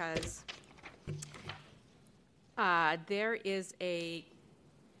because there is a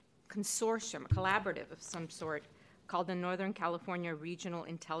consortium, a collaborative of some sort, called the Northern California Regional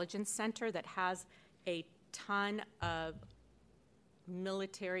Intelligence Center that has a ton of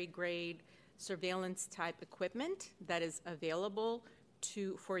military-grade surveillance-type equipment that is available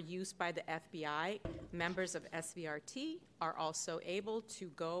for use by the FBI. Members of SVRT are also able to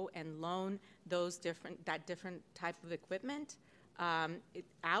go and loan that different type of equipment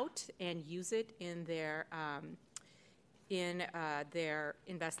out and use it in their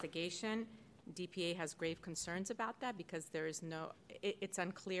investigation. DPA has grave concerns about that because there is it's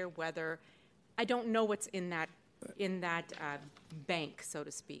unclear whether, I don't know what's in that bank, so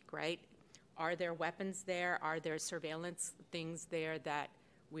to speak, right? Are there weapons there? Are there surveillance things there that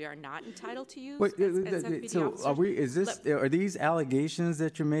we are not entitled to use? Wait, as FPD so are these allegations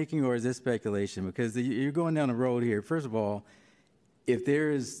that you're making, or is this speculation? Because you're going down the road here. First of all, if there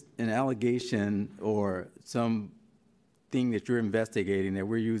is an allegation or some thing that you're investigating that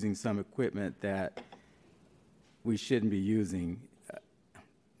we're using some equipment that we shouldn't be using,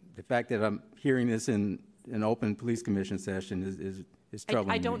 the fact that I'm hearing this in an open police commission session is troubling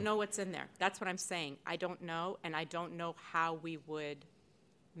me. I don't know what's in there. That's what I'm saying. I don't know, and I don't know how we would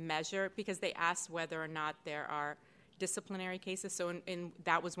measure, because they asked whether or not there are disciplinary cases. So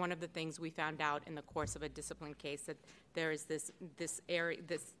that was one of the things we found out in the course of a discipline case, that there is this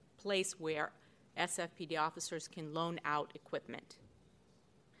place where SFPD officers can loan out equipment.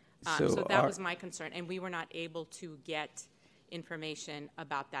 So that was my concern, and we were not able to get information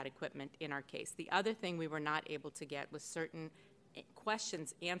about that equipment in our case. The other thing we were not able to get was certain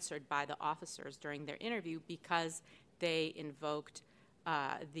questions answered by the officers during their interview because they invoked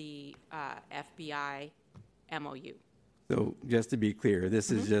the FBI MOU. So just to be clear,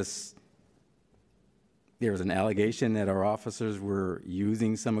 this is just, there was an allegation that our officers were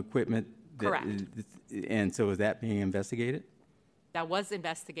using some equipment? Correct. And so is that being investigated? That was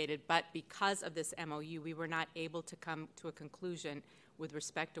investigated, but because of this MOU, we were not able to come to a conclusion with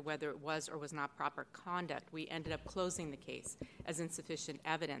respect to whether it was or was not proper conduct. We ended up closing the case as insufficient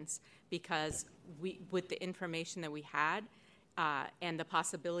evidence because with the information that we had and the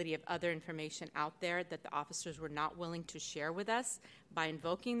possibility of other information out there that the officers were not willing to share with us, by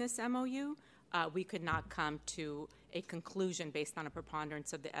invoking this MOU, we could not come to a conclusion based on a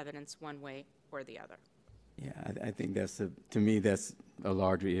preponderance of the evidence one way or the other. Yeah, I think to me, that's a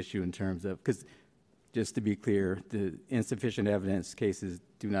larger issue in terms of, because just to be clear, the insufficient evidence cases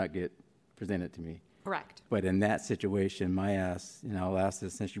do not get presented to me. Correct. But in that situation, my ask, and I'll ask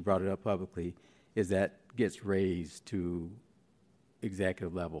this since you brought it up publicly, is that gets raised to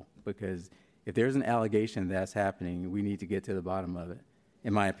executive level. Because if there's an allegation that's happening, we need to get to the bottom of it,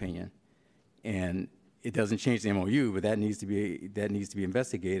 in my opinion. And it doesn't change the MOU, but that needs to be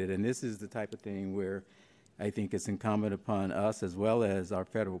investigated. And this is the type of thing where I think it's incumbent upon us as well as our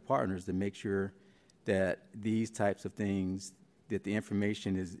federal partners to make sure that these types of things, that the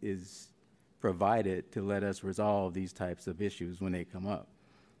information is provided to let us resolve these types of issues when they come up.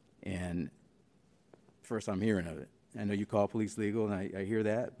 And first I'm hearing of it. I know you call police legal, and I hear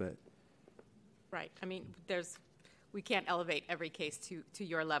that, but. Right. I mean, we can't elevate every case to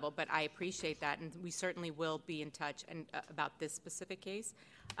your level, but I appreciate that, and we certainly will be in touch about this specific case.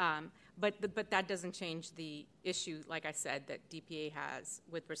 But that doesn't change the issue, like I said, that DPA has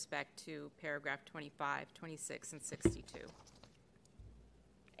with respect to paragraph 25, 26, and 62.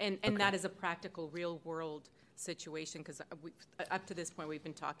 And Okay. that is a practical, real-world situation, because up to this point we've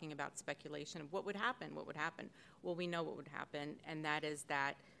been talking about speculation of what would happen. Well, we know what would happen, and that is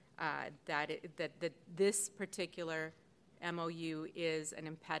that this particular MOU is an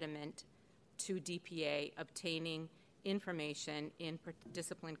impediment to DPA obtaining information in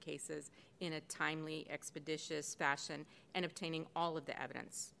discipline cases in a timely, expeditious fashion and obtaining all of the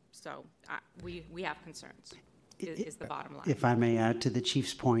evidence. So we have concerns, is the bottom line. If I may add to the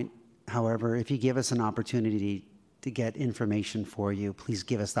chief's point, however, if you give us an opportunity to get information for you, please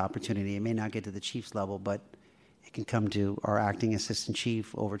give us the opportunity. It may not get to the chief's level, but it can come to our acting assistant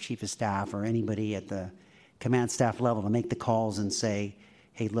chief, over chief of staff, or anybody at the command staff level to make the calls and say,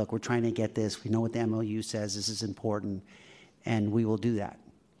 hey, look, we're trying to get this. We know what the MOU says. This is important, and we will do that.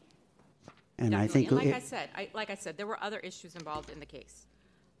 And Definitely. I think, And like I said, there were other issues involved in the case.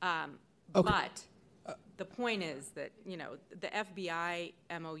 Okay. But the point is that, the FBI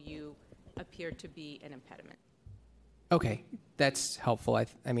MOU appeared to be an impediment. Okay, that's helpful.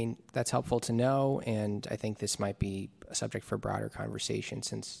 I mean, that's helpful to know, and I think this might be a subject for broader conversation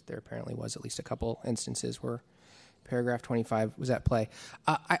since there apparently was at least a couple instances where paragraph 25 was at play.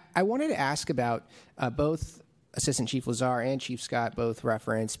 I wanted to ask about both Assistant Chief Lazar and Chief Scott both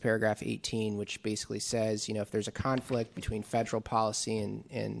referenced paragraph 18, which basically says, if there's a conflict between federal policy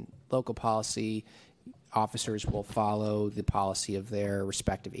and local policy, officers will follow the policy of their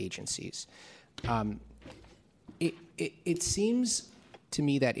respective agencies. It seems to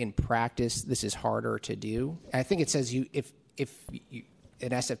me that in practice this is harder to do. I think it says if an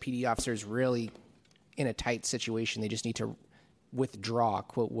SFPD officer is really in a tight situation, they just need to withdraw,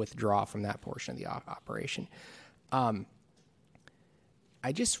 quote, withdraw from that portion of the operation. I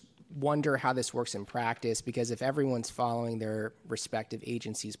just wonder how this works in practice, because if everyone's following their respective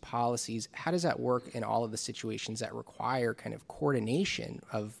agencies' policies, how does that work in all of the situations that require kind of coordination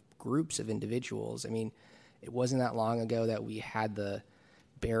of groups of individuals? I mean, it wasn't that long ago that we had the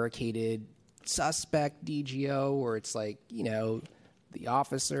barricaded suspect DGO, where it's like, the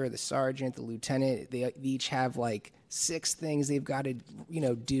officer, the sergeant, the lieutenant, they each have like 6 things they've got to,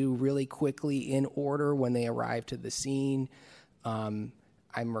 do really quickly in order when they arrive to the scene. I'm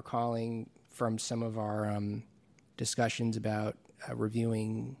recalling from some of our discussions about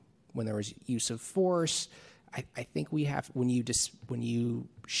reviewing when there was use of force. I think we have, when you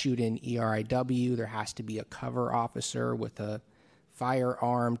shoot in ERIW, there has to be a cover officer with a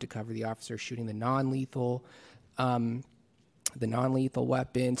firearm to cover the officer shooting the non-lethal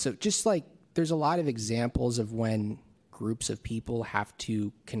weapon. So just like there's a lot of examples of when groups of people have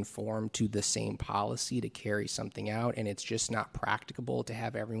to conform to the same policy to carry something out, and it's just not practicable to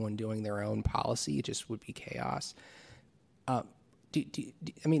have everyone doing their own policy. It just would be chaos. I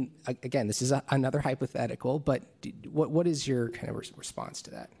mean, again, this is another hypothetical, but what is your kind of response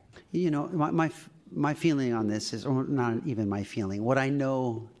to that? My feeling on this is, or not even my feeling, what I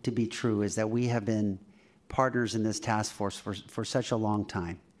know to be true is that we have been partners in this task force for such a long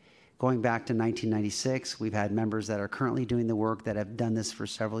time. Going back to 1996, we've had members that are currently doing the work that have done this for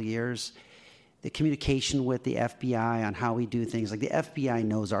several years. the communication with the FBI on how we do things. Like the FBI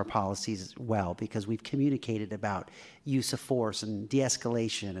knows our policies well because we've communicated about use of force and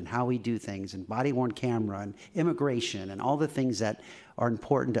de-escalation and how we do things and body-worn camera and immigration and all the things that are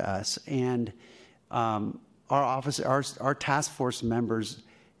important to us. And our task force members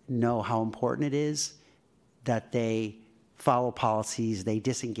know how important it is that they follow policies, they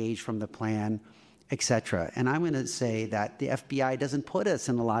disengage from the plan, etc. And I'm going to say that the FBI doesn't put us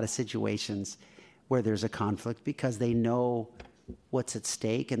in a lot of situations where there's a conflict because they know what's at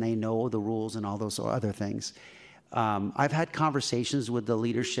stake and they know the rules and all those other things. I've had conversations with the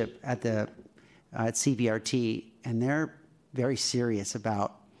leadership at CVRT, and they're very serious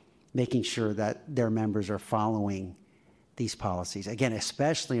about making sure that their members are following these policies. Again,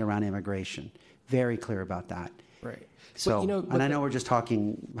 especially around immigration. Very clear about that. Right. So, But, and I know we're just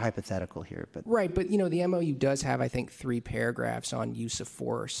talking hypothetical here, but right. But the MOU does have, I think, 3 paragraphs on use of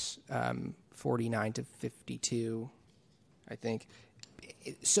force, 49 to 52, I think.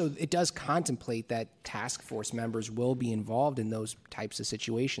 So it does contemplate that task force members will be involved in those types of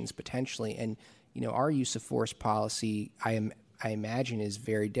situations potentially. And our use of force policy, I imagine, is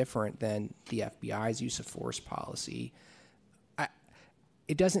very different than the FBI's use of force policy.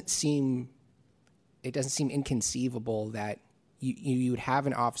 It doesn't seem inconceivable that you would have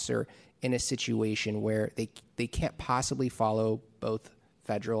an officer in a situation where they can't possibly follow both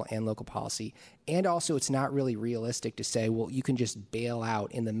federal and local policy. And also, it's not really realistic to say, well, you can just bail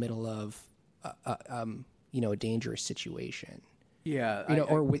out in the middle of a dangerous situation. Yeah.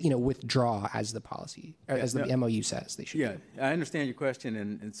 Or withdraw as the policy, or as the MOU says they should. Yeah, I understand your question,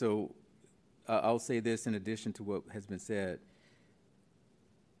 and so I'll say this in addition to what has been said.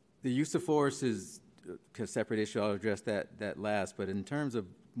 The use of force is a separate issue. I'll address that last. But in terms of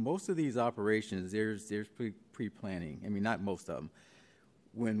most of these operations, there's pre-planning. I mean, not most of them.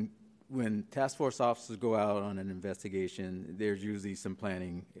 When task force officers go out on an investigation, there's usually some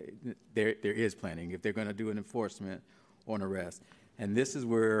planning. There is planning if they're going to do an enforcement or an arrest. And this is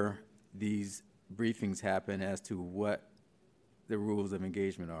where these briefings happen as to what the rules of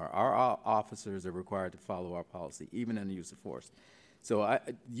engagement are. Our officers are required to follow our policy, even in the use of force. So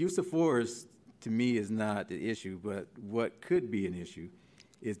use of force, to me, is not the issue, but what could be an issue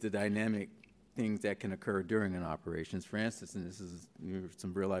is the dynamic things that can occur during an operations. For instance, and this is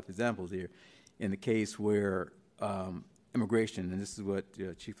some real-life examples here, in the case where immigration, and this is what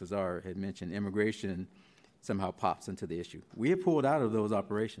Chief Lazar had mentioned, immigration somehow pops into the issue. We have pulled out of those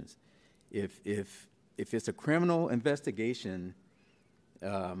operations. If it's a criminal investigation,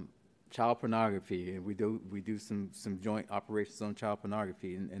 child pornography, and we do some joint operations on child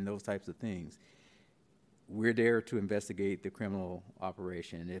pornography and those types of things, we're there to investigate the criminal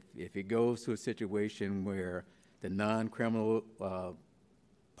operation. If it goes to a situation where the non-criminal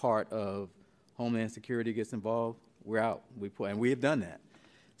part of Homeland Security gets involved, we're out. And we have done that.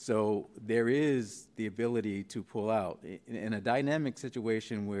 So there is the ability to pull out. In a dynamic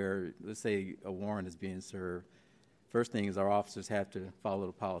situation where, let's say, a warrant is being served, first thing is our officers have to follow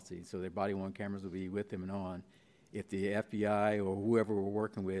the policy. So their body-worn cameras will be with them and on. If the FBI or whoever we're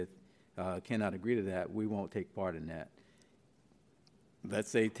working with cannot agree to that, we won't take part in that. Let's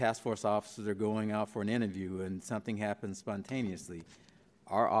say task force officers are going out for an interview and something happens spontaneously.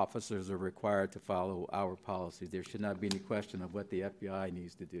 Our officers are required to follow our policies. There should not be any question of what the FBI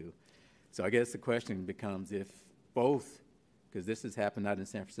needs to do. So I guess the question becomes if both, because this has happened not in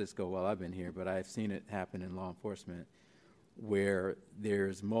San Francisco while I've been here, but I've seen it happen in law enforcement, where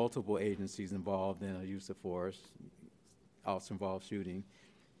there's multiple agencies involved in a use of force, officer-involved shooting,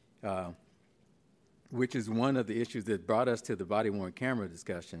 which is one of the issues that brought us to the body-worn camera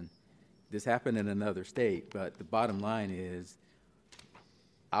discussion. This happened in another state, but the bottom line is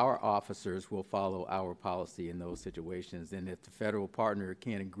our officers will follow our policy in those situations, and if the federal partner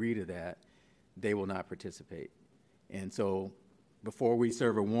can't agree to that, they will not participate. And so before we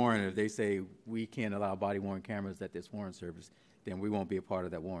serve a warrant, if they say we can't allow body-worn cameras at this warrant service, then we won't be a part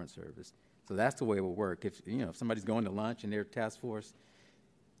of that warrant service. So that's the way it will work. If somebody's going to lunch and they're task force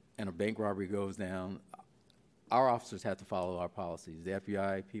and a bank robbery goes down, our officers have to follow our policies. The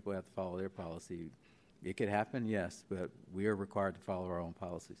FBI people have to follow their policy. It could happen, yes, but we are required to follow our own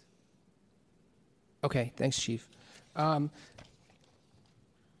policies. Okay, thanks, Chief.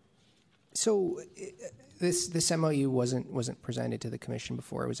 So this MOU wasn't presented to the commission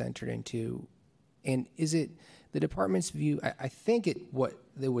before it was entered into, and is it the department's view? I think it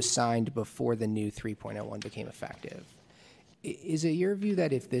was signed before the new 3.01 became effective. Is it your view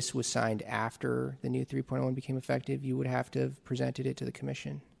that if this was signed after the new 3.01 became effective, you would have to have presented it to the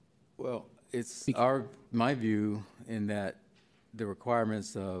commission? Well, it's my view in that the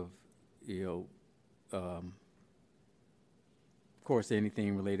requirements of of course,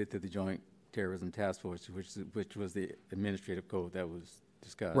 anything related to the Joint Terrorism Task Force, which was the administrative code that was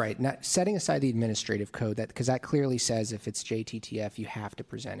discussed. Right. Not setting aside the administrative code, because that clearly says if it's JTTF, you have to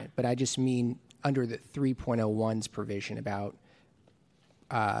present it. But I just mean under the 3.01's provision about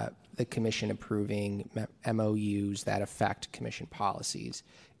the commission approving MOUs that affect commission policies.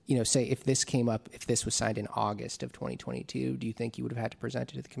 Say if this came up, if this was signed in August of 2022, do you think you would have had to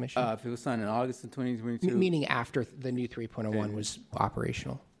present it to the commission? If it was signed in August of 2022? Meaning after the new 3.01 was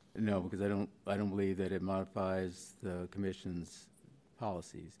operational? No, because I don't believe that it modifies the commission's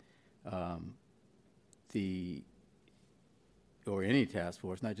policies. Or any task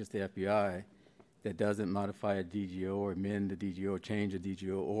force, not just the FBI, that doesn't modify a DGO or amend the DGO or change a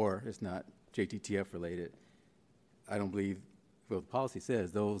DGO, or it's not JTTF related. I don't believe, well, the policy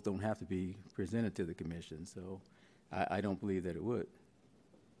says those don't have to be presented to the commission, so I don't believe that it would.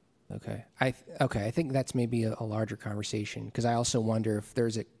 Okay. I think that's maybe a larger conversation, because I also wonder if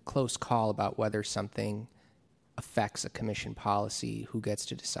there's a close call about whether something affects a commission policy, who gets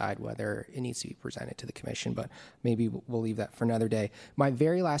to decide whether it needs to be presented to the commission, but maybe we'll leave that for another day. My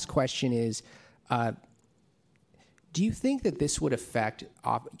very last question is, do you think that this would affect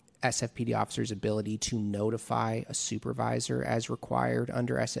SFPD officers' ability to notify a supervisor as required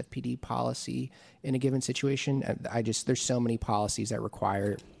under SFPD policy in a given situation? There's so many policies that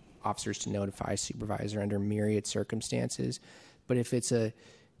require officers to notify a supervisor under myriad circumstances, but if it's a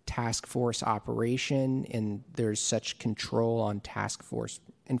task force operation and there's such control on task force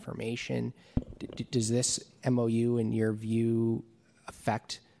information, does this MOU, in your view,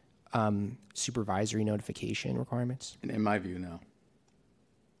 affect supervisory notification requirements? In my view, no.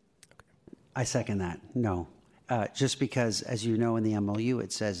 I second that. No. Just because, as you know, in the MOU,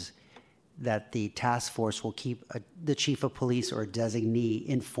 it says that the task force will keep the chief of police or a designee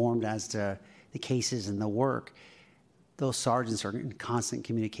informed as to the cases and the work. Those sergeants are in constant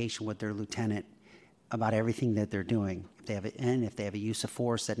communication with their lieutenant about everything that they're doing. If they have a use of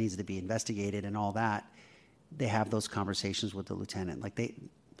force that needs to be investigated and all that, they have those conversations with the lieutenant. Like they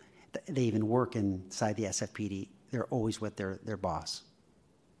even work inside the SFPD. They're always with their boss.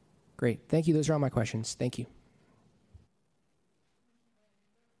 Great. Thank you. Those are all my questions. Thank you.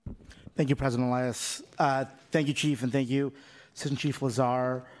 Thank you, President Elias. Thank you, Chief, and thank you, Assistant Chief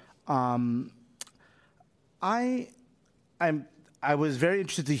Lazar. I was very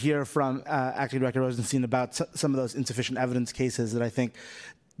interested to hear from Acting Director Rosenstein about some of those insufficient evidence cases that I think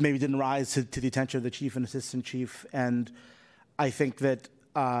maybe didn't rise to the attention of the Chief and Assistant Chief. And I think that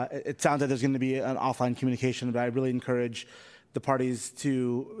it sounds like there's going to be an offline communication, but I really encourage the parties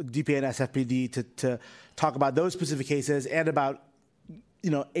to DPA and SFPD to talk about those specific cases and about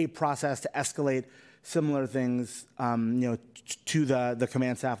a process to escalate similar things to the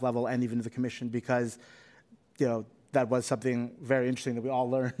command staff level and even to the commission, because that was something very interesting that we all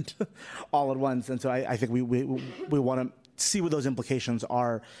learned all at once. And so I think we want to see what those implications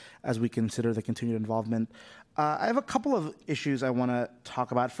are as we consider the continued involvement. I have a couple of issues I want to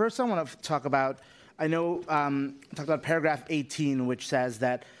talk about. First, I want to talk about, talk about paragraph 18, which says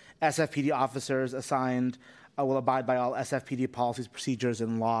that SFPD officers assigned will abide by all SFPD policies, procedures,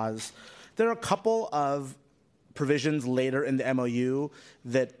 and laws. There are a couple of provisions later in the MOU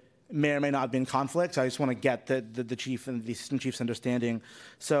that may or may not be in conflict. So I just want to get the chief and the assistant chief's understanding.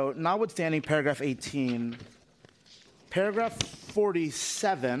 So notwithstanding paragraph 18, paragraph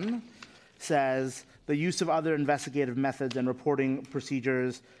 47 says the use of other investigative methods and reporting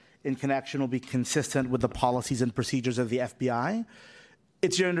procedures in connection will be consistent with the policies and procedures of the FBI.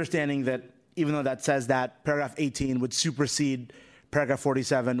 It's your understanding that even though that says that, paragraph 18 would supersede paragraph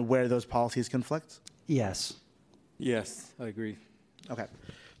 47 where those policies conflict? Yes. Yes, I agree. Okay.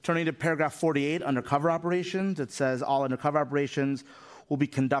 Turning to paragraph 48, undercover operations, it says all undercover operations will be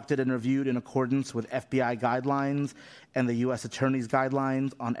conducted and reviewed in accordance with FBI guidelines and the U.S. Attorney's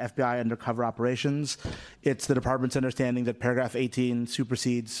guidelines on FBI undercover operations. It's the department's understanding that paragraph 18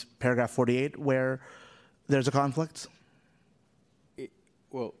 supersedes paragraph 48 where there's a conflict?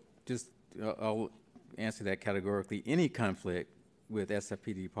 I'll answer that categorically. Any conflict with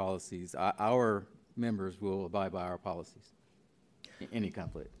SFPD policies, our members will abide by our policies. Any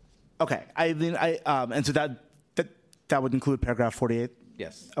conflict. Okay. And so that would include paragraph 48?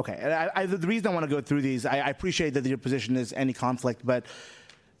 Yes. Okay. And the reason I want to go through these, I appreciate that your position is any conflict, but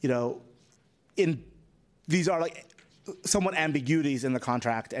these are like somewhat ambiguities in the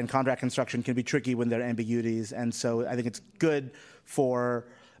contract, and contract construction can be tricky when there are ambiguities. And so I think it's good for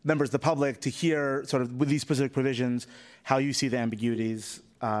members of the public to hear sort of with these specific provisions how you see the ambiguities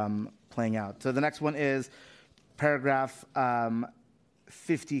playing out. So the next one is paragraph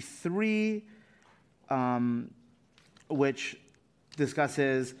 53, which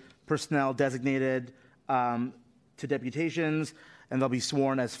discusses personnel designated to deputations, and they'll be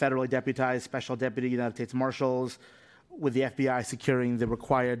sworn as federally deputized Special Deputy United States Marshals, with the FBI securing the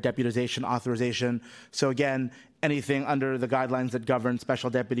required deputization authorization. So again, anything under the guidelines that govern Special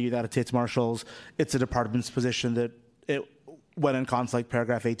Deputy United States Marshals, it's the department's position that it, when in conflict,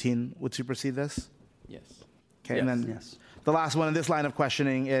 paragraph 18 would supersede this? Yes. Okay, Yes. and then the last one in this line of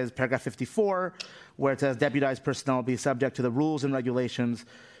questioning is paragraph 54, where it says deputized personnel will be subject to the rules and regulations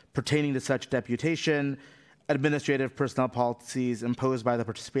pertaining to such deputation. Administrative personnel policies imposed by the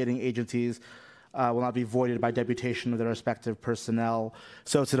participating agencies will not be voided by deputation of their respective personnel.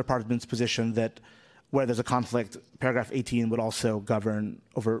 So it's the department's position that where there's a conflict, paragraph 18 would also govern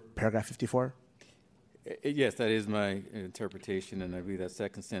over paragraph 54? Yes, that is my interpretation, and I believe that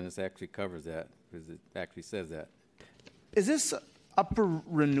second sentence actually covers that, because it actually says that. Is this up for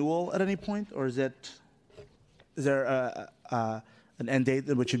renewal at any point, or is there an end date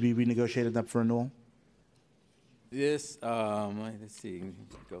that which should be renegotiated and up for renewal? This, let's see,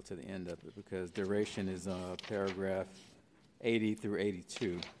 go to the end of it, because duration is paragraph 80 through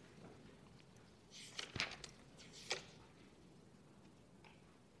 82.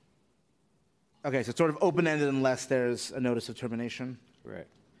 Okay, so it's sort of open-ended unless there's a notice of termination. Correct.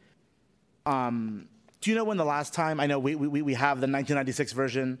 Do you know when the last time, I know we have the 1996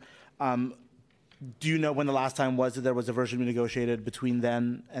 version. Do you know when the last time was that there was a version renegotiated between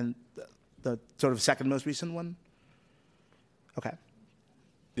then and the sort of second most recent one? Okay.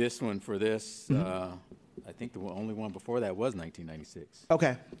 This one for this, I think the only one before that was 1996.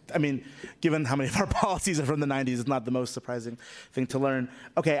 Okay. I mean, given how many of our policies are from the 90s, it's not the most surprising thing to learn.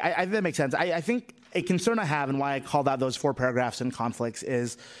 Okay, I think that makes sense. I think a concern I have and why I called out those 4 paragraphs in conflicts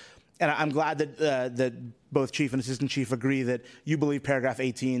is, and I'm glad that both Chief and Assistant Chief agree that you believe paragraph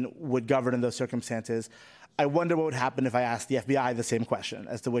 18 would govern in those circumstances. I wonder what would happen if I asked the FBI the same question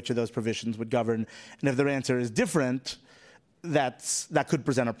as to which of those provisions would govern, and if their answer is different, that could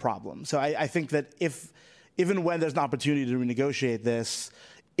present a problem. So I think that even when there's an opportunity to renegotiate this,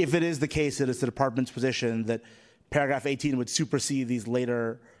 if it is the case that it's the department's position that paragraph 18 would supersede these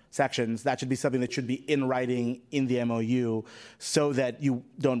later sections, that should be something that should be in writing in the MOU so that you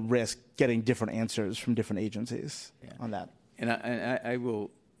don't risk getting different answers from different agencies on that. And I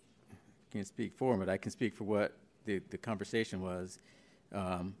can't speak for him, but I can speak for what the conversation was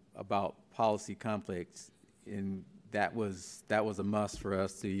about policy conflicts, and that was a must for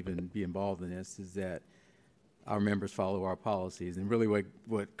us to even be involved in this, is that our members follow our policies. And really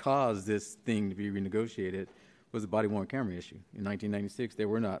what caused this thing to be renegotiated was the body-worn camera issue. In 1996, there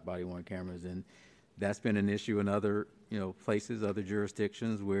were not body-worn cameras, and that's been an issue in other places, other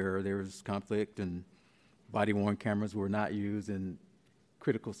jurisdictions where there was conflict and body-worn cameras were not used in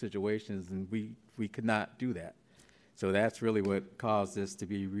critical situations, and we could not do that. So that's really what caused this to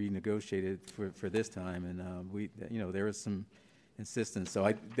be renegotiated for this time, and there was some insistence.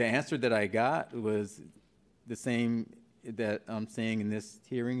 So the answer that I got was the same that I'm saying in this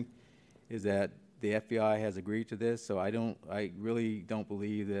hearing, is that the FBI has agreed to this. So I really don't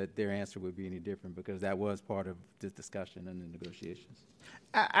believe that their answer would be any different, because that was part of this discussion and the negotiations.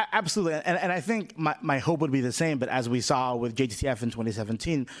 Absolutely, and I think my hope would be the same, but as we saw with JTTF in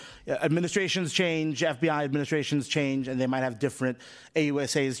 2017, administrations change, FBI administrations change, and they might have different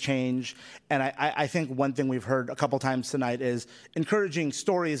AUSAs change. And I think one thing we've heard a couple times tonight is encouraging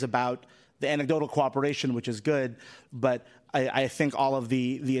stories about the anecdotal cooperation, which is good, but I think all of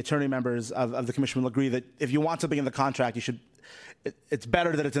the attorney members of the commission will agree that if you want something in the contract, it's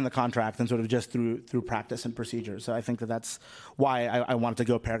better that it's in the contract than sort of just through practice and procedure. So I think that's why I wanted to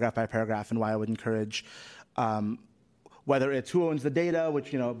go paragraph by paragraph, and why I would encourage whether it's who owns the data,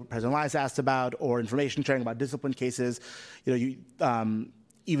 which President Elias asked about, or information sharing about discipline cases. Even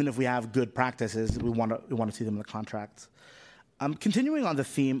if we have good practices, we want to see them in the contract. Continuing on the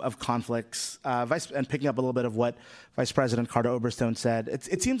theme of conflicts, and picking up a little bit of what Vice President Carter Oberstone said,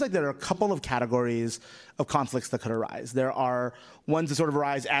 it seems like there are a couple of categories of conflicts that could arise. There are ones that sort of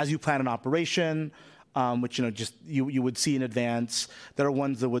arise as you plan an operation, which just you would see in advance. There are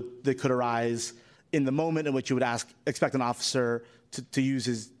ones that could arise in the moment in which you would expect an officer to use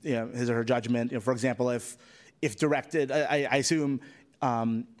his or her judgment. For example, if directed, I assume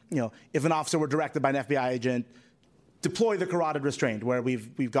if an officer were directed by an FBI agent, deploy the carotid restraint, where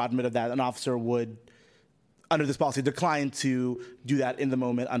we've gotten rid of that, an officer would, under this policy, decline to do that in the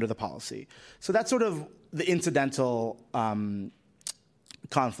moment under the policy. So that's sort of the incidental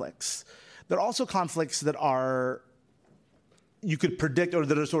conflicts. There are also conflicts that you could predict, or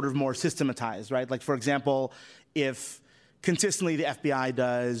that are sort of more systematized, right? Like, for example, if consistently the FBI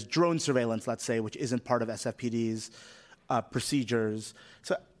does drone surveillance, let's say, which isn't part of SFPD's procedures.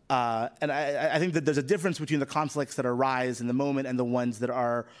 So, and I think that there's a difference between the conflicts that arise in the moment and the ones that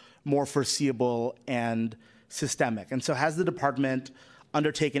are more foreseeable and systemic. And so has the department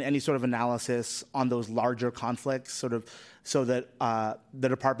undertaken any sort of analysis on those larger conflicts, sort of so that the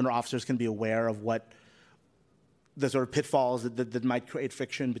department or officers can be aware of what the sort of pitfalls that might create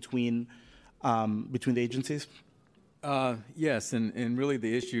friction between the agencies? Yes, and really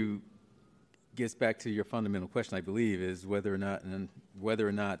the issue gets back to your fundamental question, I believe, is whether or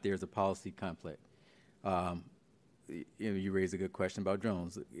not there's a policy conflict. You raise a good question about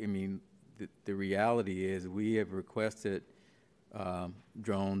drones. I mean, the reality is we have requested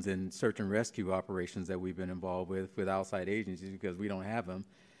drones in search and rescue operations that we've been involved with outside agencies because we don't have them.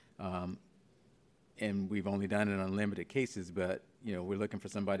 And we've only done it on limited cases, but we're looking for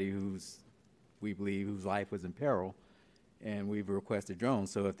somebody we believe whose life was in peril, and we've requested drones.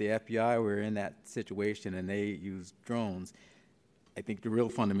 So if the FBI were in that situation and they use drones, I think the real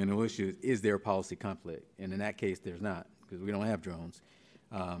fundamental issue is there a policy conflict? And in that case, there's not, because we don't have drones.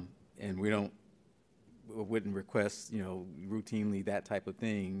 And we wouldn't request, routinely that type of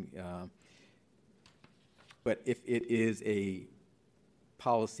thing. But if it is a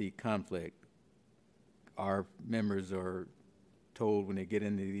policy conflict, our members are told when they get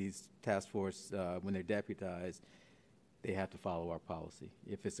into these task force, when they're deputized, they have to follow our policy.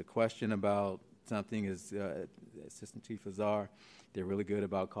 If it's a question about something, as Assistant Chief Azar, they're really good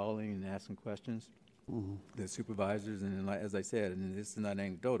about calling and asking questions. Mm-hmm. The supervisors, and as I said, and this is not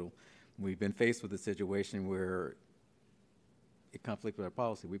anecdotal, we've been faced with a situation where it conflicts with our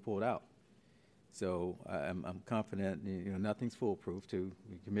policy. We pulled out. So I'm confident, nothing's foolproof, to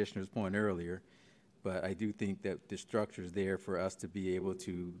the Commissioner's point earlier, but I do think that the structure is there for us to be able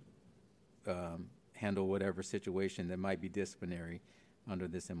to handle whatever situation that might be disciplinary under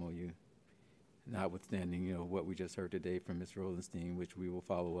this MOU, notwithstanding, what we just heard today from Ms. Rosenstein, which we will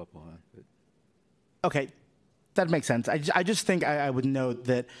follow up on. But. Okay, that makes sense. I just think I would note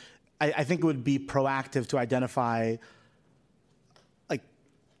that I think it would be proactive to identify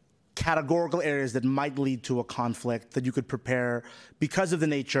categorical areas that might lead to a conflict that you could prepare because of the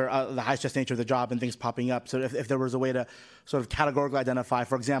nature, the high-stress nature of the job and things popping up. So if there was a way to sort of categorically identify,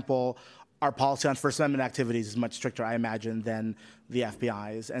 for example, our policy on First Amendment activities is much stricter, I imagine, than the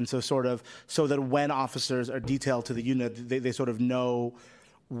FBI's. And so so that when officers are detailed to the unit, they sort of know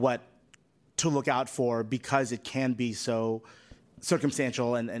what to look out for because it can be so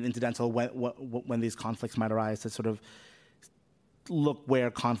circumstantial and incidental when these conflicts might arise, to sort of look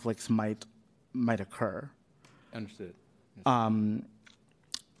where conflicts might occur. Understood. Yes. And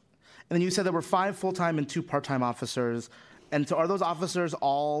then you said there were 5 full-time and 2 part-time officers. And so are those officers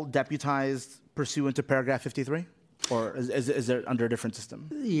all deputized pursuant to paragraph 53? Or is it under a different system?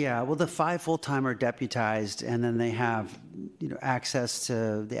 Yeah, well, the 5 full-time are deputized, and then they have access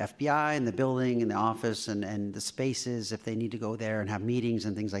to the FBI and the building and the office and the spaces if they need to go there and have meetings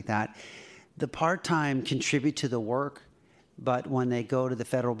and things like that. The part-time contribute to the work, but when they go to the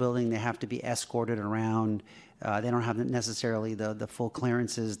federal building, they have to be escorted around. They don't have necessarily the full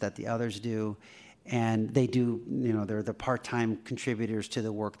clearances that the others do. And they do, they're the part-time contributors to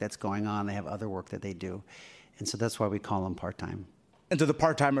the work that's going on. They have other work that they do. And so that's why we call them part-time. And so the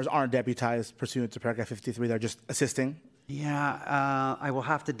part-timers aren't deputized pursuant to paragraph 53, they're just assisting? Yeah, I will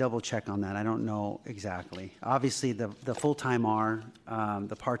have to double check on that. I don't know exactly. Obviously, the full-time are.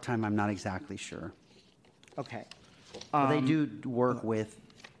 The part-time, I'm not exactly sure. Okay. They do work with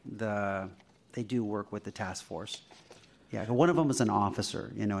the task force. Yeah, one of them is an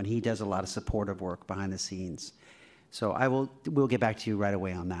officer, and he does a lot of supportive work behind the scenes. So we'll get back to you right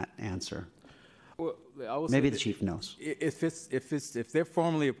away on that answer. Well, maybe the chief knows. If they're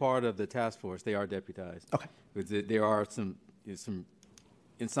formally a part of the task force, they are deputized. Okay. Because there are some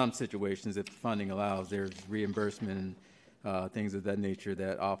in some situations, if funding allows, there's reimbursement and things of that nature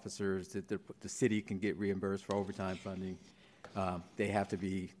that officers, that the city can get reimbursed for overtime funding. They have to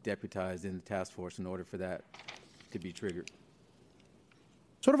be deputized in the task force in order for that to be triggered.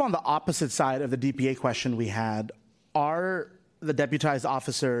 Sort of on the opposite side of the DPA question we had, are the deputized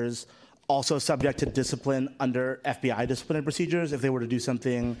officers also subject to discipline under FBI disciplinary procedures if they were to do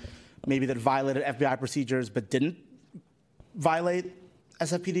something maybe that violated FBI procedures but didn't violate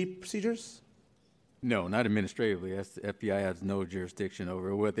SFPD procedures? No, not administratively. The FBI has no jurisdiction over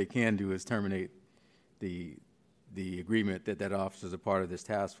it. What they can do is terminate the agreement that officer is a part of this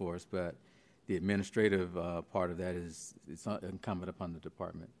task force, but the administrative part of that is incumbent upon the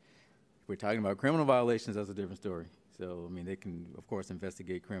department. If we're talking about criminal violations, that's a different story. So, they can, of course,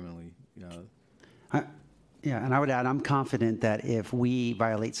 investigate criminally. Yeah, and I would add, I'm confident that if we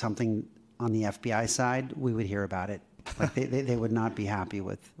violate something on the FBI side, we would hear about it. Like they would not be happy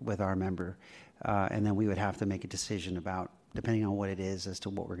with our member. And then we would have to make a decision about, depending on what it is, as to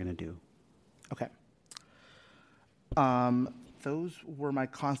what we're going to do. Okay. Those were my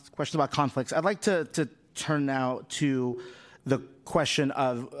questions about conflicts. I'd like to turn now to the question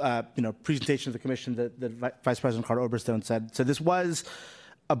of presentation of the commission that Vice President Carter Oberstone said. So this was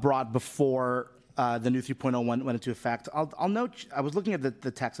brought before the new 3.01 went into effect. I'll note, I was looking at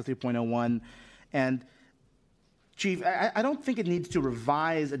the text of 3.01, and Chief, I don't think it needs to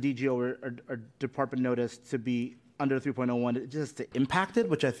revise a DGO or department notice to be under 3.01, just to impact it,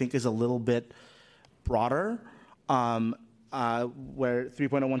 which I think is a little bit broader, where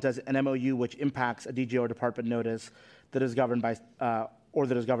 3.01 says an MOU which impacts a DGO or department notice that is governed by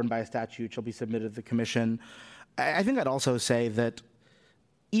a statute shall be submitted to the commission. I think I'd also say that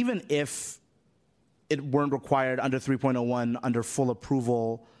even if it weren't required under 3.01 under full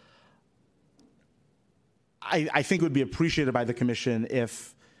approval, I think it would be appreciated by the commission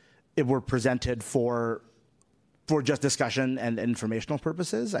if it were presented for just discussion and informational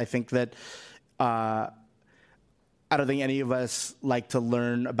purposes. I think that I don't think any of us like to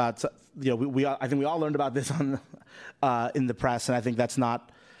learn about, I think we all learned about this in the press, and I think that's not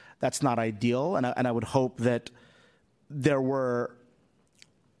ideal. And I would hope that there were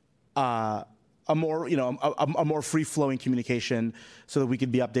a more free-flowing communication so that we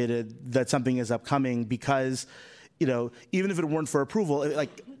could be updated that something is upcoming, because even if it weren't for approval, like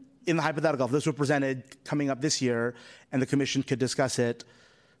in the hypothetical, if this were presented coming up this year and the commission could discuss it,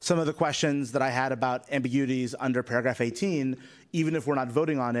 some of the questions that I had about ambiguities under paragraph 18, even if we're not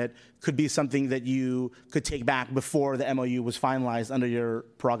voting on it, could be something that you could take back before the MOU was finalized under your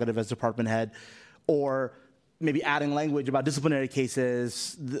prerogative as department head, or maybe adding language about disciplinary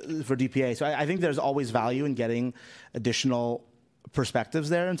cases for DPA. So I think there's always value in getting additional perspectives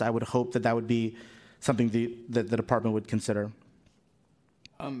there, and so I would hope that would be something that the department would consider.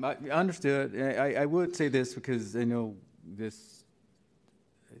 I understood. I would say this because I know this,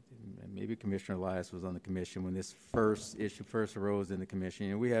 maybe Commissioner Elias was on the commission when this issue first arose in the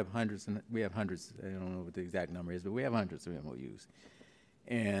commission. We have hundreds, I don't know what the exact number is, but we have hundreds of MOUs.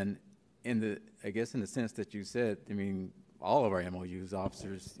 And I guess in the sense that you said, I mean, all of our MOUs,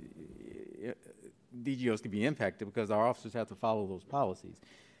 officers, DGOs can be impacted because our officers have to follow those policies.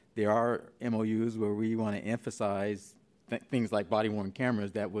 There are MOUs where we want to emphasize things like body-worn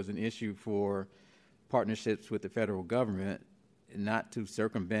cameras. That was an issue for partnerships with the federal government, not to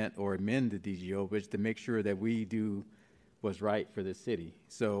circumvent or amend the DGO, but to make sure that we do what's right for the city.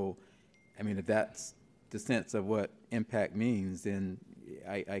 So, I mean, if that's the sense of what impact means, then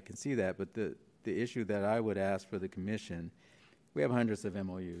I can see that. But the issue that I would ask for the commission, we have hundreds of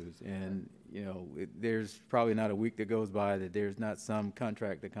MOUs, and there's probably not a week that goes by that there's not some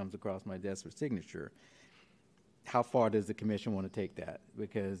contract that comes across my desk for signature. How far does the commission want to take that?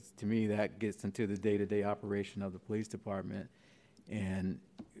 Because to me, that gets into the day-to-day operation of the police department. And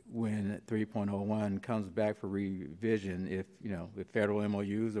when 3.01 comes back for revision, if federal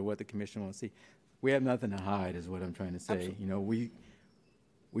MOUs are what the commission wants to see, we have nothing to hide, is what I'm trying to say. Absolutely.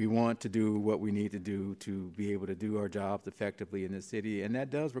 We want to do what we need to do to be able to do our jobs effectively in this city, and that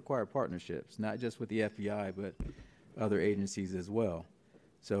does require partnerships, not just with the FBI, but other agencies as well.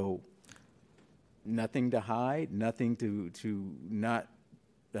 So nothing to hide, nothing to not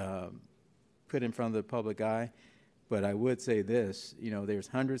put in front of the public eye. But I would say this, there's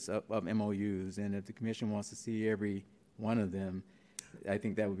hundreds of MOUs, and if the commission wants to see every one of them, I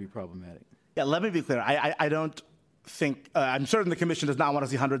think that would be problematic. Yeah, let me be clear. I don't think, I'm certain the commission does not want to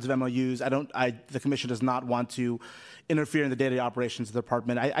see hundreds of MOUs. The commission does not want to interfere in the day-to-day operations of the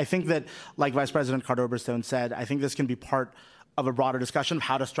department. I think that, like Vice President Carter Oberstone said, I think this can be part of a broader discussion of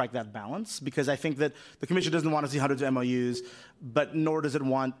how to strike that balance, because I think that the commission doesn't want to see hundreds of MOUs, but nor does it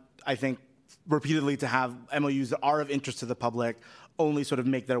want, I think, repeatedly to have MOUs that are of interest to the public only sort of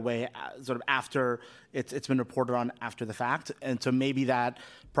make their way sort of after it's been reported on after the fact. And so maybe that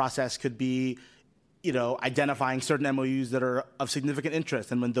process could be, identifying certain MOUs that are of significant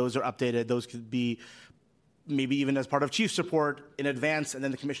interest. And when those are updated, those could be maybe even as part of chief support in advance, and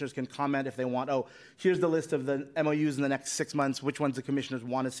then the commissioners can comment if they want, here's the list of the MOUs in the next 6 months, which ones the commissioners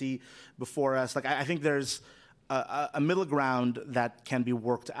want to see before us. Like, I think there's a middle ground that can be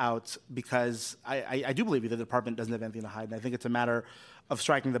worked out, because I do believe that the department doesn't have anything to hide. And I think it's a matter of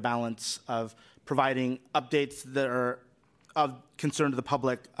striking the balance of providing updates that are of concern to the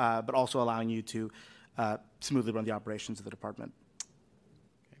public, but also allowing you to smoothly run the operations of the department.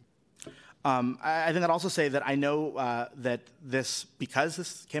 I think I'd also say that I know that because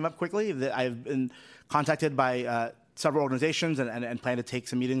this came up quickly, that I've been contacted by several organizations and plan to take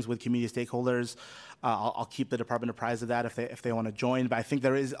some meetings with community stakeholders. I'll keep the department apprised of that if they want to join. But I think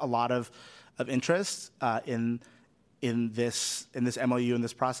there is a lot of interest in this MOU, in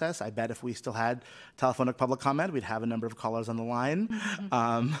this process. I bet if we still had telephonic public comment, we'd have a number of callers on the line.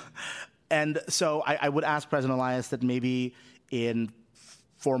 And so I would ask President Elias that maybe in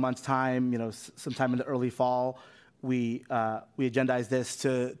 4 months' time, sometime in the early fall, we agendize this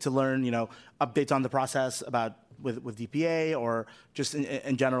to learn, updates on the process with DPA or just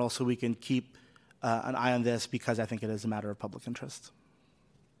in general, so we can keep an eye on this, because I think it is a matter of public interest.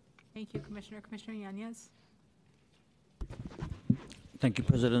 Thank you, Commissioner. Commissioner Yanez. Thank you,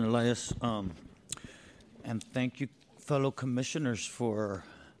 President Elias. And thank you, fellow commissioners, for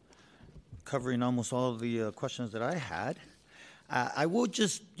covering almost all of the questions that I had. I will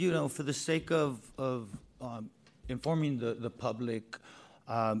just, for the sake of informing the public,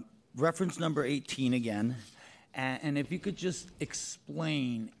 reference number 18 again, and if you could just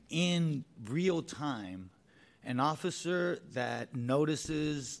explain in real time, an officer that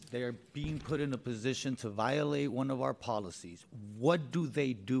notices they're being put in a position to violate one of our policies, what do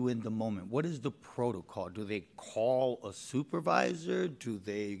they do in the moment? What is the protocol? Do they call a supervisor? Do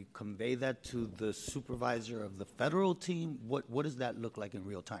they convey that to the supervisor of the federal team? What does that look like in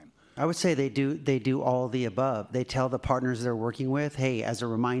real time? I would say they do all of the above. They tell the partners they're working with, hey, as a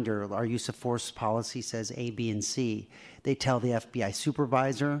reminder, our use of force policy says A, B, and C. They tell the FBI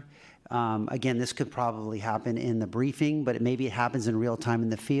supervisor. Again, this could probably happen in the briefing, but maybe it happens in real time in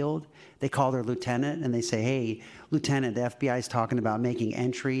the field. They call their lieutenant and they say, hey, Lieutenant, the FBI is talking about making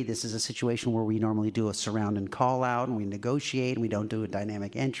entry. This is a situation where we normally do a surround and call out and we negotiate and we don't do a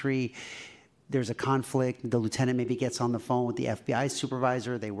dynamic entry. There's a conflict. The lieutenant maybe gets on the phone with the FBI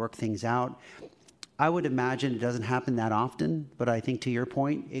supervisor. They work things out. I would imagine it doesn't happen that often, but I think to your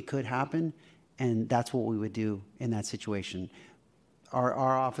point, it could happen. And that's what we would do in that situation.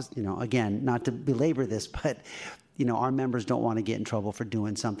 Our office, again, not to belabor this, but, our members don't want to get in trouble for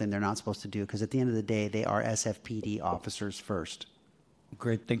doing something they're not supposed to do, because at the end of the day, they are SFPD officers first.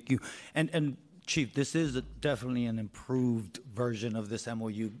 Great, thank you. And Chief, this is definitely an improved version of this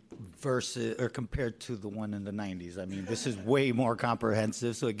MOU compared to the one in the 90s. I mean, this is way more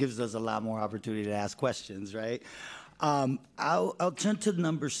comprehensive, so it gives us a lot more opportunity to ask questions, right? I'll turn to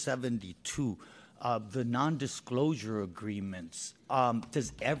number 72. The non-disclosure agreements.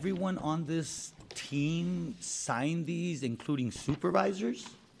 Does everyone on this team sign these, including supervisors?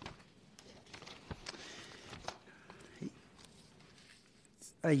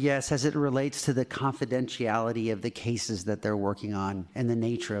 Yes, as it relates to the confidentiality of the cases that they're working on and the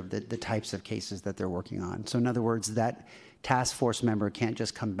nature of the types of cases that they're working on. So in other words, that task force member can't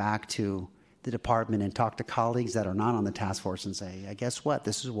just come back to the department and talk to colleagues that are not on the task force and say, guess what,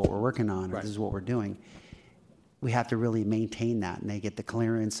 this is what we're working on, or Right. this is what we're doing. We have to really maintain that, and they get the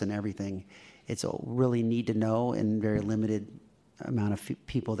clearance and everything. It's a really need to know and very limited amount of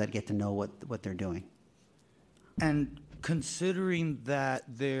people that get to know what they're doing. And considering that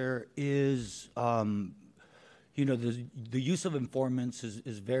there is, the use of informants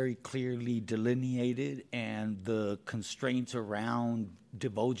is very clearly delineated, and the constraints around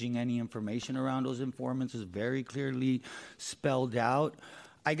divulging any information around those informants is very clearly spelled out.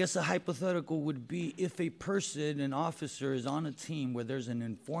 I guess a hypothetical would be if a person, an officer, is on a team where there's an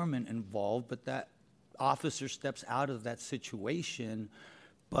informant involved, but that officer steps out of that situation,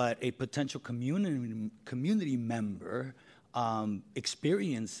 but a potential community member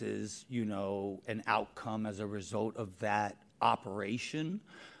experiences, an outcome as a result of that operation.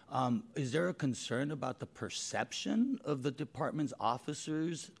 Is there a concern about the perception of the department's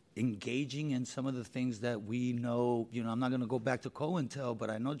officers engaging in some of the things that we know? I'm not going to go back to COINTEL, but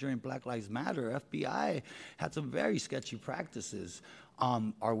I know during Black Lives Matter, FBI had some very sketchy practices.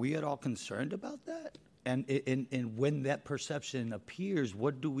 Are we at all concerned about that? And when that perception appears,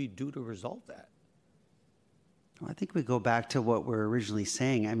 what do we do to resolve that? Well, I think we go back to what we're originally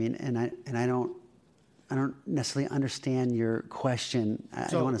saying. I mean, I don't necessarily understand your question. I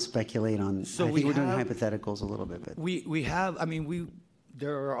don't want to speculate on. So I think we're doing hypotheticals a little bit, but we have. I mean,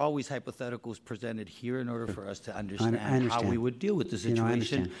 there are always hypotheticals presented here in order for us to understand, how we would deal with the situation. I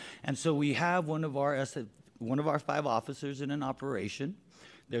understand. And so we have one of our 5 officers in an operation.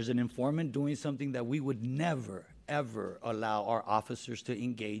 There's an informant doing something that we would never, ever allow our officers to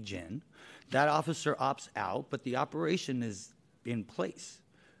engage in. That officer opts out, but the operation is in place.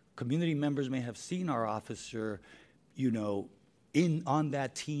 Community members may have seen our officer, on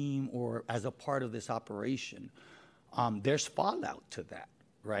that team or as a part of this operation. There's fallout to that,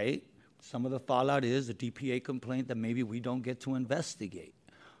 right? Some of the fallout is a DPA complaint that maybe we don't get to investigate.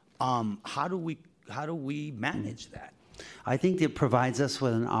 How do we we manage that? I think it provides us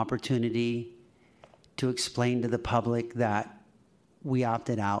with an opportunity to explain to the public that we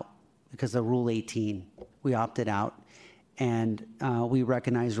opted out because of Rule 18. We opted out, and we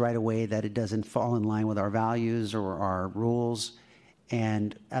recognize right away that it doesn't fall in line with our values or our rules,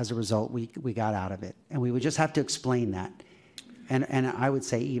 and as a result, we got out of it. And we would just have to explain that. And I would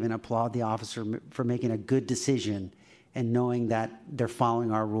say even applaud the officer for making a good decision and knowing that they're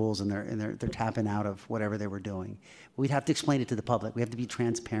following our rules and they're tapping out of whatever they were doing. We'd have to explain it to the public. We have to be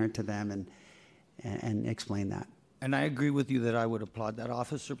transparent to them and explain that. And I agree with you that I would applaud that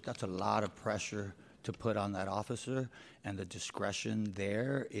officer, but that's a lot of pressure to put on that officer, and the discretion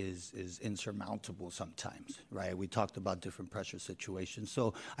there is insurmountable sometimes, right? We talked about different pressure situations.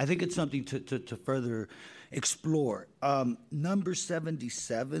 So I think it's something to further explore. Number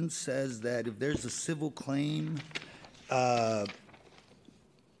 77 says that if there's a civil claim, what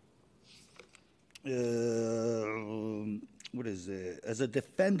is it? As a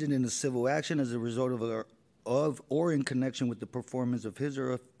defendant in a civil action as a result of or in connection with the performance of his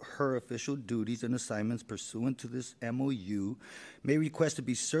or her official duties and assignments pursuant to this MOU, may request to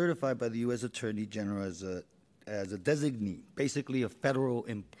be certified by the U.S. Attorney General as a designee, basically a federal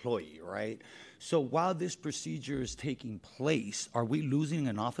employee, right? So while this procedure is taking place, are we losing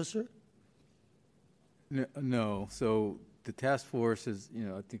an officer? No. So the task force is,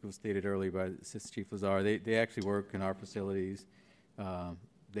 I think it was stated earlier by Assistant Chief Lazar, they actually work in our facilities.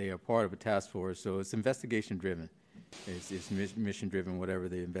 They are part of a task force, so it's investigation-driven. It's mission-driven, whatever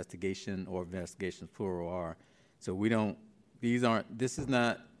the investigation or investigations plural are. So this is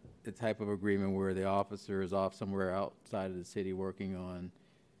not the type of agreement where the officer is off somewhere outside of the city working on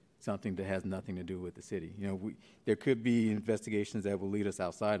something that has nothing to do with the city. There could be investigations that will lead us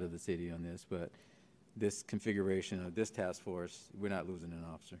outside of the city on this, but this configuration of this task force, we're not losing an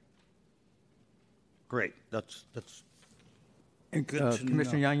officer. Great. That's And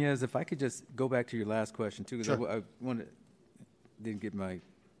Commissioner Yanez, if I could just go back to your last question too, because Sure. I didn't get my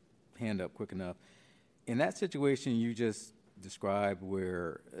hand up quick enough. In that situation you just described,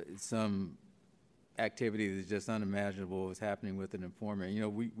 where some activity that's just unimaginable is happening with an informant,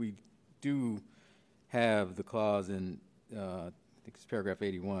 we do have the clause in I think it's paragraph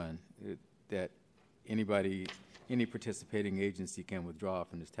 81 that any participating agency can withdraw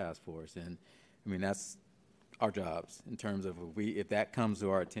from this task force, and I mean that's our jobs in terms of if that comes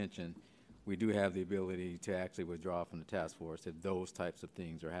to our attention, we do have the ability to actually withdraw from the task force if those types of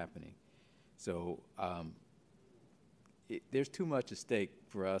things are happening. So there's too much at stake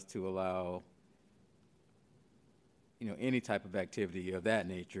for us to allow any type of activity of that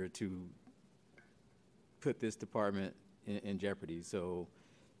nature to put this department in jeopardy. So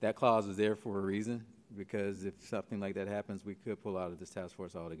that clause is there for a reason, because if something like that happens, we could pull out of this task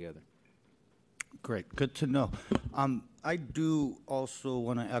force altogether. Great, good to know. I do also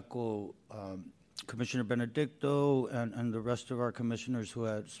want to echo Commissioner Benedicto and the rest of our commissioners who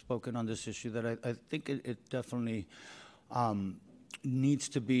have spoken on this issue, that I think it definitely needs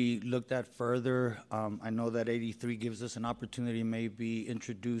to be looked at further. I know that 83 gives us an opportunity to maybe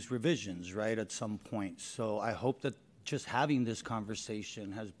introduce revisions, right, at some point. So I hope that just having this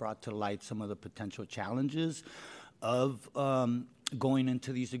conversation has brought to light some of the potential challenges of going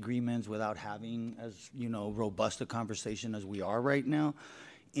into these agreements without having as robust a conversation as we are right now,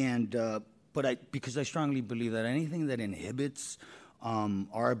 and because I strongly believe that anything that inhibits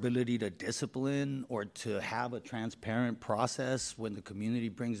our ability to discipline or to have a transparent process when the community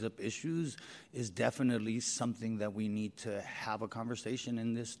brings up issues is definitely something that we need to have a conversation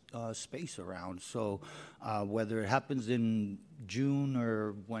in this space around. So whether it happens in June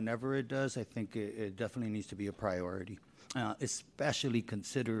or whenever it does, I think it definitely needs to be a priority. Especially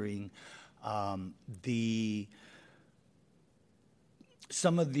considering some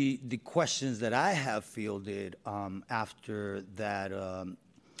of the questions that I have fielded after that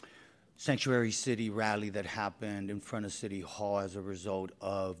Sanctuary City rally that happened in front of City Hall as a result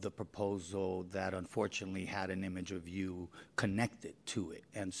of the proposal that unfortunately had an image of you connected to it.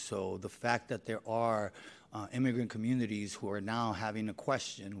 And so the fact that there are immigrant communities who are now having a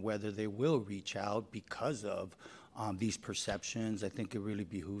question whether they will reach out because of these perceptions, I think it really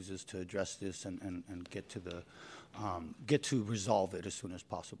behooves us to address this and get to resolve it as soon as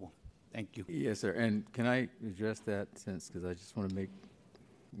possible. Thank you. Yes, sir. And can I address that because I just want to make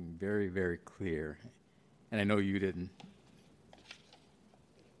very, very clear, and I know you didn't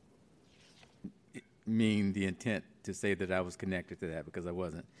mean the intent to say that I was connected to that, because I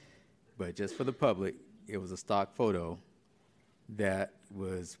wasn't. But just for the public, it was a stock photo that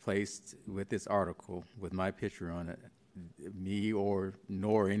was placed with this article with my picture on it. Me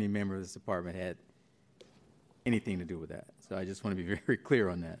nor any member of this department had anything to do with that. So I just want to be very clear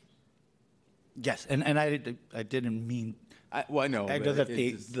on that. Yes, and I didn't mean. Well, I know. I but know that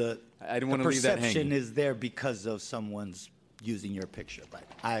it's the I didn't want to leave that perception hanging. is there because of someone's using your picture, but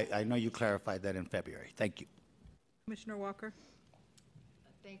I know you clarified that in February. Thank you. Commissioner Walker?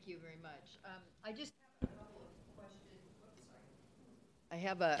 Thank you very much. I just have a couple of questions. I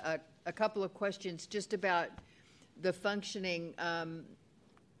have a couple of questions just about the functioning.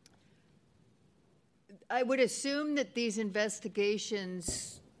 I would assume that these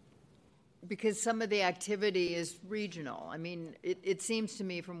investigations, because some of the activity is regional. I mean, it seems to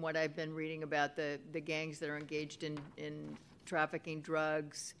me from what I've been reading about the gangs that are engaged in trafficking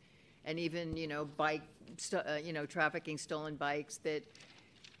drugs and even, trafficking stolen bikes, that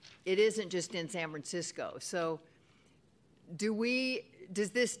it isn't just in San Francisco. So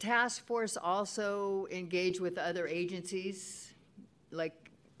does this task force also engage with other agencies, like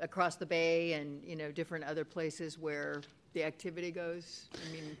across the Bay and, different other places where the activity goes?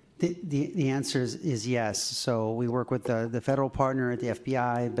 I mean, The answer is yes. So we work with the federal partner at the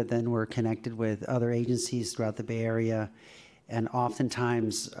FBI, but then we're connected with other agencies throughout the Bay Area. And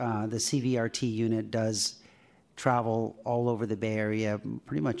oftentimes the CVRT unit does travel all over the Bay Area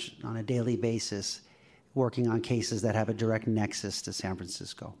pretty much on a daily basis, working on cases that have a direct nexus to San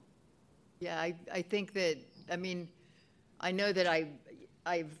Francisco. yeah, I think that, I mean, I know that I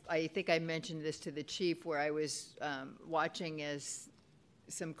think I mentioned this to the chief, where I was watching as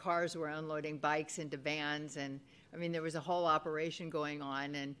some cars were unloading bikes into vans, and I mean, there was a whole operation going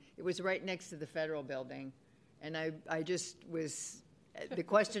on, and it was right next to the federal building. And I just was, the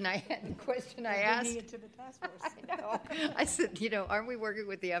question I asked. Bringing it to the task force. I know. I said, aren't we working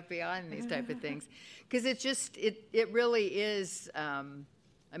with the FBI on these type of things? Because it's just, it really is, I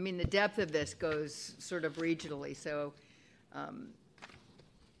mean, the depth of this goes sort of regionally. So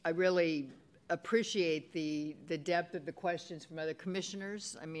I really appreciate the depth of the questions from other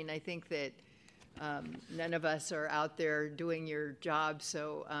commissioners. I mean, I think that none of us are out there doing your job,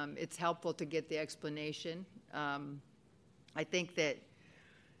 so it's helpful to get the explanation. I think that,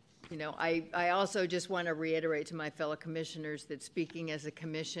 I also just want to reiterate to my fellow commissioners that speaking as a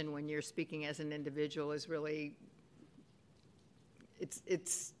commission when you're speaking as an individual is really,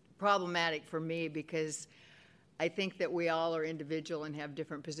 it's problematic for me, because I think that we all are individual and have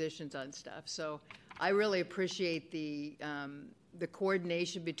different positions on stuff. So I really appreciate the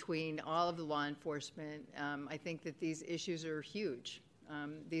coordination between all of the law enforcement. I think that these issues are huge.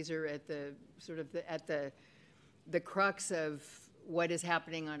 These are at the sort of at the crux of what is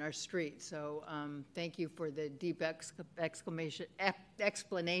happening on our street. So thank you for the deep explanation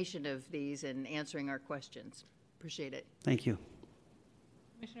of these and answering our questions. Appreciate it. Thank you.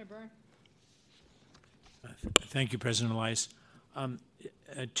 Commissioner Byrne? Thank you, President Elias.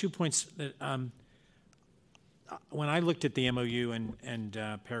 2 points that, when I looked at the MOU and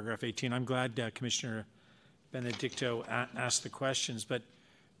paragraph 18, I'm glad Commissioner Benedicto asked the questions, but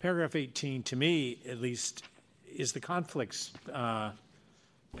paragraph 18, to me at least, is the conflicts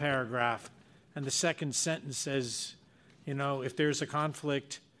paragraph. And the second sentence says, if there's a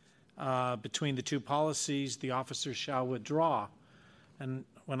conflict between the two policies, the officer shall withdraw. And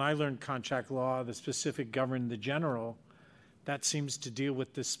when I learned contract law, the specific governed the general, that seems to deal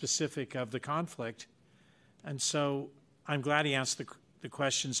with the specific of the conflict. And so I'm glad he asked the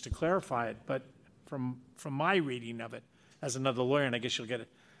questions to clarify it, but from my reading of it as another lawyer, and I guess you'll get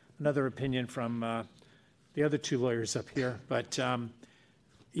another opinion from the other two lawyers up here, but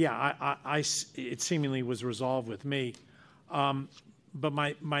it seemingly was resolved with me. But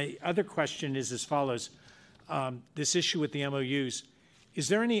my other question is as follows. This issue with the MOUs, is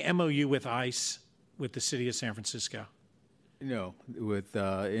there any MOU with ICE with the city of San Francisco? No, with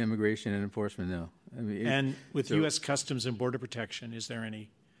immigration and enforcement, no. I mean, And with U.S. Customs and Border Protection, is there any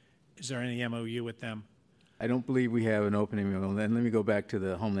MOU with them? I don't believe we have an opening. And let me go back to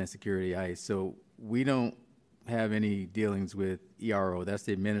the Homeland Security ICE. So we don't have any dealings with ERO. That's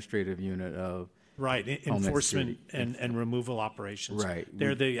the administrative unit of Right, enforcement and removal operations. Right.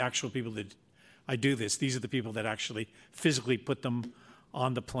 They're the actual people that, I do this, these are the people that actually physically put them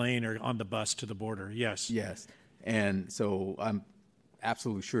on the plane or on the bus to the border, yes. Yes, and so I'm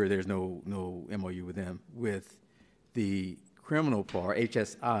absolutely sure there's no MOU with them. With the criminal part,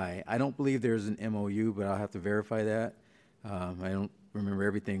 HSI, I don't believe there's an MOU, but I'll have to verify that. I don't remember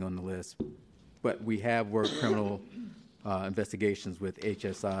everything on the list, but we have worked criminal investigations with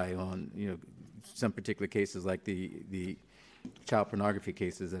HSI on, some particular cases like the child pornography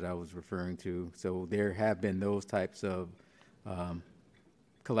cases that I was referring to. So there have been those types of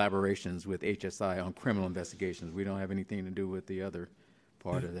collaborations with HSI on criminal investigations. We don't have anything to do with the other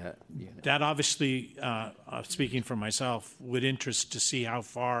part of that unit. That obviously, speaking for myself, would interest to see how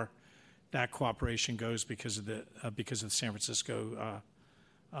far that cooperation goes because of the San Francisco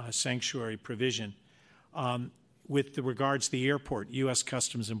sanctuary provision. With the regards to the airport, U.S.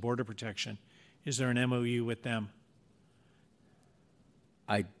 Customs and Border Protection, is there an MOU with them?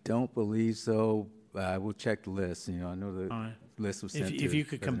 I don't believe so. I will check the list. You know, I know the list was sent to If you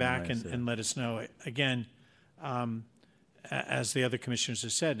could come back President Rice, and let us know. Again, as the other commissioners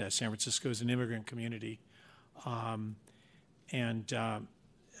have said, San Francisco is an immigrant community, and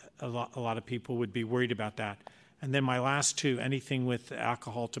a lot of people would be worried about that. And then my last two, anything with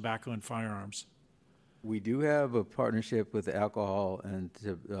alcohol, tobacco, and firearms. We do have a partnership with alcohol and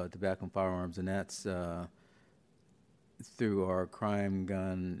tobacco and firearms, and that's through our Crime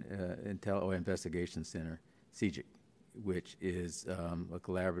Gun Investigation Center, CGIC, which is a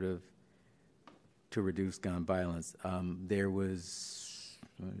collaborative to reduce gun violence. Is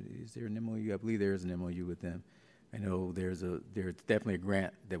there an MOU? I believe there is an MOU with them. I know there's definitely a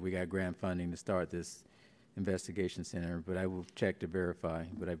grant that we got grant funding to start this investigation center, but I will check to verify.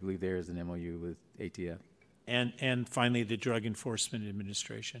 But I believe there is an MOU with ATF. And finally, the Drug Enforcement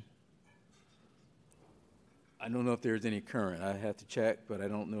Administration. I don't know if there's any current. I have to check, but I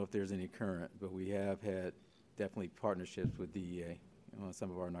don't know if there's any current. But we have had definitely partnerships with DEA on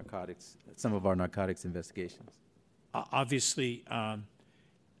some of our narcotics investigations. Obviously, the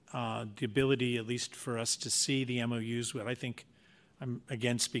ability, at least for us to see the MOUs, I think, I'm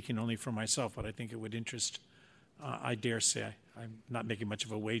again speaking only for myself, but I think it would interest, I dare say, I'm not making much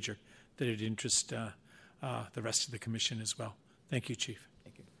of a wager, that it interest the rest of the commission as well. Thank you, Chief.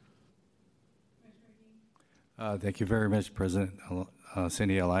 Thank you. Thank you very much, President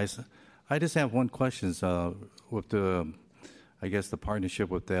Cindy Elias. I just have one question with the partnership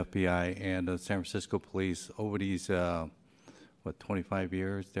with the FBI and the San Francisco Police over these, 25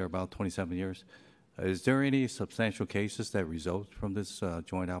 years, they're about 27 years. Is there any substantial cases that result from this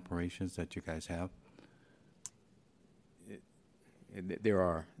joint operations that you guys have? There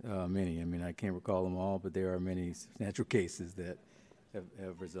are many. I mean, I can't recall them all, but there are many substantial cases that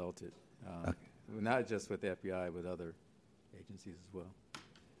have resulted. Okay. Not just with the FBI, with other agencies as well.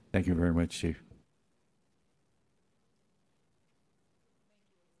 Thank you very much, Chief.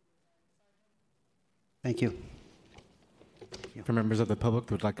 Thank you. For members of the public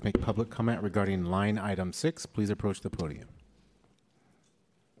who would like to make public comment regarding line item 6, please approach the podium.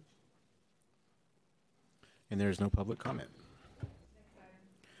 And there is no public comment.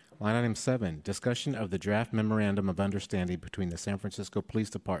 Line item 7, discussion of the draft memorandum of understanding between the San Francisco Police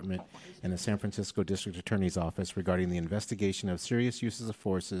Department and the San Francisco District Attorney's Office regarding the investigation of serious uses of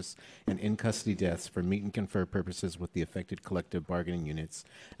forces and in-custody deaths for meet and confer purposes with the affected collective bargaining units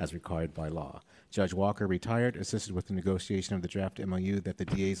as required by law. Judge Walker, retired, assisted with the negotiation of the draft MOU that the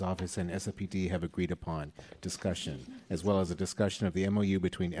DA's office and SFPD have agreed upon. Discussion, as well as a discussion of the MOU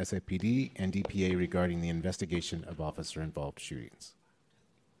between SFPD and DPA regarding the investigation of officer-involved shootings.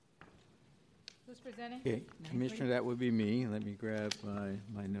 Who's presenting? Okay, Commissioner, that would be me. Let me grab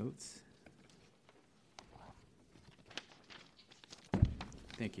my notes.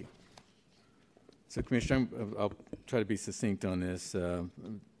 Thank you. So, Commissioner, I'll try to be succinct on this.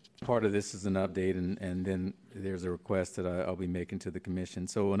 Part of this is an update, and then there's a request that I'll be making to the Commission.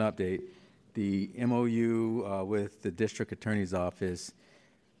 So, an update. The MOU with the District Attorney's Office,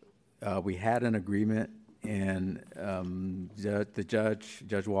 we had an agreement, and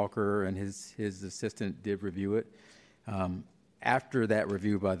Judge Walker and his assistant did review it. After that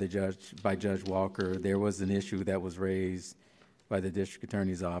review by Judge Walker, there was an issue that was raised by the District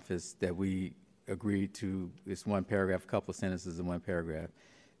Attorney's Office that we agreed to. It's one paragraph, a couple of sentences in one paragraph,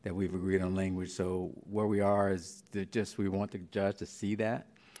 that we've agreed on language. So where we are is that we want the judge to see that.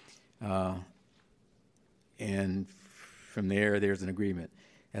 And from there's an agreement.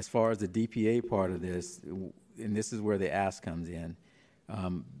 As far as the DPA part of this, and this is where the ask comes in,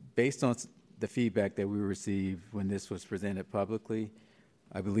 based on the feedback that we received when this was presented publicly,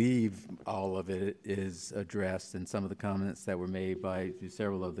 I believe all of it is addressed, and some of the comments that were made by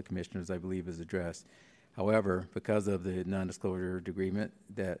several of the commissioners, I believe, is addressed. However, because of the non-disclosure agreement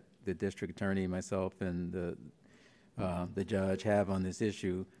that the district attorney, myself, and the judge have on this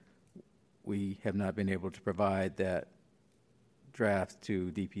issue, we have not been able to provide that draft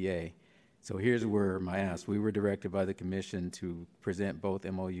to DPA. So here's where my ask. We were directed by the commission to present both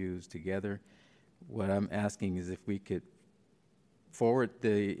MOUs together. What I'm asking is if we could forward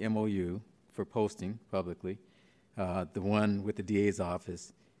the MOU for posting publicly, the one with the DA's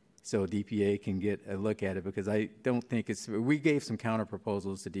office, so DPA can get a look at it, because I don't think we gave some counter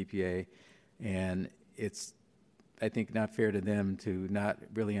proposals to DPA, and I think, not fair to them to not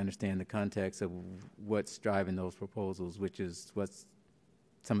really understand the context of what's driving those proposals, which is what's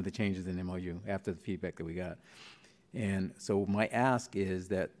some of the changes in MOU after the feedback that we got. And so my ask is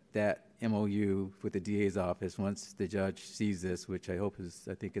that that MOU with the DA's office, once the judge sees this, which I hope is,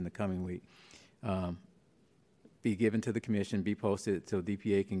 I think, in the coming week, be given to the commission, be posted so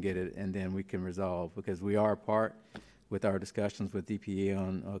DPA can get it, and then we can resolve, because we are apart with our discussions with DPA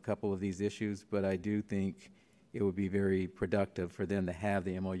on a couple of these issues, but I do think it would be very productive for them to have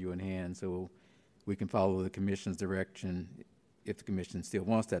the MOU in hand so we can follow the commission's direction, if the commission still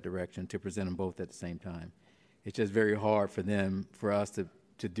wants that direction, to present them both at the same time. It's just very hard for us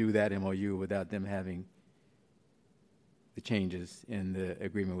to do that MOU without them having the changes in the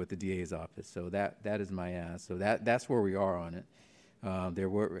agreement with the DA's office. So that is my ask. So that's where we are on it.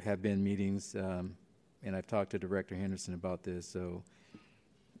 There have been meetings, and I've talked to Director Henderson about this. So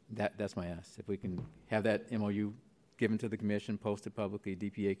that's my ask. If we can have that MOU given to the commission, posted publicly,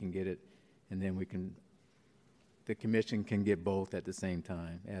 DPA can get it, and then the commission can get both at the same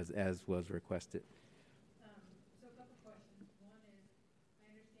time, as was requested. So a couple questions. One is, my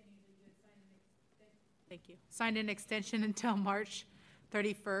understanding is that you had signed an extension until March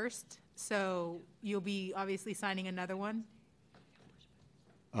 31st. So you'll be obviously signing another one?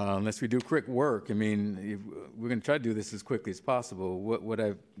 Unless we do quick work. I mean, we're going to try to do this as quickly as possible. What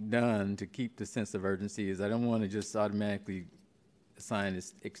I've done to keep the sense of urgency is I don't want to just automatically assign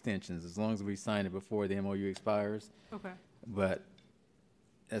extensions, as long as we sign it before the MOU expires. Okay. But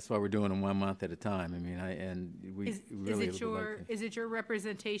that's why we're doing them 1 month at a time. I mean, Is it your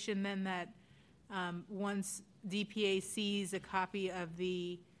representation then that once DPA sees a copy of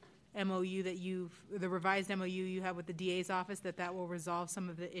the MOU the revised MOU you have with the DA's office, that will resolve some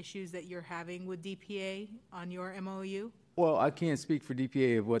of the issues that you're having with DPA on your MOU? Well, I can't speak for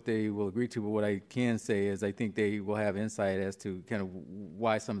DPA of what they will agree to, but what I can say is I think they will have insight as to kind of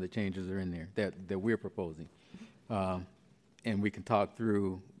why some of the changes are in there that we're proposing. And we can talk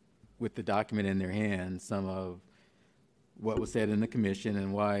through, with the document in their hand, some of what was said in the commission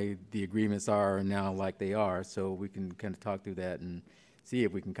and why the agreements are now like they are, so we can kind of talk through that and see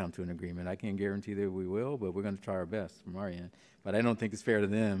if we can come to an agreement. I can't guarantee that we will, but we're going to try our best from our end. But I don't think it's fair to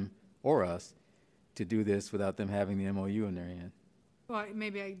them or us to do this without them having the MOU in their hand. Well,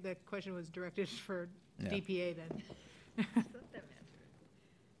 maybe the question was directed for DPA then.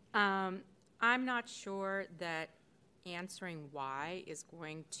 I'm not sure that answering why is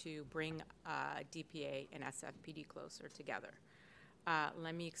going to bring DPA and SFPD closer together.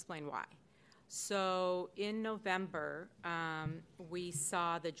 Let me explain why. So in November, we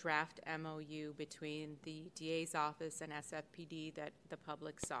saw the draft MOU between the DA's office and SFPD that the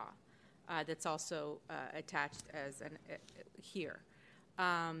public saw. That's also attached as here.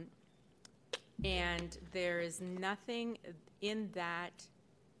 And there is nothing in that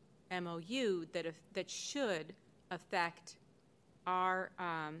MOU that should affect our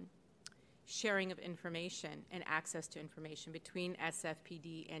sharing of information and access to information between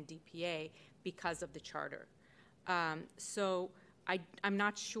SFPD and DPA because of the charter. So I'm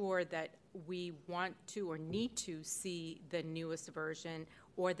not sure that we want to or need to see the newest version,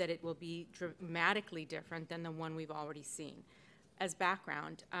 or that it will be dramatically different than the one we've already seen. As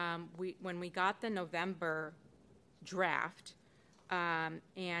background, when we got the November draft,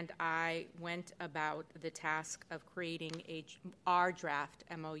 and I went about the task of creating our draft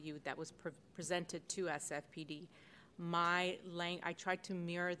MOU that was presented to SFPD, I tried to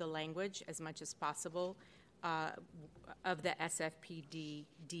mirror the language as much as possible of the SFPD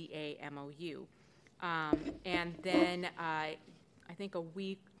DA MOU. And then I think a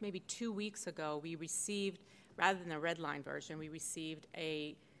week, maybe 2 weeks ago, we received, rather than the red line version, we received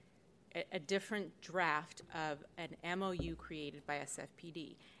a different draft of an MOU created by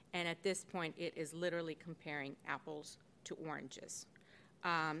SFPD. And at this point, it is literally comparing apples to oranges.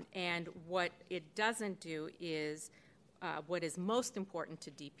 And what it doesn't do is what is most important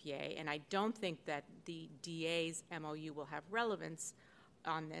to DPA, and I don't think that the DA's MOU will have relevance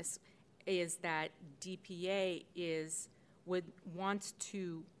on this, is that DPA wants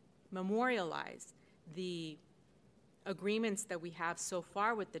to memorialize the agreements that we have so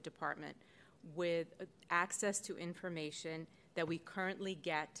far with the department with access to information that we currently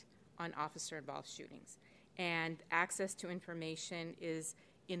get on officer-involved shootings. And access to information is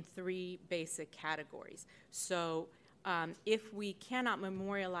in 3 basic categories. So if we cannot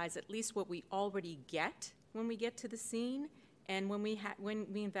memorialize at least what we already get when we get to the scene and when we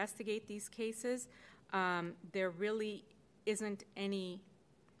investigate these cases, there really isn't any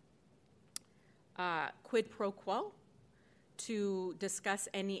quid pro quo to discuss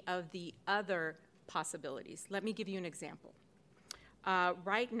any of the other possibilities. Let me give you an example.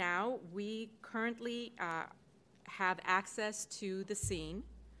 Right now, we currently have access to the scene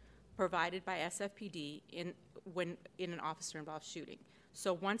provided by SFPD in an officer-involved shooting.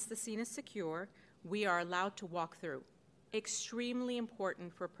 So once the scene is secure, we are allowed to walk through. Extremely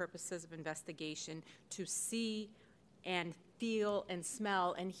important for purposes of investigation to see and feel and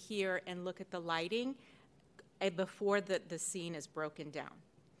smell and hear and look at the lighting before the scene is broken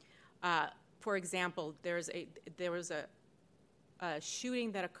down. For example, there was a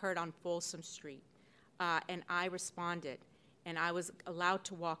shooting that occurred on Folsom Street, and I responded, and I was allowed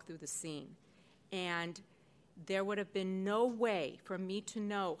to walk through the scene. And there would have been no way for me to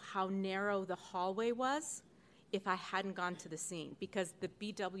know how narrow the hallway was if I hadn't gone to the scene, because the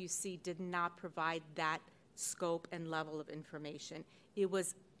BWC did not provide that scope and level of information. It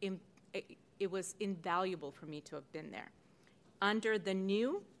was invaluable for me to have been there. Under the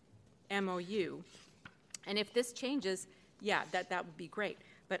new MOU, and if this changes, yeah, that would be great.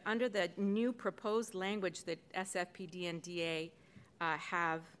 But under the new proposed language that SFPD and DA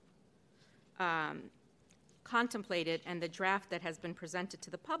have contemplated, and the draft that has been presented to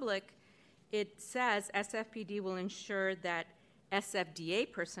the public, it says SFPD will ensure that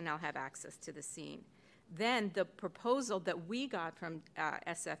SFDA personnel have access to the scene. Then the proposal that we got from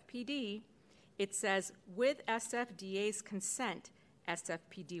SFPD, it says, with SFDA's consent,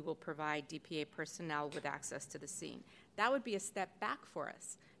 SFPD will provide DPA personnel with access to the scene. That would be a step back for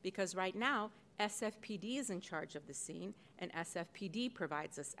us, because right now, SFPD is in charge of the scene, and SFPD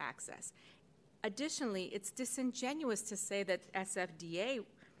provides us access. Additionally, it's disingenuous to say that SFDA,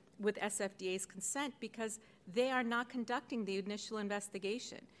 with SFDA's consent, because they are not conducting the initial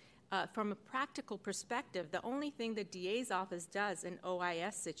investigation. From a practical perspective, the only thing the DA's office does in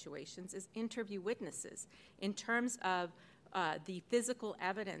OIS situations is interview witnesses. In terms of the physical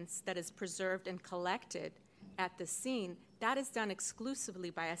evidence that is preserved and collected at the scene, that is done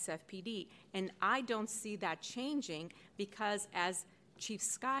exclusively by SFPD. And I don't see that changing because, as Chief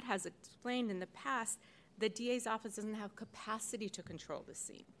Scott has explained in the past, the DA's office doesn't have capacity to control the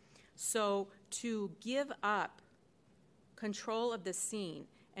scene. So to give up control of the scene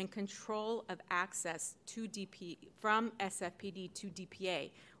and control of access to from SFPD to DPA,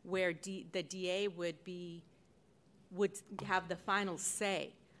 where the DA would have the final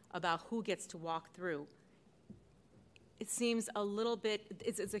say about who gets to walk through, it seems a little bit,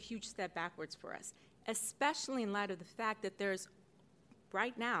 it's a huge step backwards for us, especially in light of the fact that there's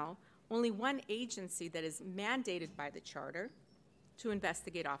right now only one agency that is mandated by the charter to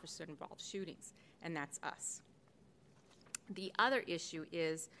investigate officer-involved shootings, and that's us. The other issue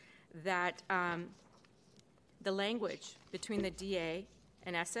is that the language between the DA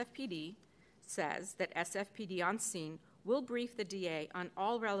and SFPD says that SFPD on scene will brief the DA on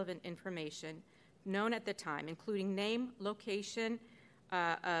all relevant information known at the time, including name, location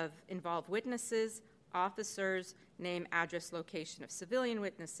of involved witnesses, officers, name, address, location of civilian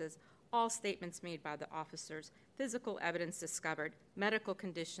witnesses, all statements made by the officers, physical evidence discovered, medical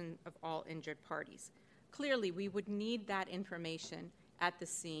condition of all injured parties. Clearly, we would need that information at the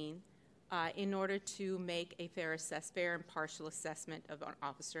scene in order to make a fair and partial assessment of an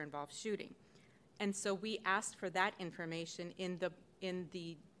officer-involved shooting. And so we asked for that information in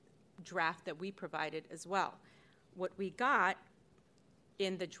the draft that we provided as well. What we got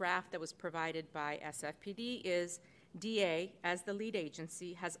in the draft that was provided by SFPD is DA, as the lead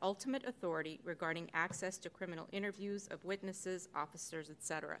agency, has ultimate authority regarding access to criminal interviews of witnesses, officers,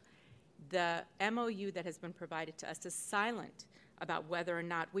 etc. The MOU that has been provided to us is silent about whether or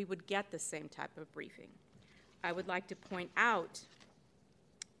not we would get the same type of briefing. I would like to point out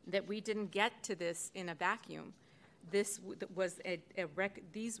that we didn't get to this in a vacuum. This was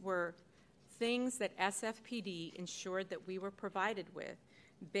these were things that SFPD ensured that we were provided with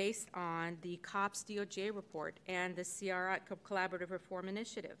based on the COPS DOJ report and the CRI Collaborative Reform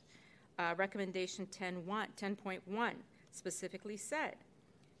Initiative. Recommendation 10.1 specifically said,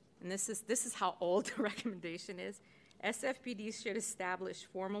 and this is how old the recommendation is, SFPD should establish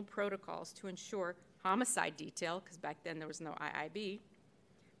formal protocols to ensure homicide detail, because back then there was no IIB,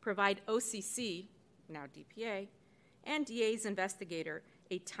 provide OCC, now DPA, and DA's investigator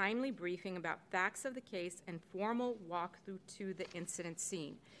a timely briefing about facts of the case and formal walkthrough to the incident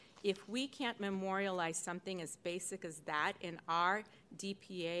scene. If we can't memorialize something as basic as that in our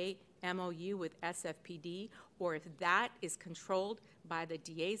DPA MOU with SFPD, or if that is controlled by the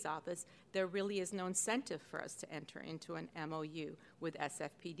DA's office, there really is no incentive for us to enter into an MOU with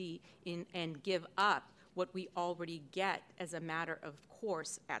SFPD and give up what we already get as a matter of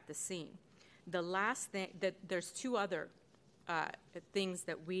course at the scene. The last thing, there's two other things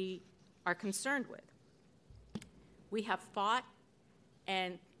that we are concerned with. We have fought,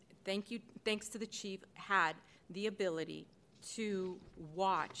 and thanks to the chief, had the ability to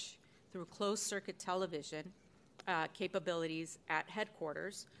watch through closed-circuit television capabilities at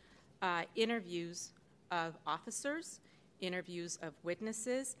headquarters, interviews of officers, interviews of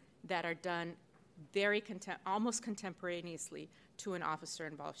witnesses that are done almost contemporaneously to an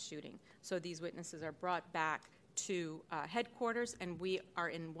officer-involved shooting. So these witnesses are brought back to headquarters, and we are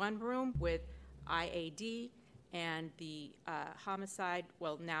in one room with IAD and the homicide,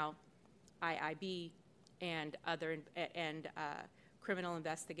 well, now IIB, and criminal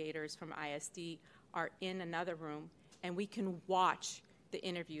investigators from ISD are in another room, and we can watch the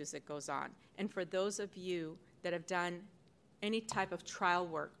interviews that goes on. And for those of you that have done any type of trial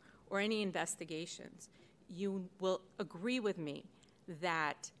work or any investigations, you will agree with me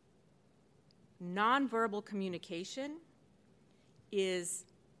that nonverbal communication is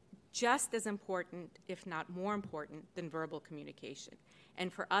just as important, if not more important, than verbal communication.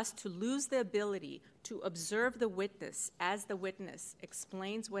 And for us to lose the ability to observe the witness as the witness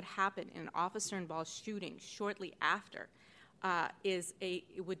explains what happened in an officer-involved shooting shortly after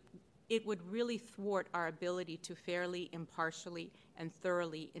it would really thwart our ability to fairly, impartially, and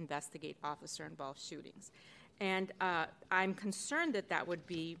thoroughly investigate officer-involved shootings. And I'm concerned that that would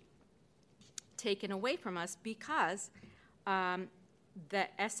be taken away from us because the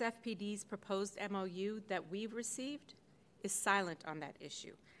SFPD's proposed MOU that we've received is silent on that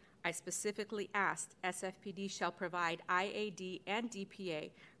issue. I specifically asked SFPD shall provide IAD and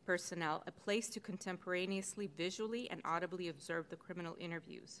DPA personnel a place to contemporaneously, visually, and audibly observe the criminal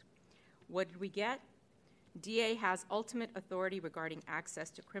interviews. What did we get? DA has ultimate authority regarding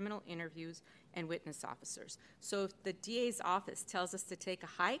access to criminal interviews and witness officers. So if the DA's office tells us to take a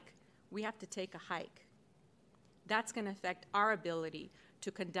hike, we have to take a hike. That's going to affect our ability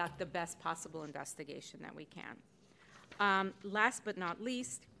to conduct the best possible investigation that we can. Last but not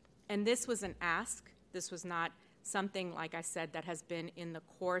least, and this was an ask, this was not something, like I said, that has been in the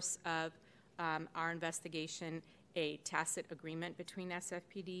course of our investigation, a tacit agreement between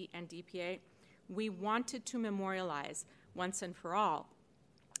SFPD and DPA. We wanted to memorialize once and for all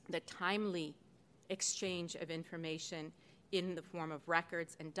the timely exchange of information in the form of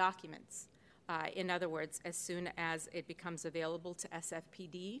records and documents. In other words, as soon as it becomes available to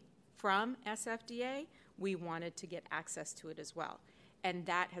SFPD from SFDA, we wanted to get access to it as well. And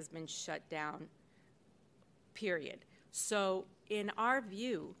that has been shut down, period. So in our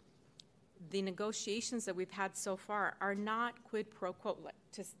view, the negotiations that we've had so far are not quid pro quo,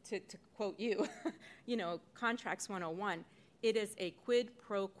 to quote you, Contracts 101. It is a quid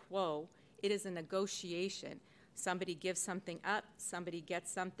pro quo. It is a negotiation. Somebody gives something up, somebody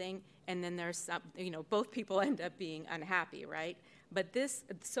gets something, and then there's some, both people end up being unhappy, right? But this,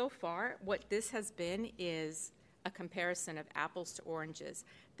 so far, what this has been is a comparison of apples to oranges.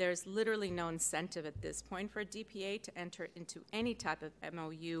 There's literally no incentive at this point for DPA to enter into any type of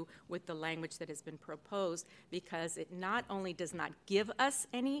MOU with the language that has been proposed, because it not only does not give us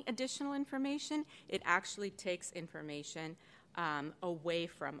any additional information, it actually takes information away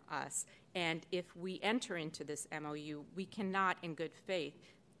from us. And if we enter into this MOU, we cannot, in good faith,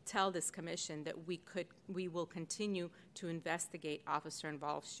 tell this commission that we will continue to investigate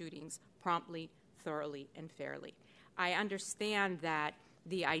officer-involved shootings promptly, thoroughly, and fairly. I understand that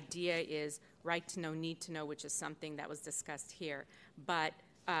the idea is right to know, need to know, which is something that was discussed here. But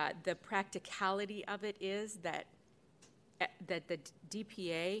the practicality of it is that the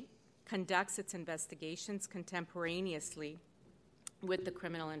DPA conducts its investigations contemporaneously with the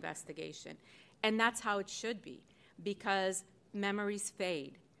criminal investigation. And that's how it should be, because memories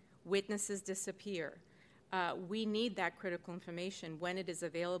fade, witnesses disappear. We need that critical information when it is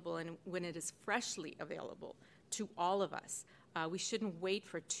available and when it is freshly available to all of us. We shouldn't wait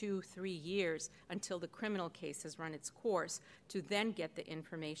for 2-3 years until the criminal case has run its course to then get the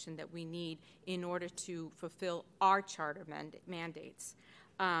information that we need in order to fulfill our charter mandates.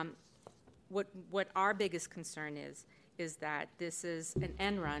 What our biggest concern is that this is an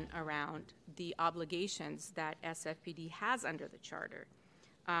end run around the obligations that SFPD has under the charter.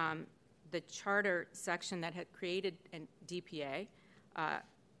 The charter section that had created an DPA,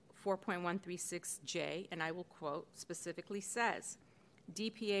 4.136J, and I will quote, specifically says,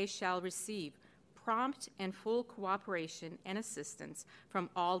 DPA shall receive prompt and full cooperation and assistance from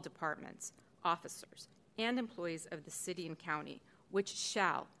all departments, officers, and employees of the city and county, which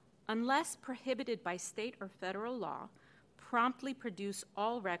shall, unless prohibited by state or federal law, promptly produce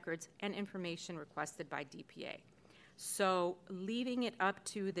all records and information requested by DPA. So leaving it up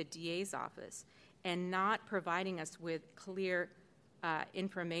to the DA's office and not providing us with clear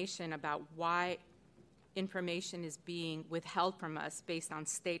information about why information is being withheld from us based on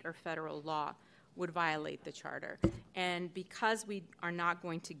state or federal law would violate the charter. And because we are not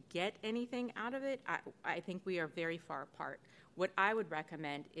going to get anything out of it, I think we are very far apart. What I would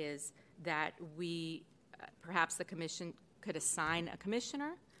recommend is that we, perhaps the commission could assign a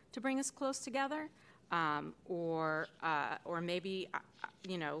commissioner to bring us close together, or maybe,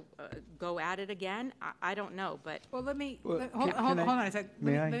 go at it again. I don't know, but. Well, let me, Well, hold can I- on a sec.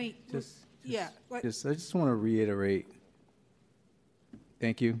 May I Let me, yeah. I just want to reiterate.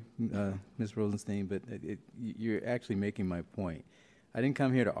 Thank you, Ms. Rosenstein, but you're actually making my point. I didn't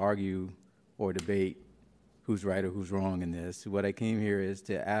come here to argue or debate who's right or who's wrong in this. What I came here is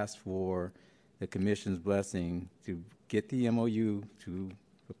to ask for the commission's blessing to get the MOU to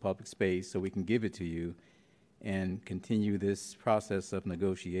the public space so we can give it to you and continue this process of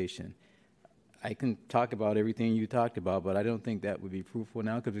negotiation. I can talk about everything you talked about, but I don't think that would be fruitful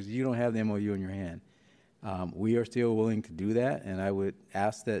now because you don't have the MOU in your hand. We are still willing to do that, and I would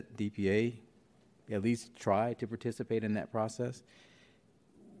ask that DPA at least try to participate in that process.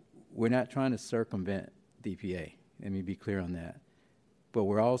 We're not trying to circumvent DPA. Let me be clear on that. But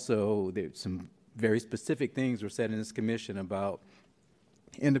we're also, there's some very specific things were said in this commission about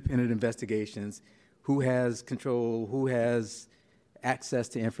independent investigations, who has control, who has access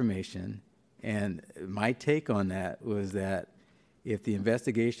to information. And my take on that was that if the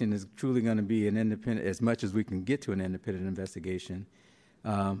investigation is truly going to be an independent, as much as we can get to an independent investigation,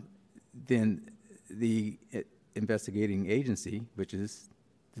 then the investigating agency, which is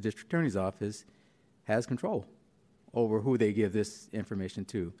the district attorney's office, has control over who they give this information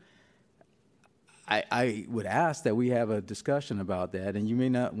to. I would ask that we have a discussion about that, and you may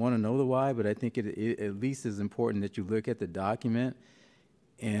not want to know the why, but I think it at least is important that you look at the document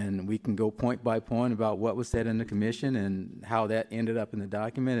and we can go point by point about what was said in the commission and how that ended up in the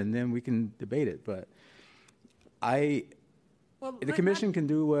document, and then we can debate it. But the commission can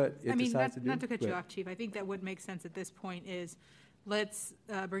do what it decides to do. Not to cut you off, Chief. I think that what makes sense at this point is let's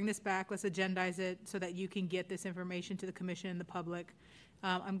bring this back, let's agendize it so that you can get this information to the commission and the public.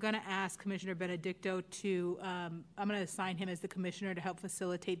 I'm going to ask Commissioner Benedicto to, I'm going to assign him as the commissioner to help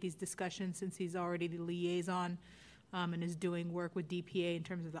facilitate these discussions since he's already the liaison and is doing work with DPA in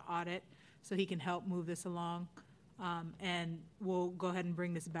terms of the audit, so he can help move this along. And we'll go ahead and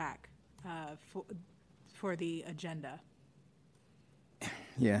bring this back for the agenda.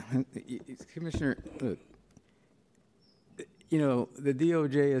 Yeah, Commissioner, look, the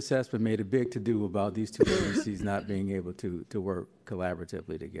DOJ assessment made a big to-do about these two agencies not being able to work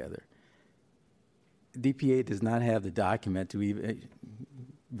collaboratively together. DPA does not have the document to even,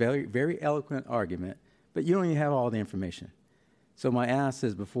 very, very eloquent argument, but you don't even have all the information. So my ask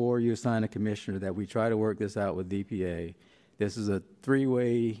is before you assign a commissioner that we try to work this out with DPA. This is a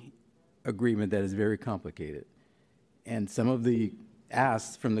three-way agreement that is very complicated. And some of the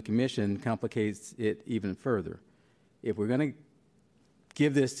asks from the commission complicates it even further. If we're going to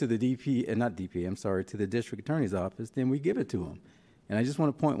give this to the to the district attorney's office, then we give it to them. And I just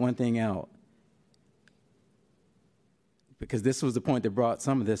want to point one thing out, because this was the point that brought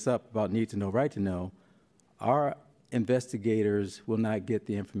some of this up about need to know, right to know. Our investigators will not get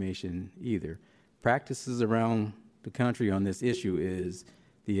the information either. Practices around the country on this issue is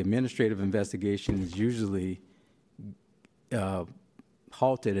the administrative investigation is usually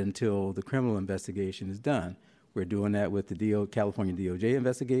halted until the criminal investigation is done. We're doing that with the California DOJ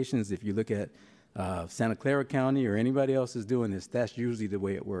investigations. If you look at Santa Clara County or anybody else is doing this, that's usually the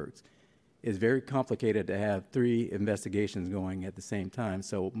way it works. It's very complicated to have 3 investigations going at the same time.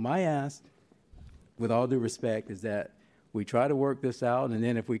 So my ask, with all due respect, is that we try to work this out, and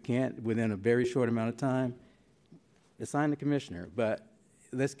then if we can't, within a very short amount of time, assign the commissioner. But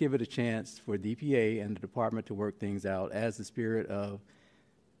let's give it a chance for DPA and the department to work things out as the spirit of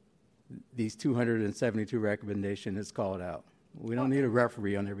these 272 recommendations is called out. We don't need a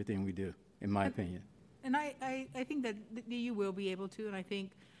referee on everything we do, in my opinion. And I think that you will be able to, and I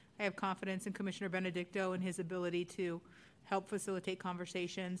think I have confidence in Commissioner Benedicto and his ability to help facilitate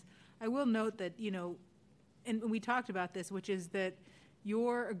conversations. I will note that, and we talked about this, which is that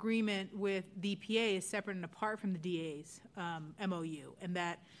your agreement with DPA is separate and apart from the DA's MOU, and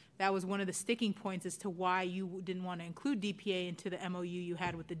that was one of the sticking points as to why you didn't want to include DPA into the MOU you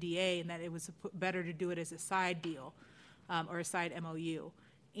had with the DA, and that it was better to do it as a side deal or a side MOU.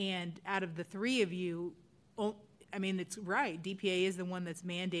 And out of the 3 of you, it's right, DPA is the one that's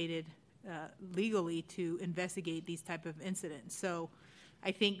mandated legally to investigate these type of incidents. So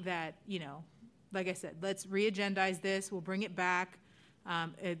I think that, like I said, let's re-agendize this. We'll bring it back.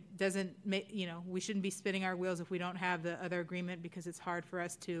 It doesn't make, we shouldn't be spinning our wheels if we don't have the other agreement, because it's hard for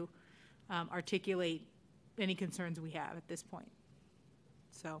us to articulate any concerns we have at this point.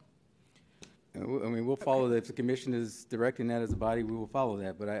 So. I mean, we'll follow that. If the commission is directing that as a body, we will follow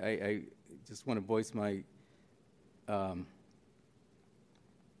that. But I just want to voice my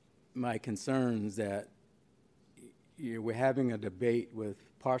my concerns that we're having a debate with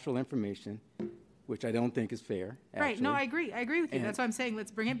partial information, which I don't think is fair. Right, no, actually. I agree with you. That's why I'm saying,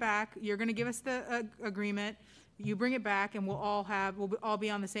 let's bring it back. You're going to give us the agreement. You bring it back, and we'll all be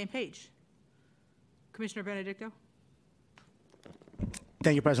on the same page. Commissioner Benedicto?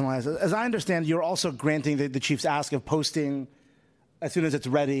 Thank you, President Elias. As I understand, you're also granting the chief's ask of posting as soon as it's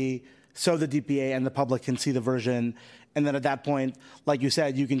ready, so the DPA and the public can see the version. And then at that point, like you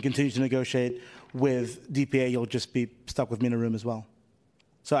said, you can continue to negotiate with DPA. You'll just be stuck with me in a room as well.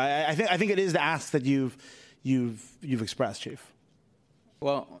 So I think it is the ask that you've expressed, Chief.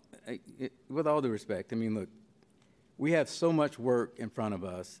 Well, with all due respect, I mean, look, we have so much work in front of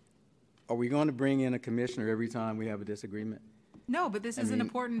us. Are we going to bring in a commissioner every time we have a disagreement? No, but this is an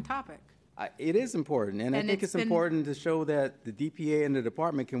important topic. It is important, and I think it's important to show that the DPA and the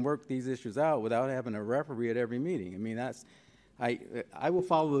department can work these issues out without having a referee at every meeting. I mean, I will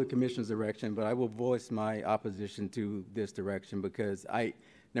follow the commission's direction, but I will voice my opposition to this direction because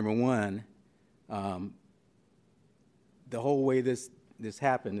number one, the whole way this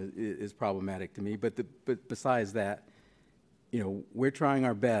happened is problematic to me. But besides that, we're trying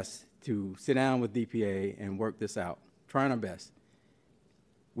our best to sit down with DPA and work this out. Trying our best.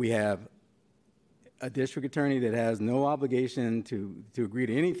 We have a district attorney that has no obligation to agree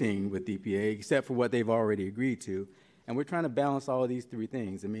to anything with DPA except for what they've already agreed to. And we're trying to balance all of these three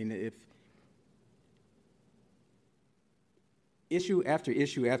things. I mean, if issue after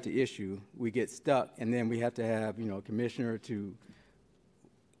issue after issue, we get stuck, and then we have to have, a commissioner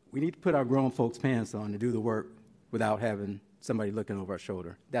we need to put our grown folks' pants on to do the work without having somebody looking over our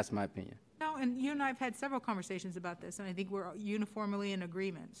shoulder. That's my opinion. No, and you and I have had several conversations about this, and I think we're uniformly in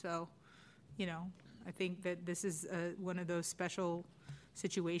agreement. So, I think that this is one of those special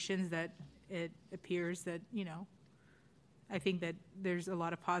situations that it appears that, I think that there's a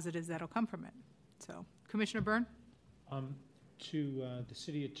lot of positives that'll come from it. So, Commissioner Byrne? To the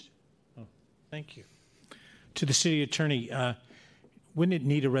city, thank you. To the city attorney, wouldn't it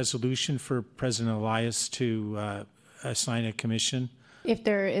need a resolution for President Elias to assign a commission? If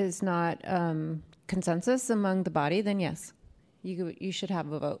there is not consensus among the body, then yes, you should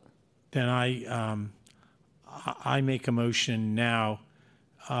have a vote. Then I make a motion now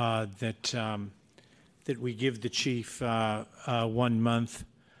that we give the chief 1 month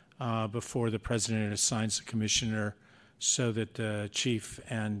before the president assigns the commissioner, so that the chief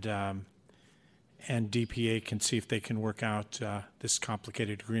and DPA can see if they can work out this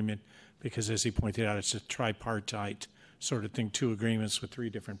complicated agreement. Because as he pointed out, it's a tripartite sort of thing, 2 agreements with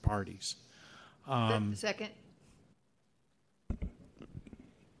 3 different parties. Second.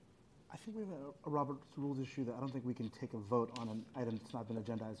 I think we have a Robert's Rules issue that I don't think we can take a vote on an item that's not been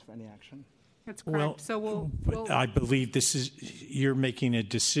agendized for any action. That's correct. Well, so I believe you're making a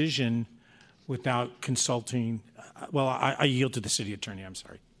decision without consulting. Well, I yield to the city attorney. I'm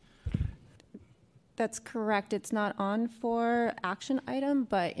sorry. That's correct. It's not on for action item,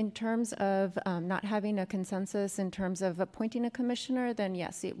 but in terms of not having a consensus in terms of appointing a commissioner, then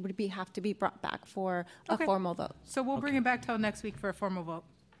yes, it would have to be brought back for a formal vote. So we'll bring it back till next week for a formal vote.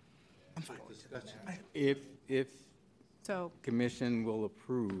 I'm fine. If commission will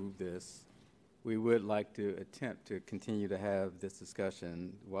approve this, we would like to attempt to continue to have this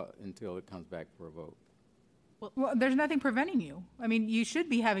discussion until it comes back for a vote. Well, there's nothing preventing you. I mean, you should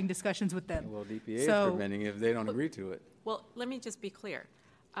be having discussions with them. Well, DPA is preventing if they don't agree to it. Well, let me just be clear.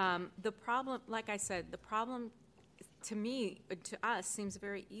 The problem, like I said, the problem to us, seems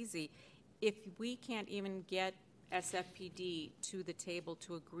very easy. If we can't even get SFPD to the table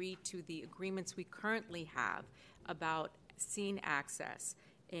to agree to the agreements we currently have about scene access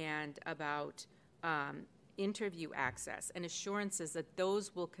and about interview access and assurances that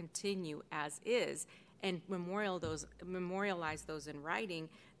those will continue as is, and memorialize those in writing,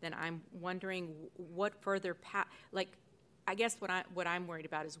 then I'm wondering what further I guess what I'm worried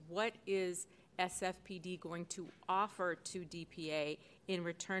about is what is SFPD going to offer to DPA in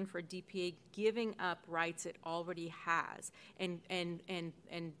return for DPA giving up rights it already has and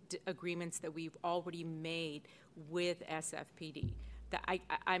agreements that we've already made with SFPD. That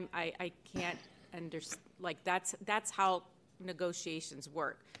I can't understand. That's how negotiations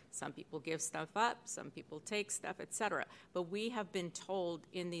work. Some people give stuff up, some people take stuff, etc. But we have been told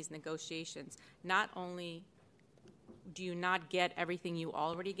in these negotiations, not only do you not get everything you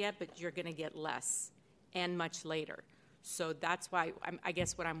already get, but you're going to get less and much later. So that's why I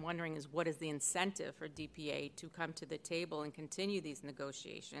guess what I'm wondering is what is the incentive for DPA to come to the table and continue these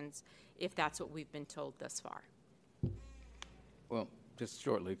negotiations if that's what we've been told thus far? Well, just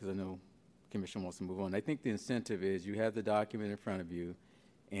shortly, because I know the Commission wants to move on. I think the incentive is you have the document in front of you,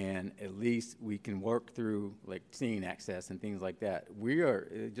 and at least we can work through like scene access and things like that. We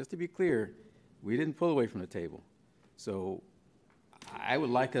are, just to be clear, we didn't pull away from the table. So I would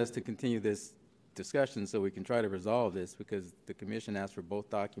like us to continue this discussion so we can try to resolve this, because the Commission asked for both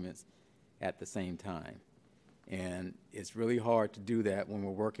documents at the same time. And it's really hard to do that when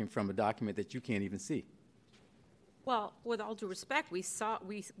we're working from a document that you can't even see. Well, with all due respect, we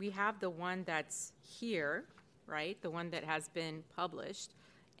have the one that's here, right? The one that has been published,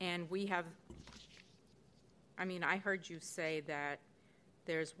 and we have, I mean, I heard you say that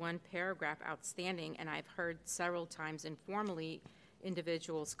there's one paragraph outstanding, and I've heard several times informally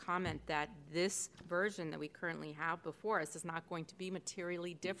individuals comment that this version that we currently have before us is not going to be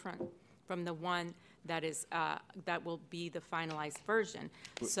materially different from the one that is that will be the finalized version.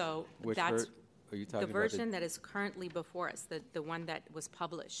 So Which that's are you talking the about version that is currently before us, the one that was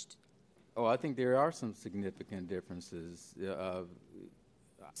published. Oh, I think there are some significant differences,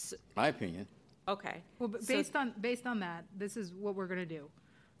 my opinion. Okay. Well, but So- based on that, this is what we're going to do.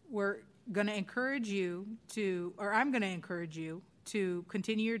 We're going to encourage you to, or I'm going to encourage you to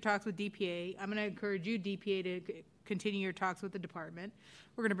continue your talks with DPA. I'm going to encourage you, DPA, to continue your talks with the department.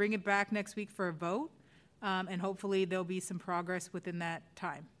 We're going to bring it back next week for a vote, and hopefully there'll be some progress within that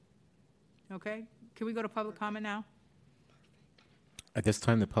time. Okay? Can we go to public comment now? At this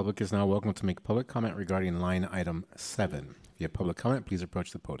time, the public is now welcome to make public comment regarding line item 7. If you have public comment, please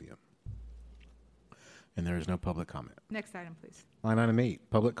approach the podium. And there is no public comment. Next item, please. Line item 8,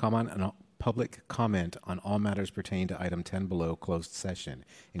 public comment on all matters pertaining to item 10 below closed session,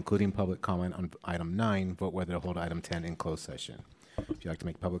 including public comment on item 9, vote whether to hold item 10 in closed session. If you'd like to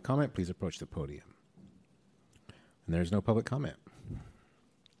make public comment, please approach the podium. And there's no public comment.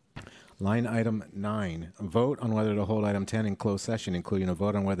 Line item 9, vote on whether to hold item 10 in closed session, including a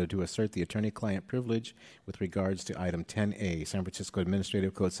vote on whether to assert the attorney-client privilege with regards to item 10A, San Francisco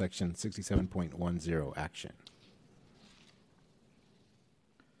Administrative Code Section 67.10, action.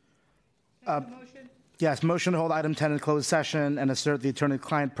 Yes, motion to hold item 10 in closed session and assert the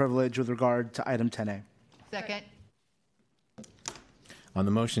attorney-client privilege with regard to item 10A. Second. On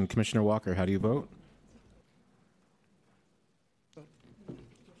the motion, Commissioner Walker, how do you vote?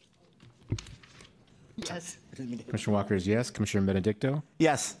 Yes. Commissioner Walker is yes. Commissioner Benedicto?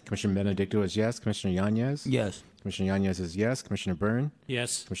 Yes. Commissioner Benedicto is yes. Commissioner Yanez? Yes. Commissioner Yanez is yes. Commissioner Byrne?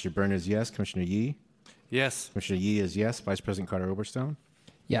 Yes. Commissioner Byrne is yes. Commissioner Yee? Yes. Commissioner Yee is yes. Vice President Carter Oberstone?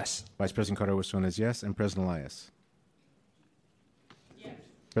 Yes. Vice President Carter Oberstone is yes. And President Elias? Yes.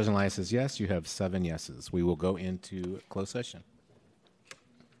 President Elias is yes. You have 7 yeses. We will go into closed session.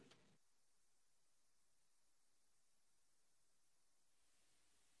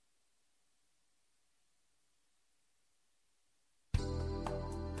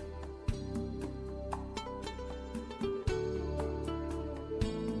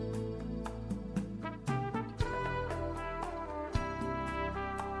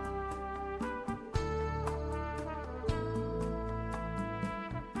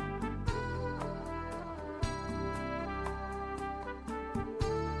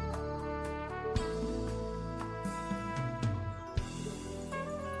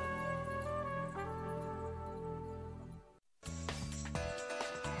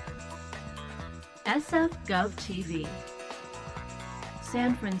 SF Gov TV,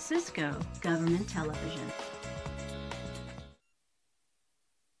 San Francisco Government Television.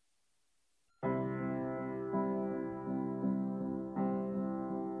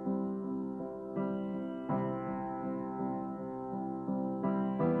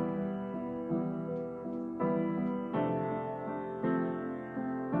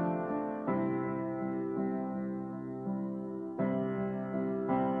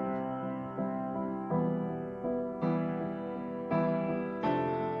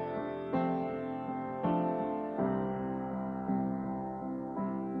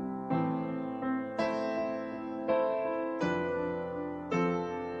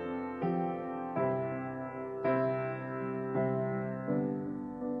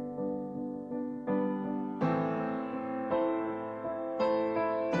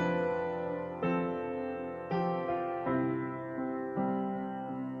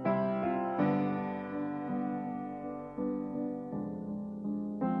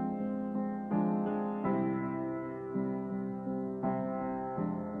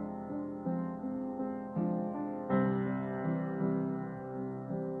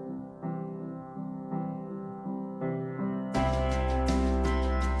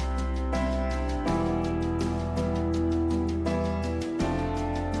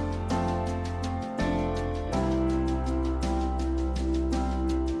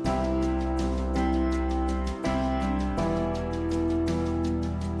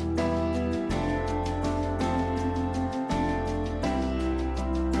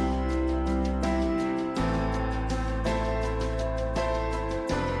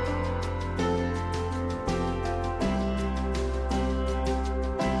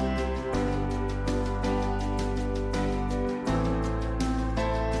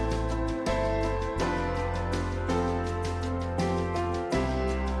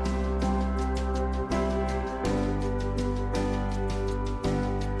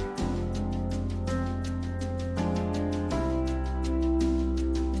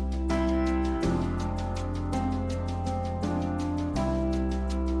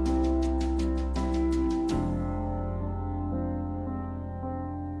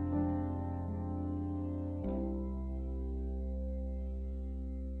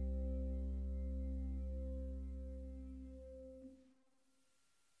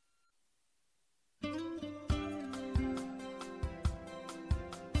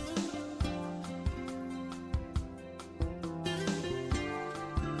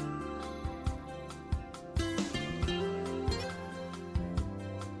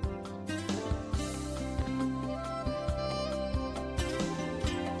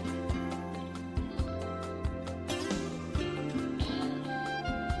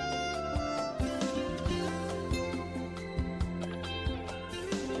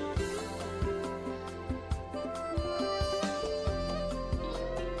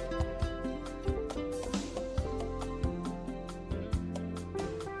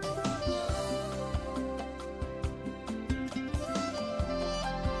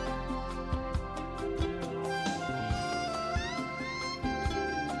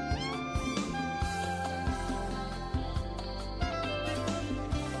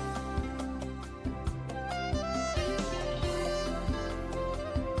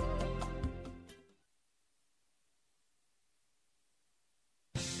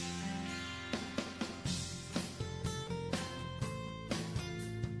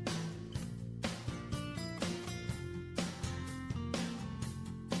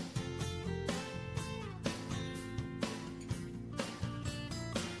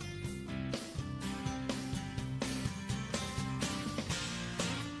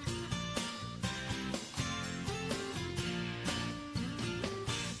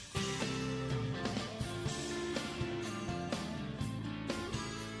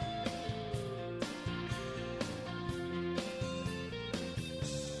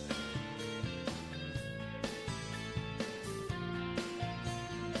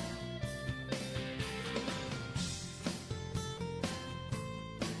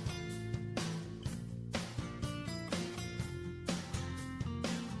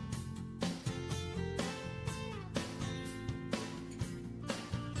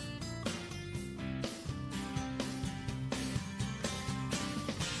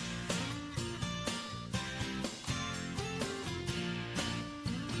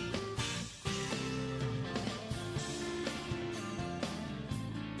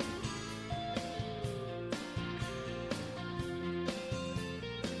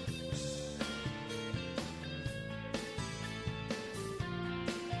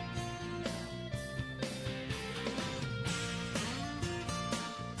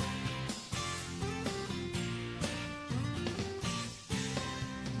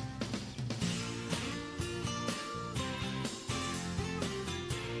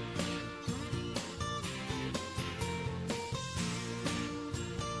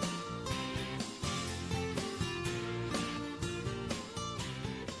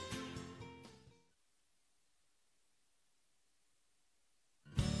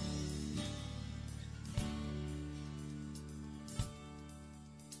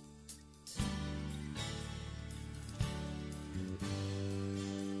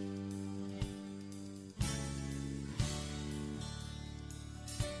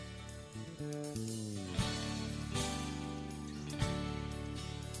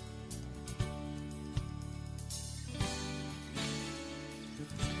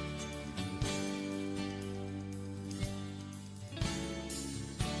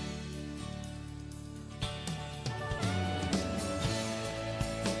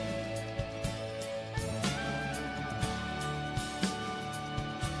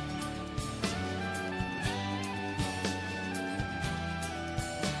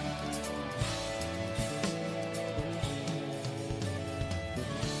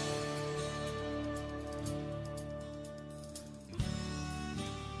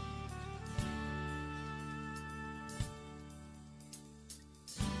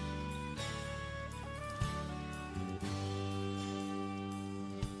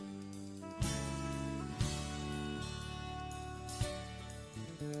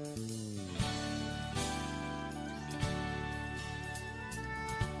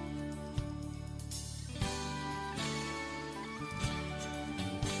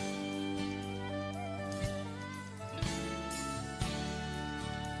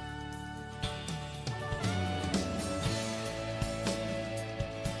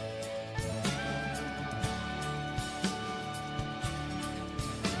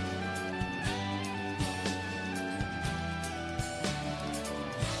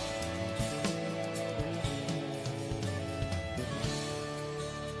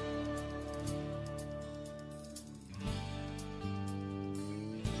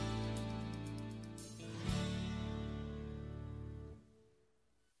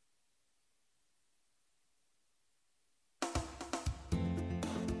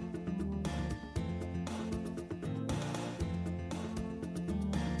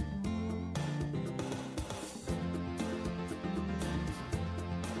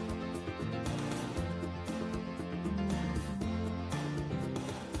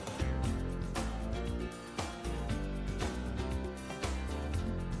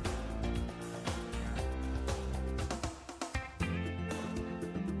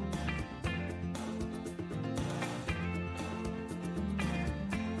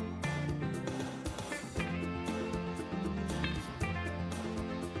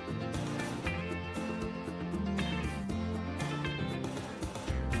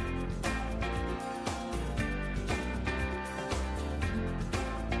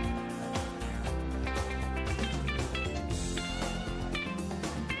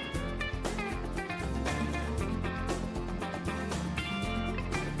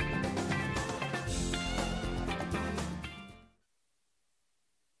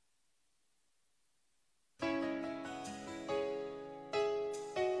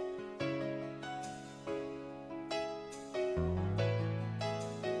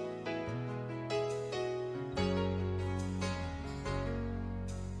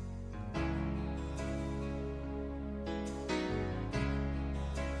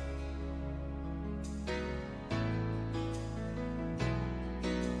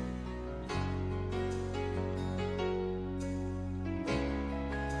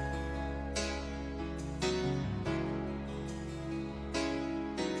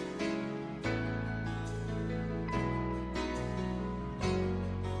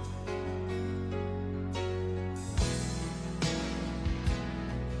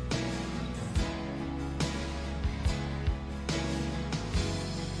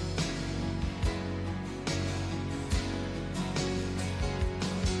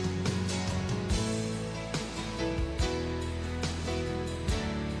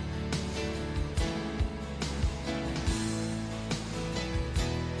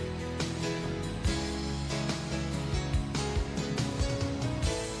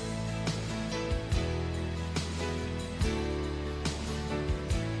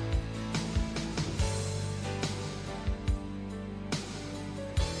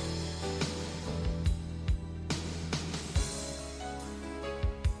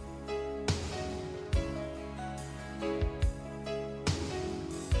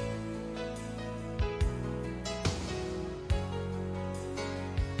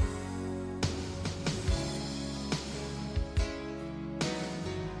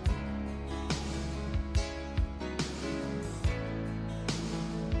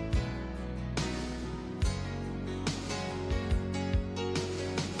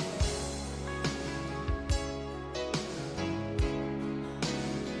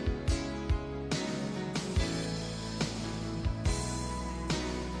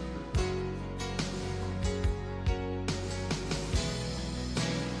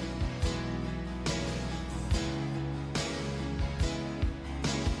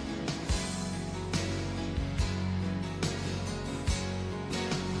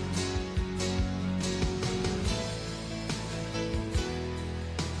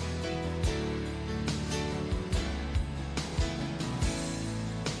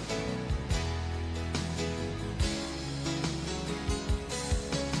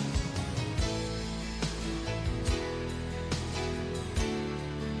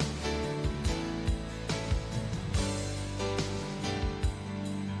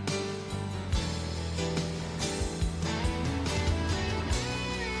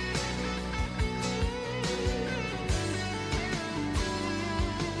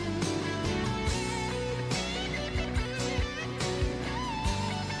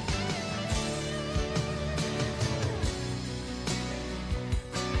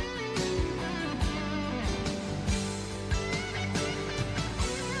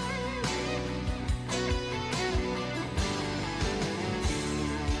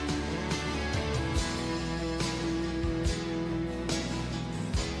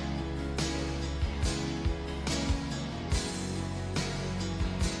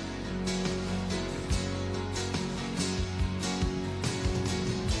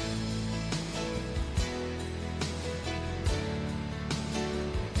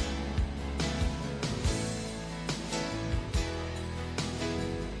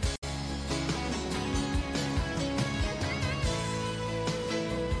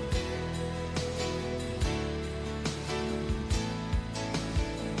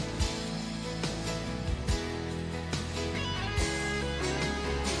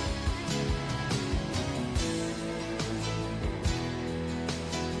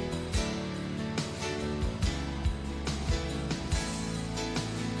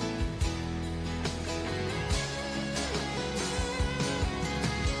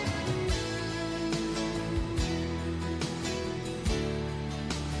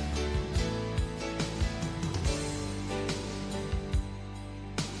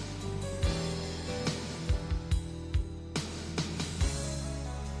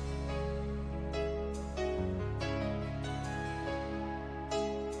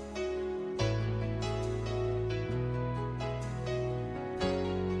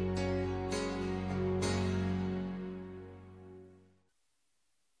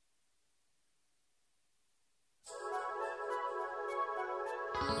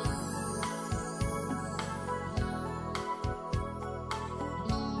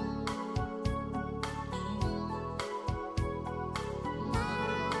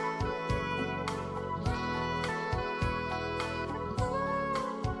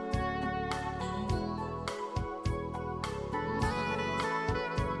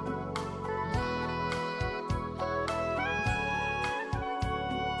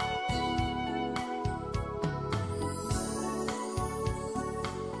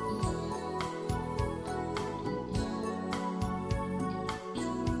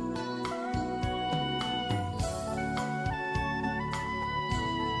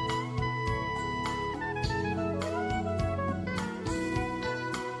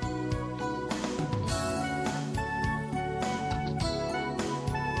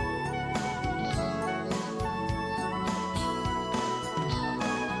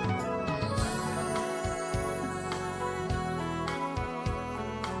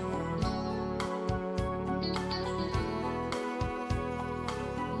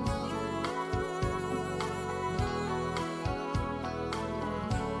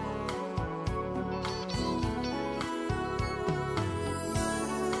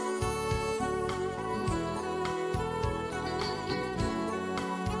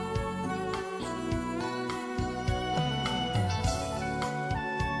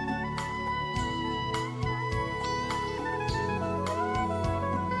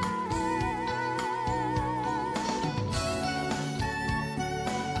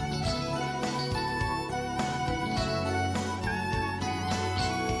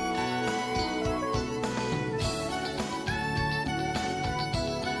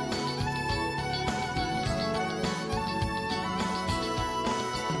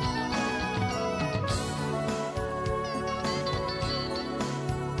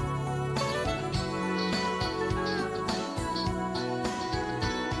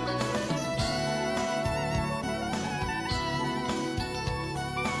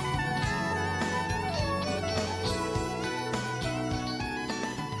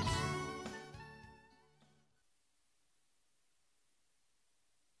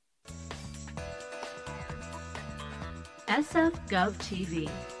 SF Gov TV,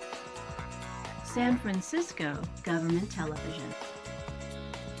 San Francisco Government Television.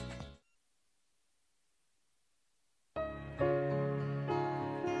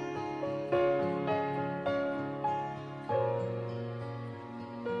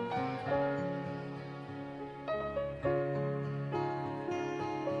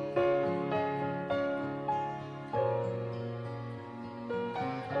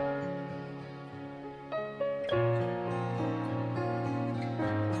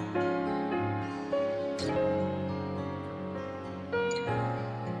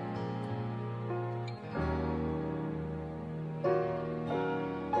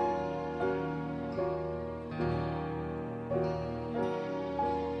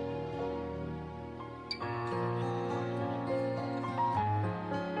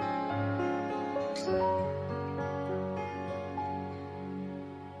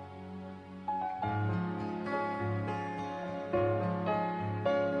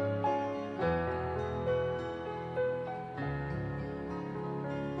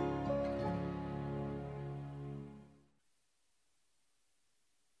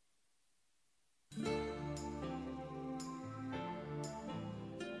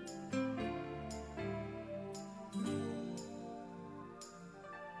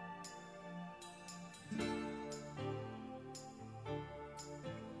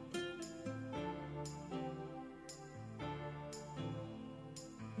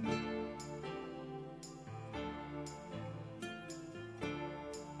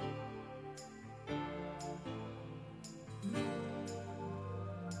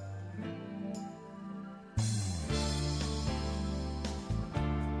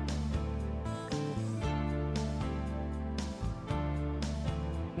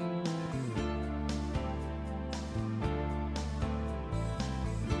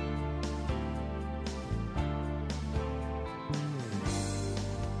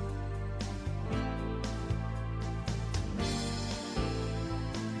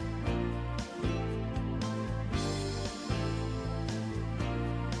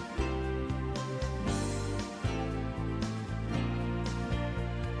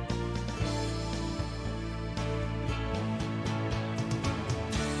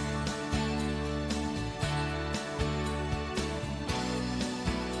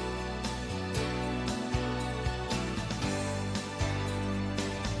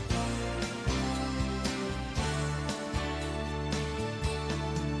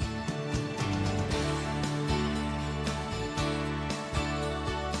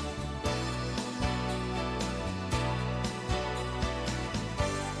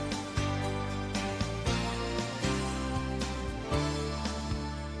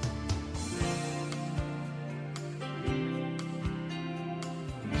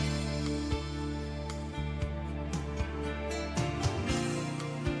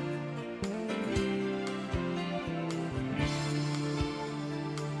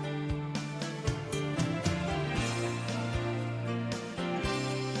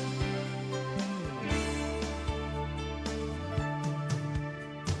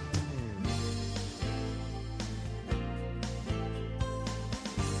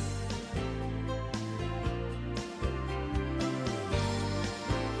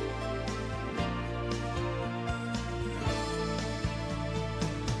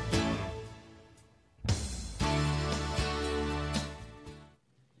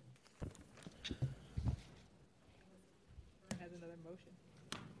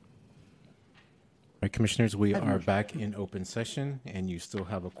 All right, Commissioners, we are back in open session, and you still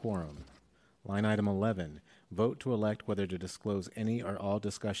have a quorum. Line item 11, vote to elect whether to disclose any or all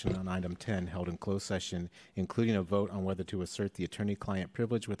discussion on item 10 held in closed session, including a vote on whether to assert the attorney-client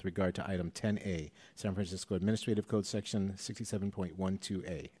privilege with regard to item 10A, San Francisco Administrative Code Section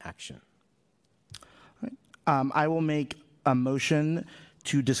 67.12A, action. I will make a motion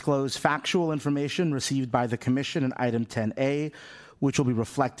to disclose factual information received by the Commission in item 10A, which will be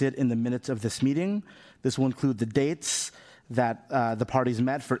reflected in the minutes of this meeting. This will include the dates that the parties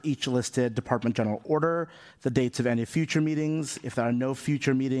met for each listed Department General Order, the dates of any future meetings. If there are no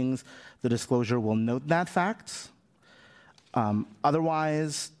future meetings, the disclosure will note that fact.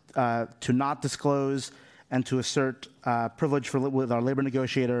 Otherwise, to not disclose and to assert privilege with our labor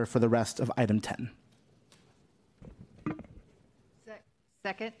negotiator for the rest of item 10.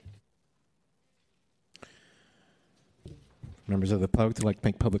 Second. Members of the public who'd like to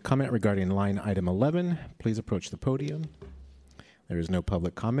make public comment regarding line item 11, please approach the podium. There is no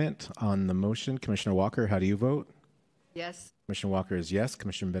public comment on the motion. Commissioner Walker, how do you vote? Yes. Commissioner Walker is yes.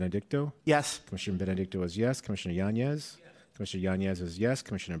 Commissioner Benedicto? Yes. Commissioner Benedicto is yes. Commissioner Yanez? Yes. Commissioner Yanez is yes.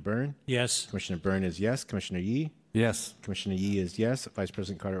 Commissioner Byrne? Yes. Commissioner Byrne is yes. Commissioner Yee? Yes. Commissioner Yee is yes. Vice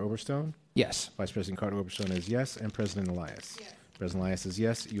President Carter Oberstone? Yes. Vice President Carter Oberstone is yes. And President Elias? President Elias is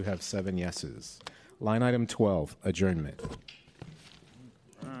yes. You have 7 yeses. Line item 12, adjournment.